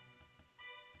happened.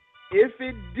 If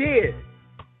it did,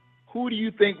 who do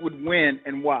you think would win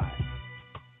and why?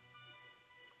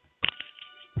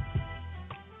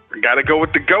 We got to go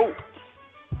with the GOAT.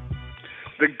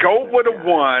 The GOAT would have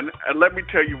won, and let me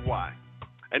tell you why.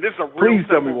 And this is a real Please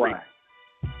tell me why.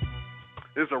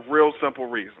 This is a real simple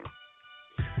reason.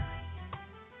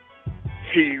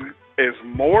 He is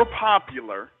more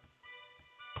popular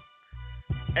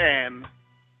and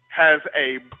has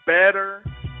a better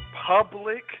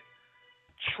public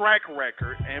track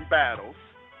record in battles.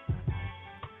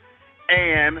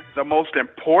 And the most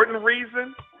important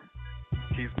reason,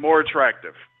 he's more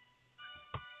attractive.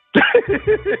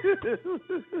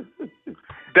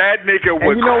 That nigga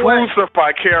would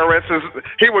crucify KRS's.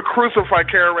 He would crucify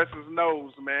KRS's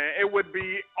nose, man. It would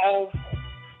be awful.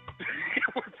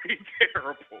 It would be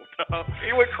terrible. Dog.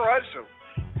 He would crush him.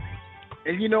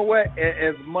 And you know what?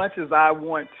 As much as I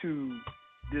want to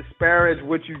disparage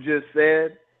what you just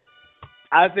said,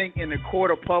 I think in the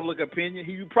court of public opinion,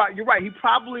 you're right. He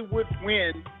probably would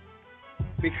win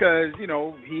because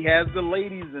he has the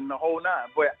ladies and the whole nine.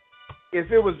 But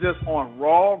if it was just on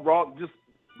raw, just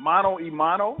mano y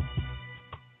mano,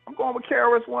 I'm going with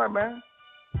KRS-One, man.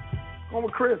 Going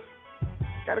with Chris.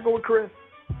 Got to go with Chris.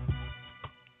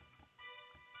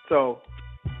 So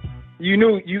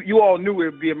you all knew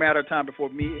it would be a matter of time before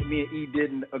me and E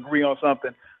didn't agree on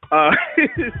something.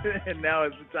 And now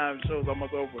it's the time. The show's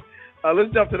almost over.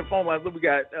 Let's jump to the phone lines. Look, we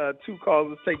got 2 calls.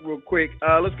 Let's take real quick.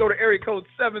 Let's go to area code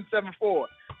 774.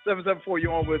 774,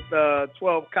 you're on with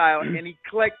 12 Kyle and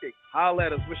Eclectik. Holla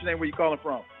at us. What's your name? Where you calling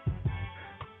from?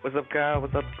 What's up, Kyle?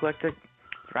 What's up, Eclectik?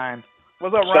 Ryan.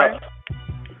 What's up, Ryan?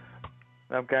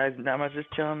 What's up, guys? Not much, just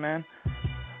chilling, man.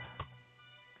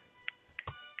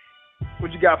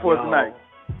 What you got for us tonight?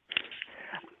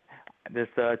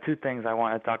 There's 2 things I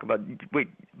want to talk about. Wait,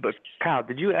 but Kyle,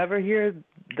 did you ever hear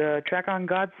the track on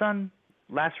Godson,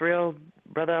 Last Real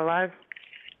Brother Alive?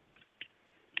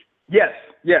 Yes.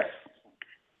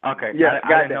 Okay. Yeah, I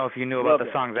didn't know if you knew about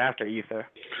the songs after Ether.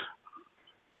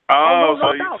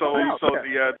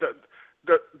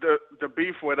 The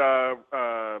beef with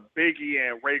Biggie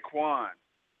and Raekwon.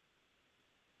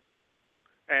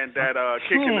 And that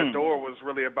kicking the door was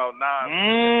really about Nas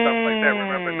and stuff like that.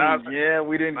 Remember Nas?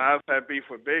 Nas had beef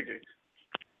with Biggie.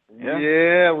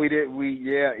 Yeah, we did.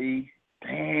 E.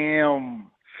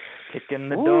 Damn. Kicking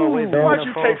the door with. Why'd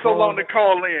you take so long to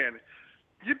call in?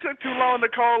 You took too long to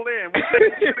call in. We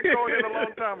should have called in a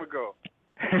long time ago.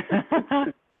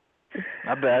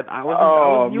 My bad. I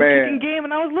was kicking game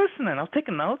and I was listening. I was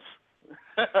taking notes.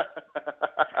 So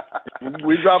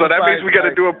that means we got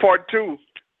to do a part 2.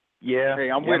 Yeah. Hey,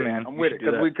 I'm with it. Man. I'm with it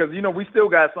because we still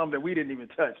got something we didn't even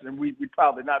touch, and we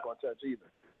probably not gonna touch either.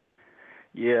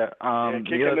 Yeah.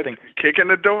 Kicking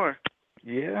the door.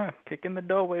 Yeah, kicking the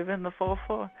door, waving the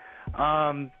 4-4.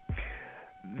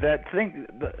 That thing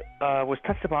was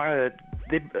touched upon earlier.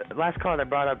 The last call that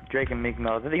brought up Drake and Meek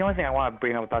Mill. The only thing I want to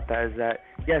bring up about that is that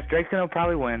yes, Drake's gonna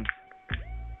probably win,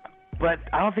 but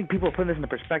I don't think people are putting this into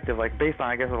perspective. Like based on,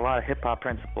 I guess, a lot of hip hop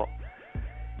principle.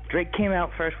 Drake came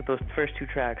out first with those first 2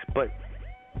 tracks, but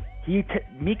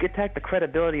Meek attacked the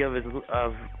credibility of his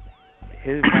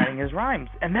writing his rhymes,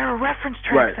 and there are reference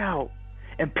tracks out,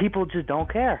 and people just don't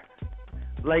care.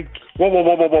 Like whoa!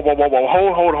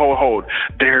 Hold!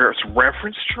 There's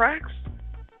reference tracks?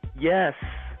 Yes.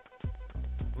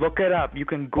 Look it up. You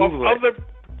can Google it.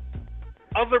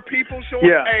 Other people showing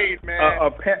aid, man.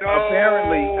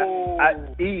 Apparently,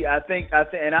 I think,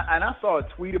 and I saw a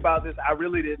tweet about this. I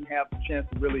really didn't have the chance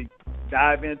to really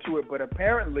dive into it, but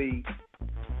apparently,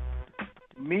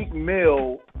 Meek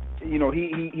Mill you know,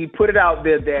 he put it out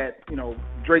there that, you know,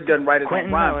 Drake doesn't write his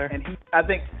own rhymes, and I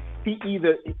think he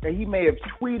may have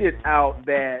tweeted out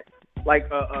that like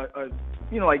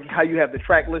you know, like how you have the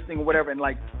track listing or whatever, and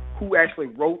like who actually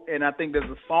wrote, and I think there's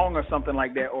a song or something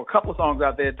like that, or a couple of songs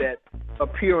out there that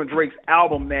appear on Drake's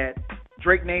album that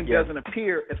Drake's name doesn't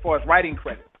appear as far as writing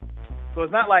credit. So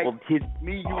it's not like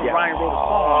me, you, and Ryan wrote a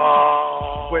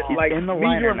song, but like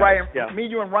me,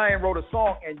 you, and Ryan wrote a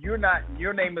song, and your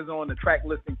name is on the track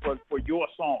listing for your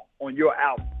song on your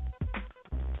album.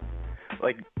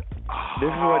 Like this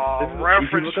is what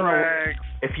reference tracks.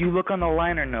 If you look on the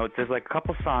liner notes, there's like a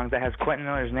couple songs that has Quentin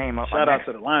Miller's name up. Shout out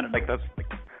to the liner notes.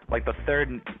 Like the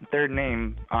third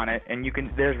name on it, and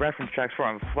there's reference tracks for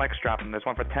him. Flex dropping. There's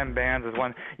one for 10 bands. There's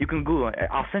one you can Google it.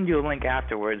 I'll send you a link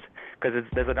afterwards because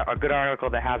there's a good article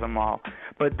that has them all.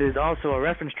 But there's also a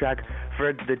reference track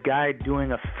for the guy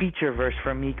doing a feature verse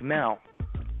for Meek Mill.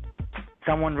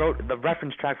 Someone wrote the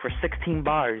reference track for 16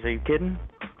 bars. Are you kidding?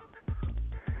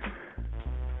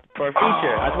 For a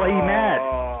feature. That's why he's mad.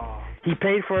 He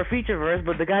paid for a feature verse,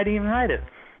 but the guy didn't even write it.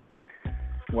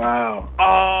 Wow.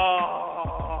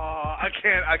 I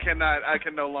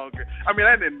can no longer. I mean,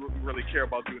 I didn't really care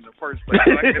about doing the first place.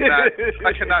 But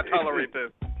I cannot tolerate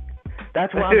this.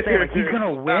 That's what I'm saying. Like, he's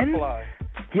gonna win.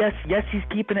 Yes, he's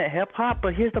keeping it hip hop.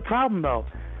 But here's the problem, though.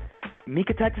 Meek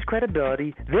attacked his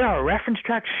credibility. There are reference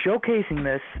tracks showcasing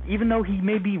this, even though he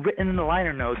may be written in the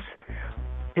liner notes.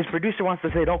 His producer wants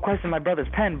to say, "Don't question my brother's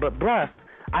pen," but bruh,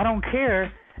 I don't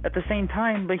care. At the same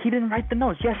time, but he didn't write the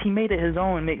notes. Yes, he made it his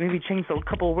own, maybe changed a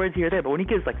couple of words here or there, but when he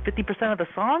gives like 50% of the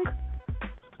song?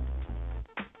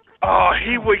 Oh,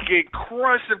 he would get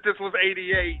crushed if this was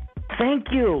 88.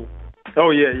 Thank you.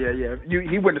 Oh, yeah.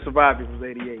 He wouldn't have survived if it was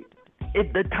 88.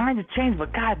 The times have changed,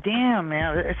 but goddamn,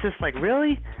 man, it's just like,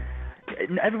 really?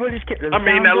 Everybody just I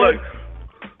mean, now look,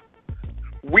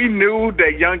 we knew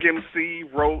that Young MC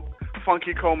wrote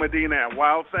Funky Cole Medina and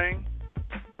Wild Thing.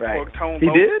 Right. He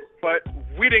did? But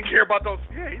we didn't care about those.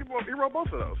 Yeah, he wrote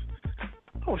both of those.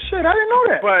 Oh, shit, I didn't know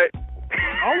that. But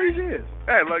all these years.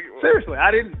 Hey, look. Seriously,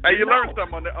 I didn't. Hey, you learned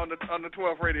something on the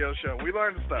 12th radio show. We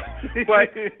learned stuff.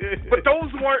 But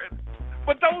those weren't.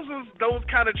 But those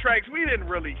kind of tracks we didn't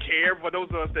really care for those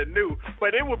of us that knew.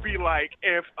 But it would be like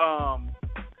if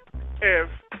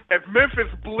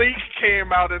Memphis Bleak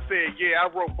came out and said, "Yeah, I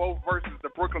wrote both verses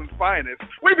of Brooklyn's Finest,"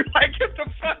 we'd be like, "Get the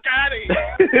fuck out of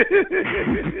here!"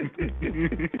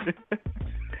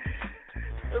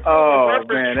 Oh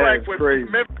man, that's crazy.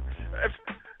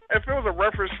 If it was a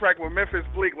reference track with Memphis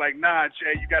Bleak, like, "Nah,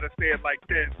 Jay, you got to say it like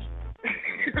this,"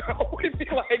 we'd be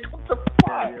like, "What the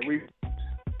fuck?"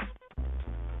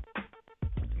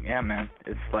 Yeah, man,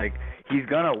 it's like he's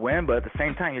gonna win, but at the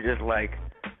same time, you're just like,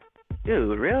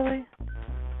 dude, really?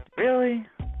 Really?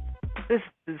 There's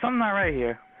something not right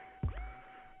here.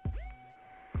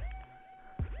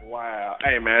 Wow.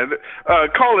 Hey, man,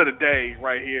 call it a day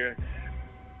right here.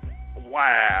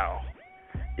 Wow.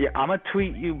 Yeah, I'm going to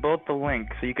tweet you both the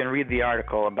link so you can read the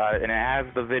article about it, and it has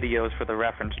the videos for the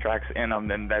reference tracks in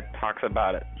them and that talks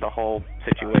about it, the whole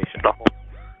situation.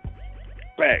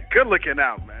 Man, good looking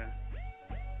out, man.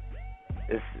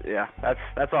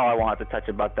 That's all I wanted to touch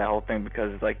about that whole thing,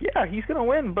 because it's like, yeah, he's gonna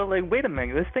win, but like, wait a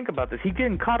minute, let's think about this. He's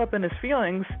getting caught up in his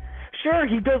feelings. Sure,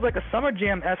 he does like a Summer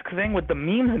Jam-esque thing with the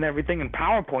memes and everything and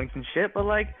PowerPoints and shit, but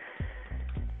like,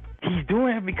 he's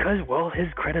doing it because, well, his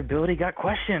credibility got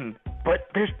questioned. But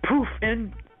there's proof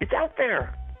and it's out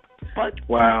there. But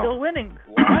he's still winning.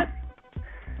 What?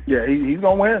 Yeah, he's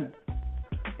gonna win.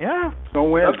 Yeah, he's gonna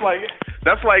win.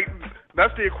 That's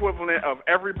the equivalent of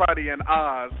everybody in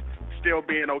Oz still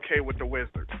being okay with the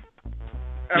Wizard.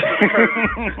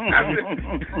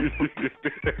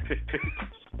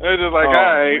 They're just like, all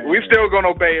right, man, we still gonna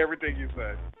obey everything you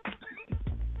say.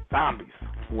 Zombies.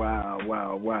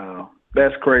 Wow.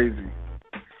 That's crazy.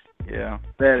 Yeah.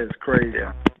 That is crazy.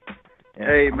 Yeah.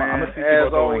 Hey, man,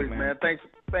 as always, man, thanks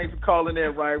for calling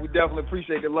in, Ryan. We definitely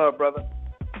appreciate the love, brother.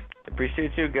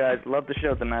 Appreciate you guys. Love the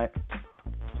show tonight.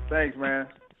 Thanks, man.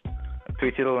 I'll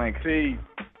tweet you the link.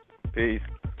 Peace.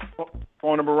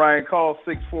 Phone number, Ryan, call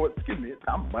 64. Excuse me,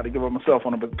 I'm about to give up my cell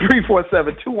phone number.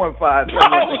 347-215.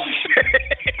 Oh, shit.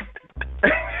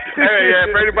 Hey,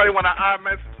 if anybody want to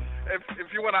iMessage,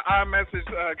 if you want to iMessage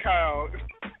Kyle.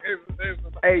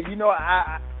 Hey, you know,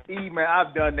 man,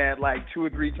 I've done that like 2 or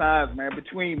 3 times, man.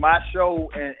 Between my show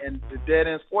and the Dead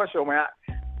End Sports Show, man,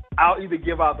 I'll either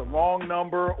give out the wrong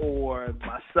number or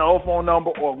my cell phone number,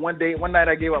 or one night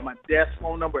I gave out my desk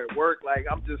phone number at work. Like,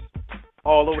 I'm just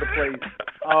all over the place.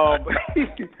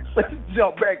 Let's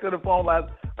jump back to the phone lines.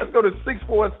 Let's go to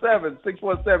 647.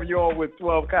 647, you're on with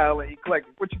 12 Kyle and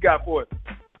Eclectik. What you got for us?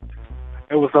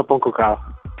 Hey, what's up, Uncle Kyle?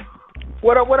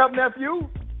 What up, nephew?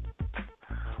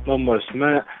 Not much,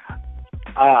 man.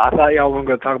 I thought y'all weren't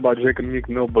gonna talk about Drake and Meek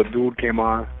Mill, but dude came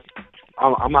on.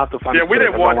 I'm gonna have to find. Yeah, we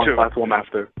didn't want to talk to him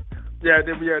after.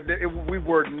 We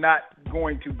were not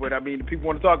going to, but I mean, if people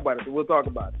want to talk about it, so we'll talk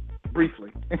about it briefly.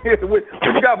 What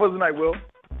you got for us tonight, Will?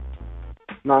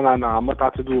 No. I'm gonna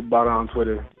talk to dude about it on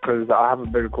Twitter because I have a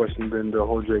bigger question than the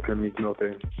whole Drake and Meek Mill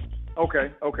thing.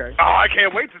 Okay. Oh, I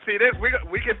can't wait to see this.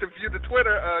 We get to view the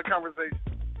Twitter conversation.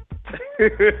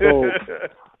 So,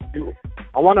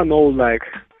 I want to know, like,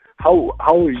 how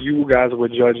you guys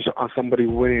would judge on somebody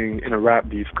winning in a rap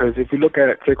beef? Because if you look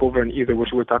at Takeover and Either, which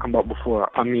we were talking about before,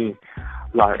 I mean,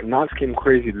 like, Nas came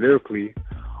crazy lyrically,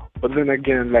 but then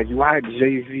again, like, you had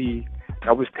Jay-Z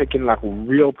that was taking, like,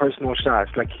 real personal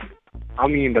shots. Like, I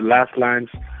mean, the last lines,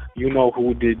 you know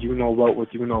who did, you know what with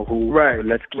you know who. Right.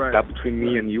 Let's keep that between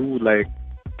me and you. Like,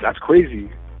 that's crazy.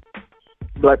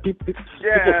 Like, people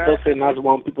still say Nas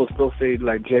won, people still say,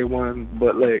 like, Jay won,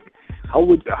 but, like, how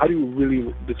do you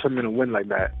really determine a win like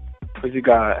that? Because you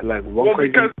got, like, one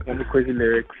with crazy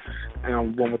lyrics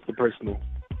and one with the personal.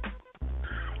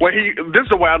 Well, this is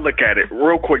the way I look at it.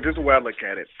 Real quick, this is the way I look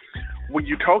at it. When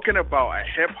you're talking about a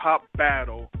hip-hop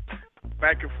battle,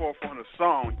 back and forth on a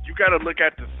song, you got to look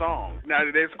at the song. Now,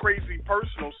 there's crazy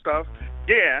personal stuff.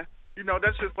 Yeah, you know,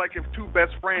 that's just like if two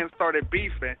best friends started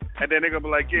beefing, and then they're going to be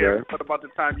like, yeah, what about the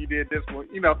time you did this one?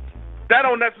 You know, that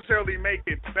don't necessarily make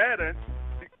it better.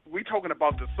 We talking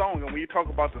about the song, and when you talk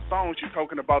about the songs, you're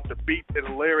talking about the beat, the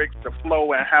lyrics, the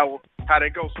flow, and how they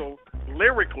go. So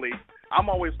lyrically, I'm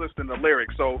always listening to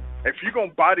lyrics. So if you're going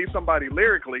to body somebody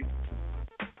lyrically,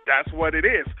 that's what it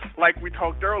is. Like we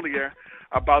talked earlier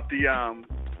about the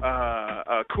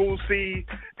Cool C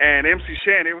and MC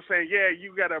Shan. They were saying, yeah,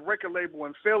 you got a record label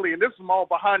in Philly, and this is all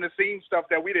behind-the-scenes stuff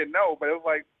that we didn't know, but it was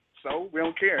like, so we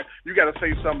don't care. You got to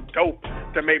say something dope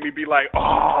to make me be like,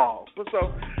 oh.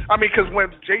 So, I mean, because when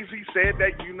Jay-Z said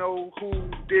that, you know who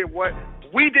did what,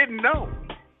 we didn't know.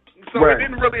 So It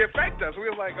didn't really affect us. We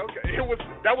were like, okay,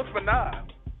 that was for Nas.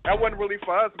 That wasn't really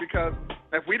for us because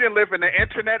if we didn't live in the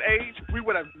internet age, we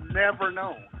would have never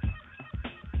known.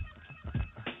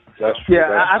 That's true.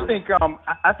 Yeah, I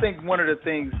think one of the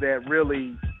things that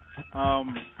really,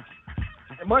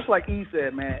 much like E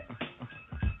said, man,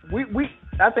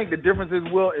 I think the difference is,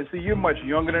 Will, is, see, you're much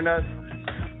younger than us.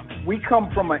 We come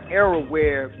from an era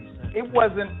where you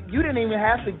didn't even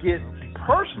have to get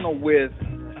personal with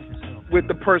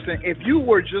the person. If you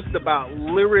were just about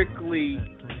lyrically,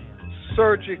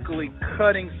 surgically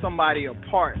cutting somebody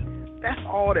apart, that's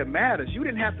all that matters. You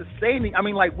didn't have to say anything. I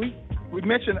mean, like we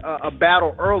mentioned a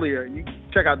battle earlier. You can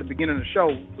check out the beginning of the show.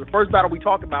 The first battle we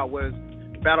talked about was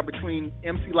the battle between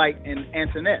MC Lyte and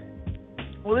Antoinette.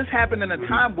 Well, this happened in a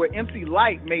time where MC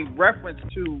Lyte made reference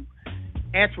to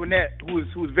Antoinette, who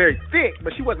was very thick,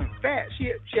 but she wasn't fat.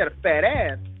 She had a fat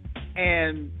ass,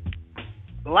 and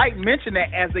Lyte mentioned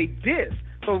that as a diss.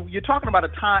 So you're talking about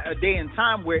a day and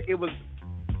time where it was.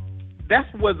 That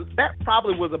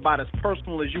probably was about as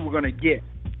personal as you were going to get.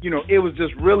 You know, it was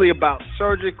just really about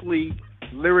surgically,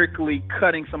 lyrically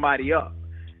cutting somebody up.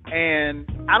 And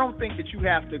I don't think that you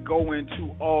have to go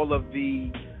into all of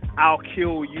the I'll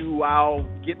kill you, I'll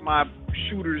get my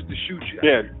shooters to shoot you.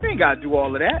 Yeah. You ain't got to do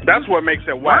all of that. That's what makes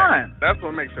it rhyme. That's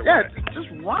what makes it whack. Yeah, just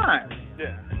rhyme.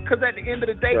 Yeah. Because at the end of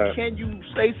the day, can you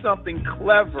say something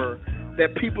clever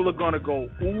that people are going to go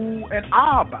ooh and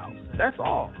ah about? That's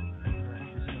all.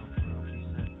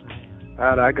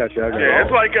 I got you.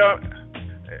 It's like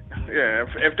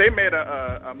if they made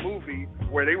a movie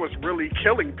where they was really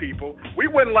killing people, we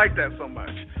wouldn't like that so much.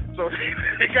 So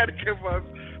they got to give us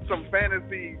some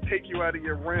fantasy, take you out of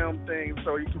your realm thing,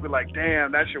 so you can be like,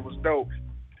 damn, that shit was dope.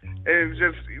 And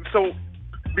just so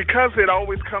because it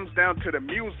always comes down to the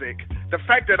music, the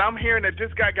fact that I'm hearing that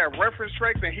this guy got reference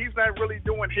tracks and he's not really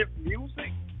doing his music,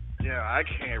 yeah, I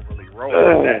can't really roll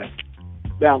with that.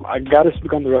 Damn, I gotta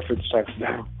speak on the reference tracks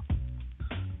now.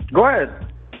 Go ahead.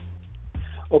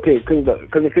 Okay, because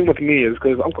the thing with me is,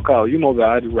 because Uncle Kyle, you know that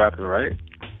I do rapping, right?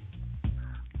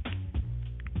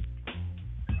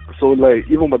 So, like,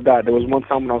 even with that, there was one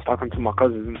time when I was talking to my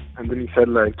cousin, and then he said,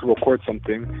 like, to record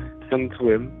something, send it to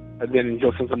him, and then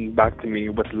he'll send something back to me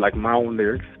with, like, my own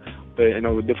lyrics, but in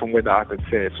a different way that I could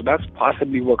say it. So that's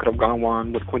possibly what could have gone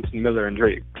on with Quentin Miller and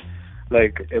Drake.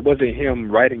 Like, it wasn't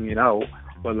him writing it out,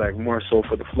 but, like, more so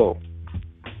for the flow.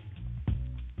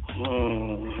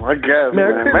 I guess,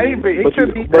 man. Maybe it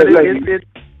could be, but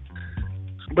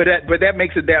that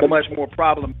makes it that much more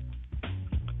problem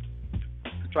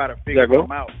to try to figure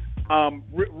them out.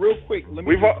 Real quick, let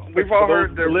me. We've all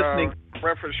heard the listening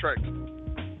reference tracks.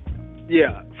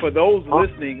 Yeah, for those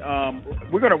listening,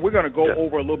 we're gonna go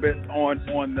over a little bit on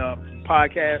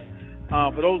podcast.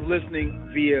 For those listening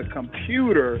via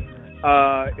computer,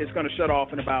 it's going to shut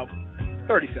off in about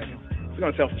 30 seconds. It's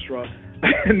going to self-destruct.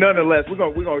 Nonetheless, we're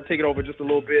going to take it over just a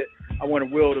little bit. I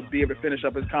wanted Will to be able to finish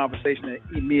up his conversation,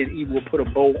 and me and Eve will put a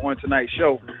bow on tonight's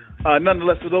show.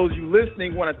 Nonetheless, for those of you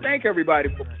listening, I want to thank everybody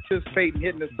for participating,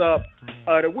 hitting us up.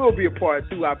 There will be a part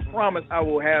 2. I promise I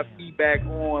will have feedback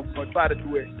on. I'm going to try to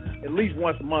do it at least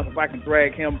once a month if I can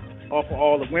drag him off of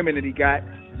all the women that he got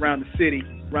around the city,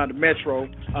 around the metro.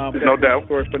 No doubt.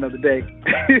 Story for another day.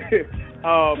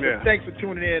 Thanks for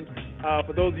tuning in.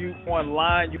 For those of you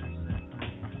online, you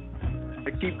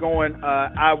keep going.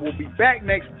 I will be back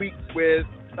next week with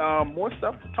more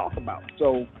stuff to talk about.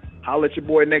 So I'll let your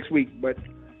boy next week. But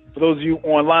for those of you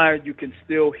online, you can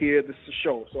still hear the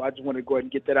show. So I just want to go ahead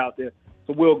and get that out there.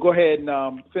 So Will, go ahead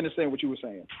and finish saying what you were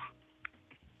saying.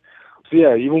 So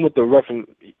yeah, even with the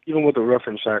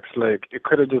reference tracks, like it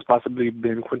could have just possibly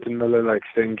been Quentin Miller like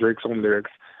saying Drake's own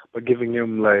lyrics, but giving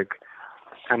him like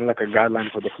kind of like a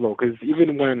guideline for the flow. Because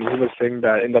even when he was saying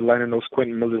that in the liner notes,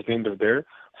 Quentin Miller's name was there,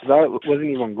 so that wasn't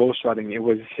even ghostwriting. It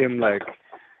was him like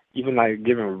even like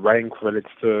giving writing credits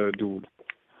to dude.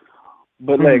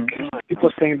 But like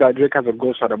people saying that Drake has a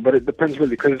ghostwriter, but it depends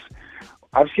really, because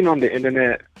I've seen on the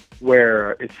internet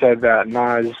where it said that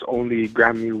Nas' only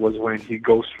Grammy was when he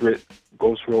ghost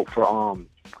wrote for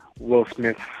Will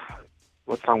Smith.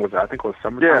 What song was that? I think it was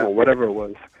Summertime or whatever it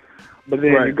was. But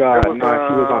then you got Nas, he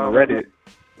was on Reddit.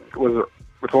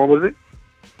 Which one was it?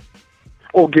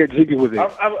 Oh, Get Jiggy was it?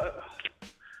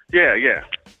 Yeah.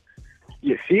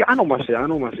 Yeah, see, I know my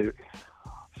shit.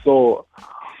 So,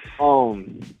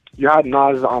 you had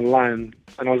Nas online,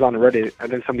 and I was on Reddit,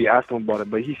 and then somebody asked him about it,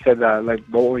 but he said that, like,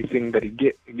 the only thing that he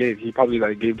gave, he probably,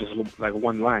 like, gave just, like,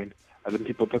 one line, and then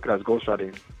people took it as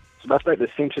ghostwriting. So that's, like, the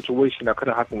same situation that could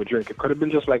have happened with Drake. It could have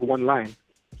been just, like, one line.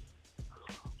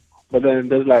 But then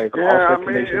there's, like, all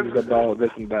speculations about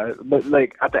this and that. But,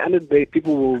 like, at the end of the day,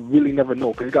 people will really never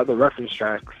know, because he got the reference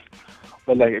tracks.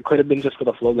 But, like, it could have been just for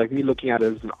the flow. Like, me looking at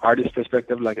it as an artist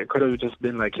perspective, like, it could have just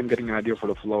been, like, him getting an idea for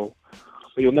the flow.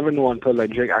 But you'll never know until,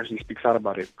 like, Drake actually speaks out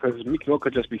about it. Because Meek Mill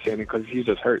could just be saying it because he's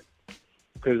just hurt.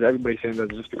 Because everybody's saying that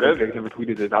just because Drake never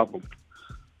tweeted his album.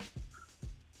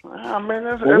 I mean,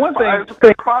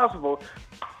 it's possible.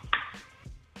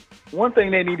 One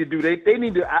thing they need to do, they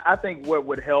need to, I think what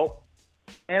would help,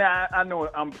 and I know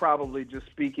I'm probably just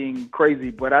speaking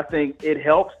crazy, but I think it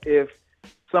helps if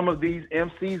some of these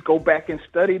MCs go back and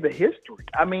study the history.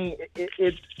 I mean,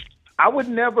 I would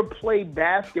never play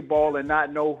basketball and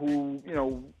not know who,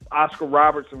 Oscar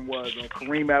Robertson was or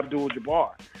Kareem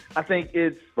Abdul-Jabbar. I think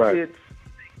it's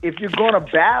if you're going to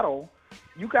battle,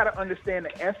 you got to understand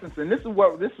the essence. And this is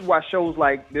why shows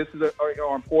like this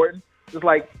are important. Just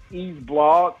like Eve's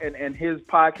blog and his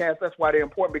podcast, that's why they're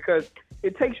important, because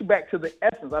it takes you back to the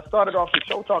essence. I started off the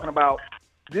show talking about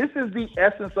this is the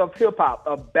essence of hip-hop,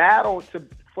 a battle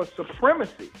for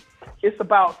supremacy. It's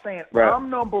about saying, I'm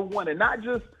number one, and not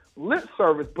just lip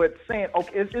service, but saying,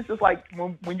 okay, it's just like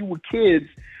when you were kids,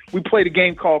 we played a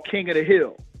game called King of the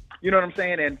Hill. You know what I'm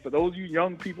saying? And for those of you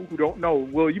young people who don't know,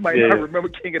 Will, you might not remember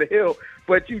King of the Hill,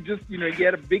 but you just, you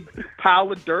had a big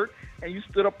pile of dirt and you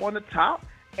stood up on the top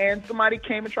and somebody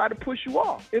came and tried to push you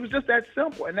off. It was just that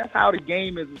simple. And that's how the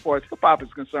game is as far as hip-hop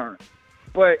is concerned.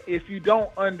 But if you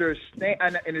don't understand,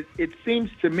 and it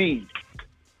seems to me,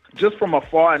 just from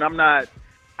afar, and I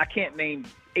can't name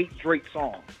 8 Drake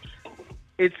songs.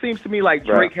 It seems to me like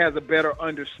Drake has a better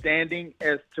understanding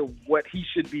as to what he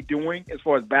should be doing as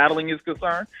far as battling is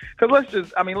concerned. Because let's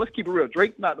keep it real.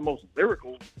 Drake's not the most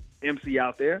lyrical MC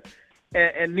out there,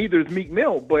 and neither is Meek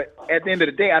Mill. But at the end of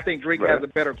the day, I think Drake has a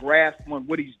better grasp on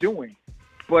what he's doing.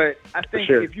 But I think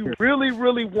if you really,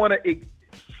 really want to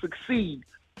succeed,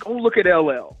 go look at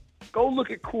LL. Go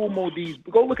look at Kool Moe D's.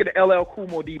 Go look at the LL Kool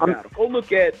Moe D battle. Go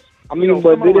look at. But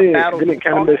didn't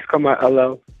Cannabis come at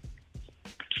LL?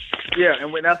 Yeah,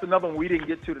 and that's another one we didn't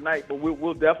get to tonight, but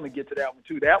we'll definitely get to that one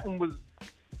too. That one was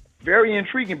very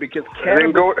intriguing because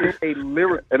Cannabis is a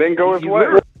lyric. It didn't go his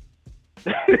way.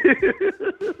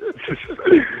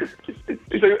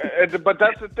 But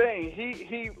that's the thing.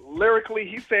 He lyrically,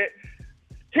 he said,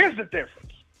 here's the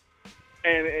difference.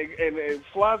 And it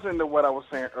flies into what I was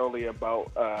saying earlier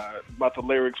about the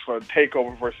lyrics for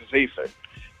Takeover versus Ether.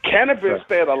 Cannabis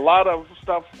said a lot of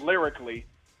stuff lyrically,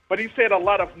 but he said a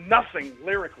lot of nothing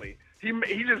lyrically. He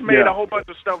just made a whole bunch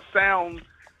of stuff sound,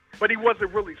 but he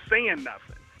wasn't really saying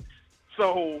nothing.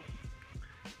 So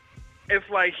it's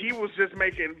like he was just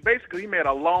he made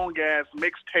a long-ass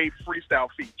mixtape freestyle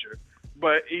feature,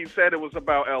 but he said it was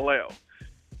about LL.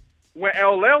 When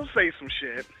LL say some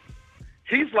shit,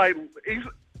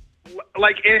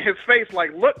 like in his face,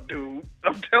 like, look, dude,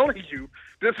 I'm telling you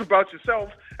this about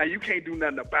yourself, and you can't do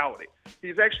nothing about it.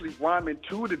 He's actually rhyming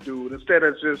to the dude instead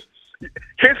of just.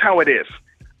 Here's how it is.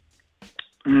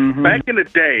 Mm-hmm. Back in the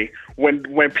day, when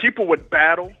people would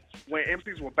battle, when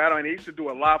MCs would battle, and they used to do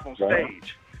it live on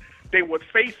stage, they would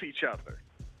face each other.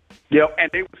 Yep. And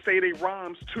they would say their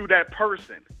rhymes to that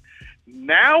person.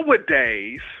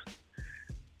 Nowadays,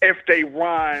 if they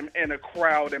rhyme in a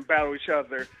crowd and battle each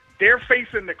other, they're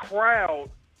facing the crowd,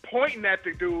 pointing at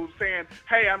the dude, saying,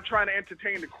 hey, I'm trying to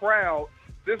entertain the crowd.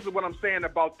 This is what I'm saying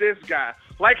about this guy.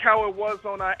 Like how it was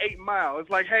on 8 Mile.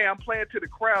 It's like, hey, I'm playing to the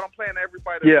crowd. I'm playing to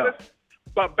everybody. Yeah.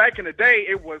 But back in the day,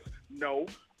 it was, no,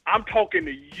 I'm talking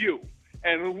to you.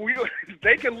 And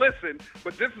they can listen,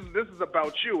 but this is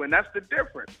about you. And that's the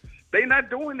difference. They're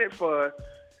not doing it for,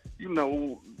 they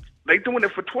doing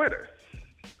it for Twitter.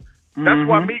 That's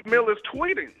why Meek Mill is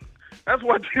tweeting. That's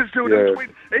what this dude is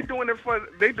tweeting. They doing it for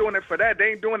that.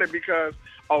 They ain't doing it because,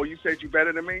 oh, you said you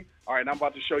better than me? All right, I'm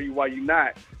about to show you why you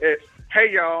not. It's,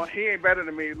 hey, y'all, he ain't better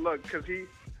than me. Look, because he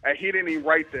didn't even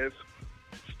write this.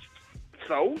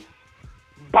 So,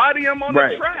 body him on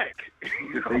the track.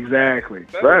 Exactly.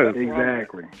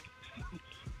 Exactly.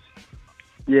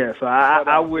 Yeah, so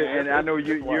I would, and I know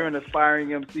you're an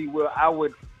aspiring MC. Well, I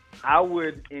would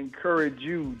encourage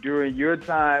you during your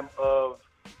time of,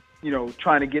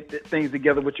 trying to get things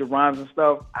together with your rhymes and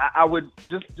stuff. I would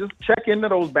just check into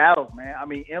those battles, man. I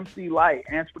mean, MC Light,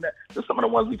 Answer That, just some of the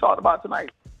ones we talked about tonight.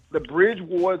 The Bridge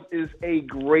Wars is a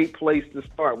great place to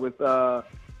start with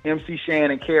MC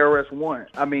Shan and KRS-One.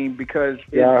 I mean, because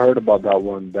I heard about that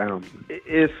one. Damn. Basically,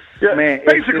 it's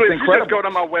if you incredible. just go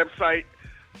to my website,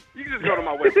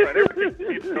 everything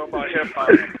you need to know about hip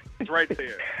hop is right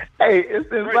there. Hey, it's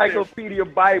the Encyclopedia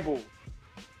Bible.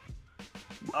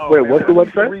 Oh, wait, what's the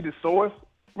website? Read the source.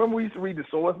 Remember we used to read the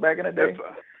source back in the day?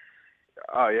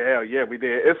 Yeah, we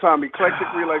did. It's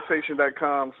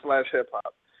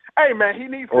eclectikrelaxation.com/hip-hop. Hey, man, he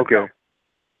needs to go.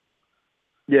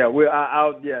 Yeah,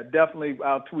 I'll definitely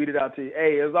I'll tweet it out to you.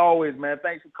 Hey, as always, man,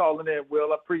 thanks for calling in,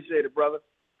 Will. I appreciate it, brother.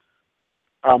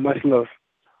 Much love.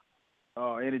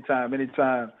 Oh, anytime.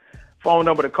 Phone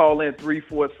number to call in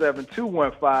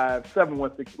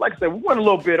 347-215-716. Like I said, we went a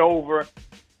little bit over.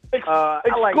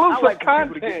 Exclusive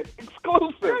content.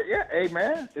 Exclusive. Yeah, hey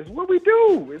man, it's what we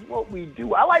do.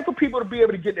 I like for people to be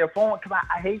able to get their phone because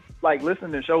I hate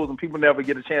listening to shows and people never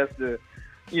get a chance to,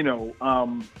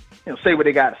 say what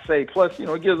they got to say. Plus,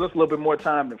 it gives us a little bit more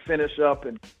time to finish up,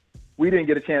 and we didn't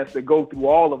get a chance to go through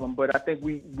all of them. But I think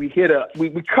we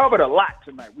covered a lot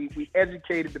tonight. We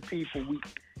educated the people. We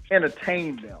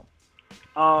entertained them.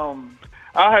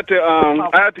 I had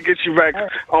to get you back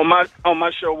on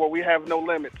my show where we have no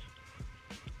limits.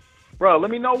 Bro,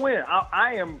 let me know when.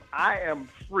 I am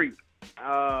free.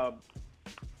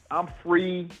 I'm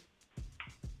free.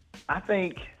 I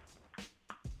think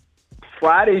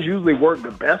Fridays usually work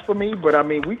the best for me, but I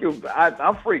mean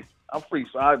I'm free.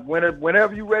 So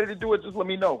whenever you're ready to do it, just let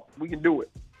me know. We can do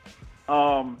it.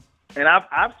 And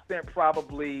I've spent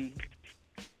probably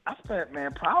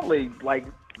like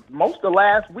most of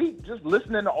last week just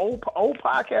listening to old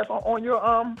podcasts on your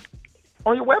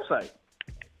website.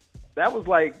 That was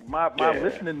like my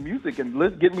listening music and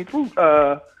getting me through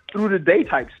the day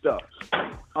type stuff.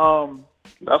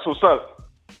 That's what's up.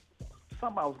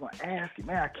 Something I was going to ask you,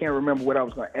 man. I can't remember what I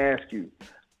was going to ask you.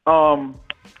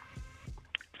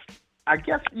 I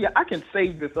guess I can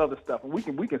save this other stuff, and we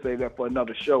can save that for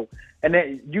another show. And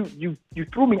then you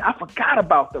threw me. I forgot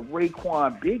about the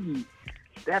Raekwon Biggie.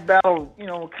 That battle,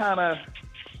 kind of.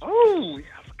 Oh,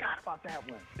 I forgot about that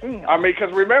one. Damn. I mean,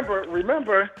 because remember,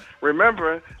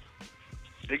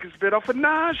 niggas bit off a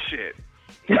Nas shit.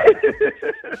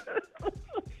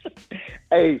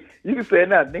 Hey, you can say it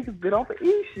now. Niggas bit off of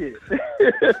E shit.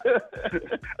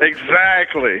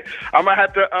 Exactly. I'm gonna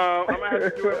have to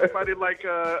do it with somebody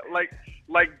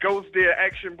like Ghost did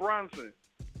Action Bronson.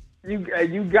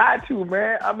 You got to,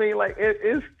 man. I mean,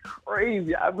 it's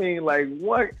crazy. I mean,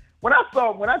 what. When I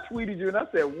tweeted you and I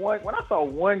said when I saw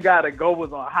one guy that go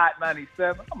was on Hot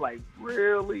 97, I'm like,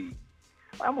 really?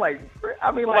 I'm like,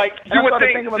 I mean, you would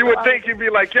think you'd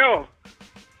be like, yo,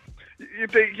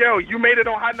 you made it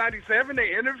on Hot 97?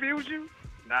 They interviewed you?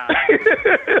 Nah.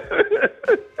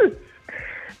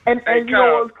 and you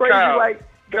know what's crazy?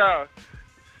 Kyle,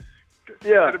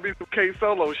 yeah, it'd be some K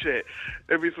Solo shit.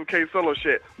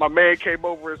 My man came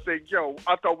over and said, "Yo,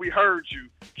 I thought we heard you.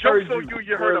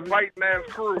 You heard a biting ass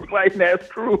crew."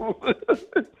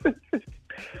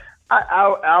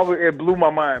 It blew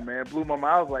my mind, man. I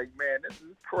was like, man, this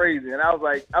is crazy. And I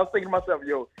was thinking to myself,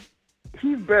 yo,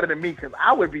 he's better than me because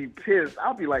I would be pissed.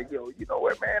 I'll be like, yo, you know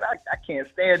what, man? I can't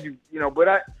stand you,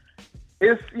 But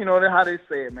It's, how they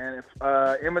say it, man. If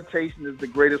imitation is the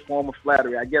greatest form of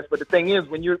flattery, I guess. But the thing is,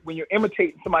 when you're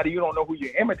imitating somebody you don't know who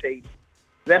you're imitating,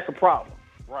 that's a problem.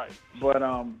 Right. But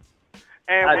and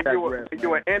when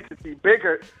you're an entity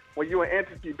bigger,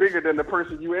 than the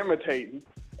person you imitating,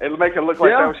 it'll make it look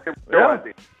like that was your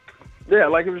idea. Yeah,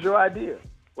 like it was your idea.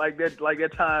 Like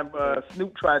that time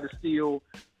Snoop tried to steal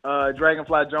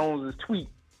Dragonfly Jones's tweet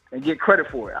and get credit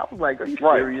for it. I was like, are you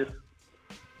serious?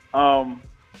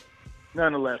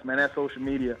 Nonetheless, man, that's social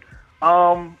media.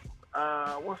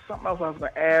 What's something else I was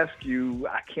going to ask you?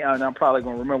 I can't. I'm probably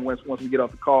going to remember once we get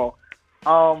off the call.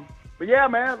 But yeah,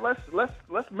 man, let's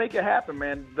make it happen,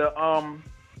 man.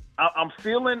 I'm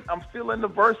feeling the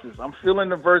verses.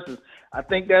 I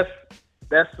think that's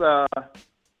a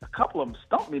couple of them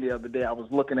stumped me the other day. I was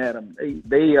looking at them.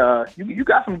 You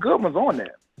got some good ones on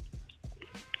there.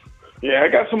 Yeah, I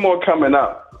got some more coming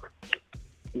up.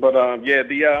 But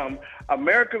the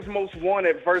America's Most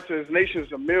Wanted versus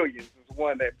Nations of Millions is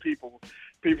one that people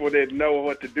didn't know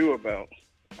what to do about.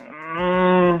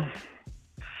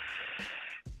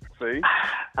 See,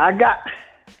 I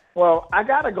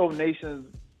gotta go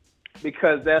Nations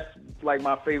because that's like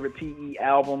my favorite PE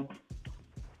album.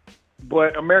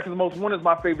 But America's Most Wanted is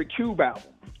my favorite Cube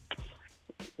album.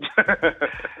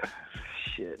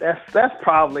 Shit, that's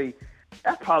probably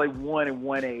 1 and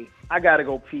 1A. I gotta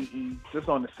go PE just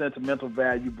on the sentimental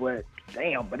value, but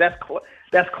damn, but that's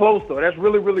close though. That's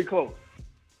really, really close.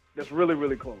 That's really,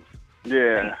 really close.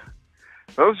 Yeah.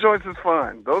 Those joints is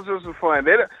fun.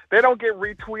 They don't get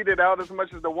retweeted out as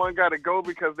much as the One Gotta Go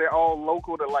because they're all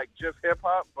local to like just hip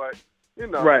hop, but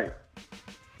Right.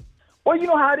 Well, you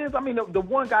know how it is. I mean, the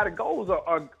One Gotta Go's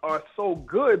are so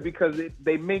good because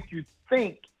they make you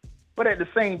think, but at the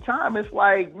same time, it's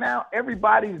like now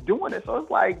everybody's doing it, so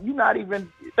it's like you're not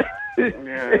even.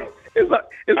 Yeah. It's like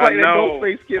that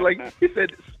Ghostface kid, like he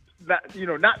said,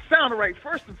 not sounding right.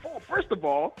 First of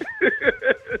all,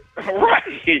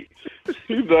 right?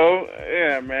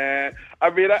 Yeah, man.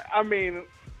 I mean,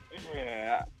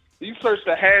 yeah. You search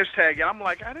the hashtag, and I'm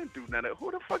like, I didn't do none of it. Who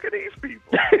the fuck are these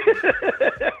people?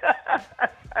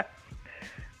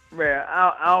 Man,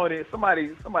 I don't even, somebody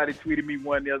tweeted me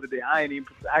one the other day. I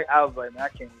was like, man, I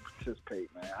can't even participate,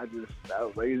 man. I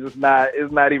was like,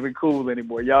 it's not even cool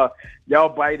anymore. Y'all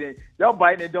biting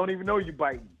and don't even know you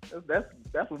biting.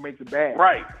 That's what makes it bad.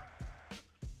 Right.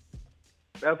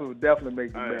 That's what definitely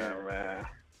makes it bad, man.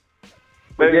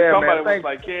 But yeah, somebody man, was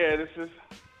like, yeah,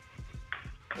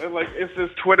 it's this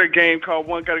Twitter game called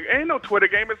One Gotta Go. Ain't no Twitter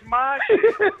game, it's mine.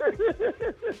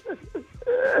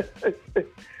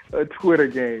 A Twitter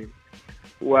game.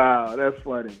 Wow, that's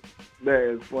funny. That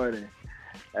is funny.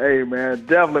 Hey, man,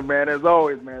 definitely, man. As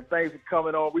always, man. Thanks for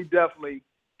coming on. We definitely,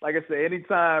 like I said,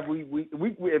 anytime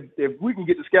if we can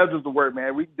get the schedules to work,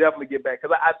 man, we can definitely get back.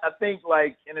 Because I think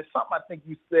and it's something I think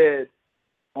you said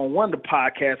on one of the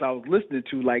podcasts I was listening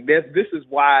to. Like this is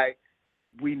why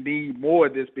we need more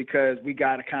of this, because we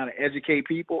got to kind of educate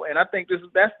people, and I think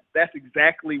that's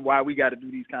exactly why we got to do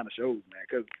these kind of shows, man.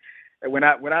 Because when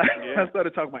I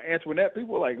started talking about Antoinette,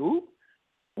 people were like, "Who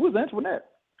is Antoinette?"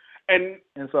 And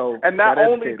not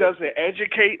only does it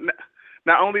educate,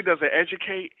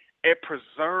 it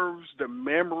preserves the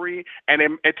memory, and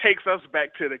it takes us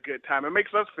back to the good time. It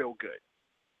makes us feel good.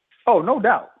 Oh, no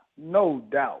doubt,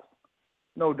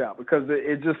 because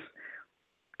it just,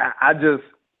 I just.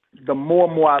 The more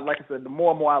and more, the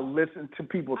more and more I listen to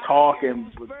people talk,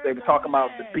 and they were talking about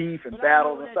the beef and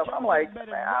battles and stuff, I'm like, man,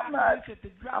 I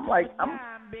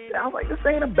was like, this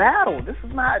ain't a battle. This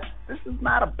is not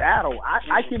a battle.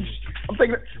 I'm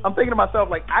thinking to myself,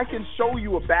 like, I can show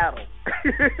you a battle.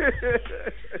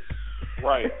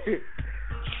 Right.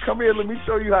 Come here, let me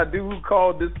show you how dude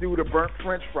called this dude a burnt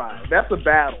French fry. That's a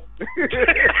battle.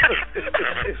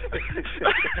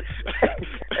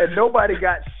 And nobody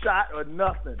got shot or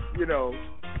nothing,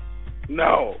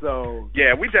 No. So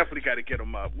yeah, we definitely got to get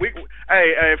them up.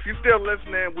 If you're still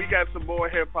listening, we got some more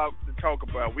hip hop to talk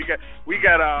about. We got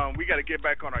to get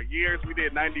back on our years. We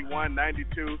did 91,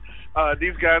 92.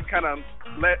 These guys kind of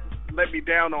let me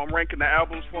down on ranking the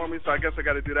albums for me, so I guess I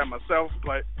got to do that myself.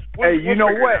 But you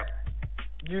know what?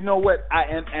 You know what?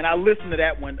 I listened to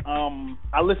that one.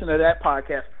 I listened to that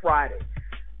podcast Friday.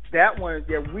 That one,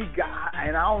 yeah, we got,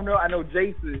 and I don't know. I know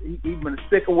Jason, he's been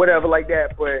sick or whatever like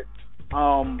that, but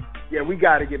yeah, we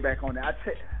got to get back on that.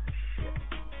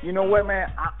 You know what,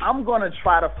 man? I'm gonna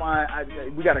try to find.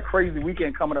 We got a crazy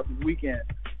weekend coming up this weekend,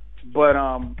 but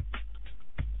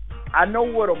I know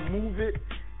where to move it.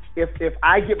 If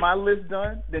I get my list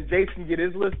done, then Jason can get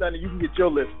his list done, and you can get your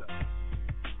list done.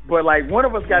 But like one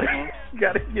of us got to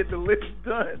get the list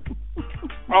done.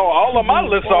 Oh, all of my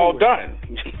lists all done.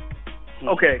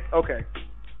 Okay. All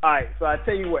right. So I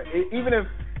tell you what, even if,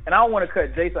 and I don't want to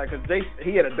cut Jace out because Jace,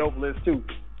 he had a dope list too.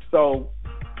 So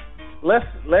let's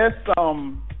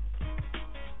I'm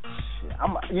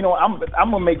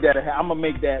gonna make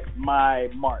that my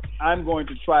mark. I'm going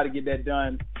to try to get that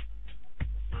done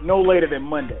no later than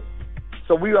Monday.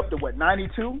 So we up to what,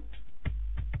 92?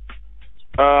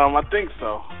 I think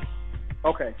so.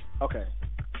 Okay.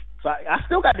 So I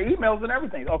still got the emails and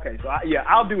everything. Okay, so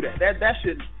I'll do that. That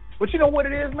should. But you know what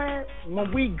it is, man? And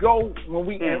what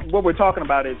we're talking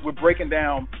about is we're breaking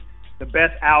down the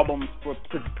best albums for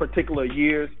particular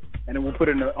years, and then we'll put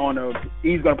it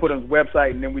he's going to put it on his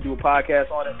website, and then we do a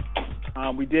podcast on it.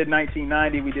 We did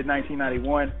 1990, we did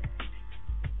 1991.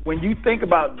 When you think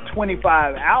about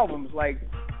 25 albums, like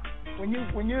when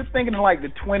you're thinking of like the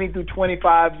 20 through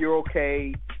 25, you're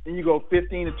okay. Then you go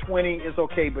 15 to 20, it's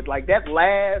okay. But like that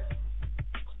last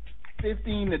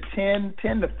 15 to 10,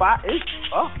 10 to 5, it's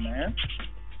tough, man.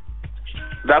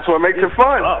 That's what makes it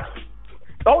fun. Tough.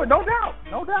 Oh, no doubt.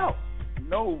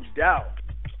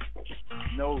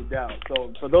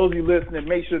 So for those of you listening,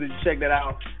 make sure that you check that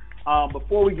out.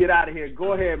 Before we get out of here,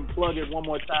 go ahead and plug it one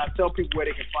more time. Tell people where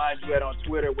they can find you at on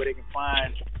Twitter, where they can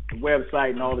find the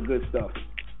website and all the good stuff.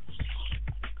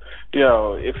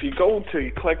 Yo, if you go to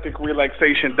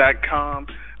eclectikrelaxation.com,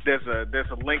 there's a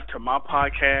link to my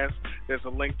podcast. There's a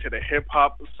link to the hip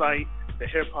hop site, the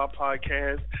hip hop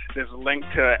podcast. There's a link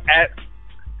to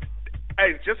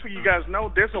Hey, just so you guys know,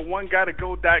 there's a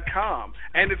onegottago.com,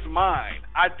 and it's mine.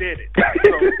 I did it.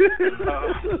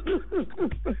 So,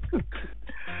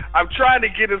 I'm trying to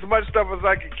get as much stuff as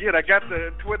I can get. I got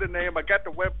the Twitter name, I got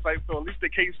the website, so at least they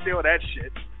can't steal that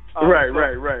shit.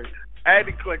 Right. At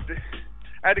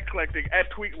eclectik, at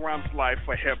Tweet Rhymes Live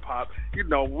for hip hop. You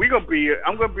know,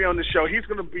 I'm gonna be on the show. He's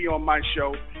gonna be on my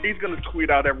show. He's gonna tweet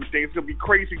out everything. It's gonna be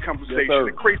crazy conversation,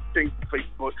 and crazy things on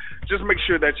Facebook. Just make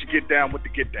sure that you get down with the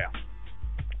get down.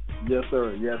 Yes,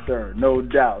 sir. No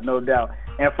doubt.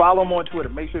 And follow him on Twitter.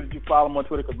 Make sure that you follow him on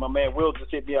Twitter because my man Will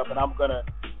just hit me up, and I'm gonna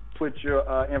put your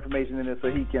information in there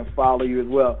so he can follow you as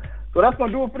well. So that's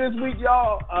going to do it for this week,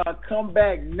 y'all. Come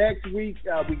back next week.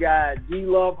 We got D.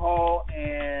 Love Hall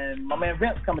and my man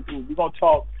Vince coming through. We're going to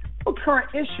talk about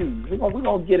current issues. We're going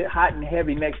to get it hot and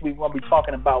heavy next week. We're going to be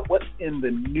talking about what's in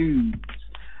the news.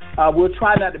 We'll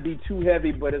try not to be too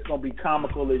heavy, but it's going to be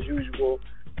comical as usual.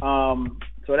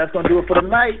 So that's going to do it for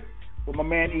tonight. With my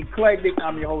man Eclectik,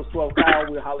 I'm your host, 12 Kyle.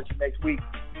 We'll holler at you next week.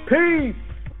 Peace.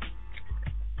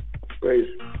 Peace.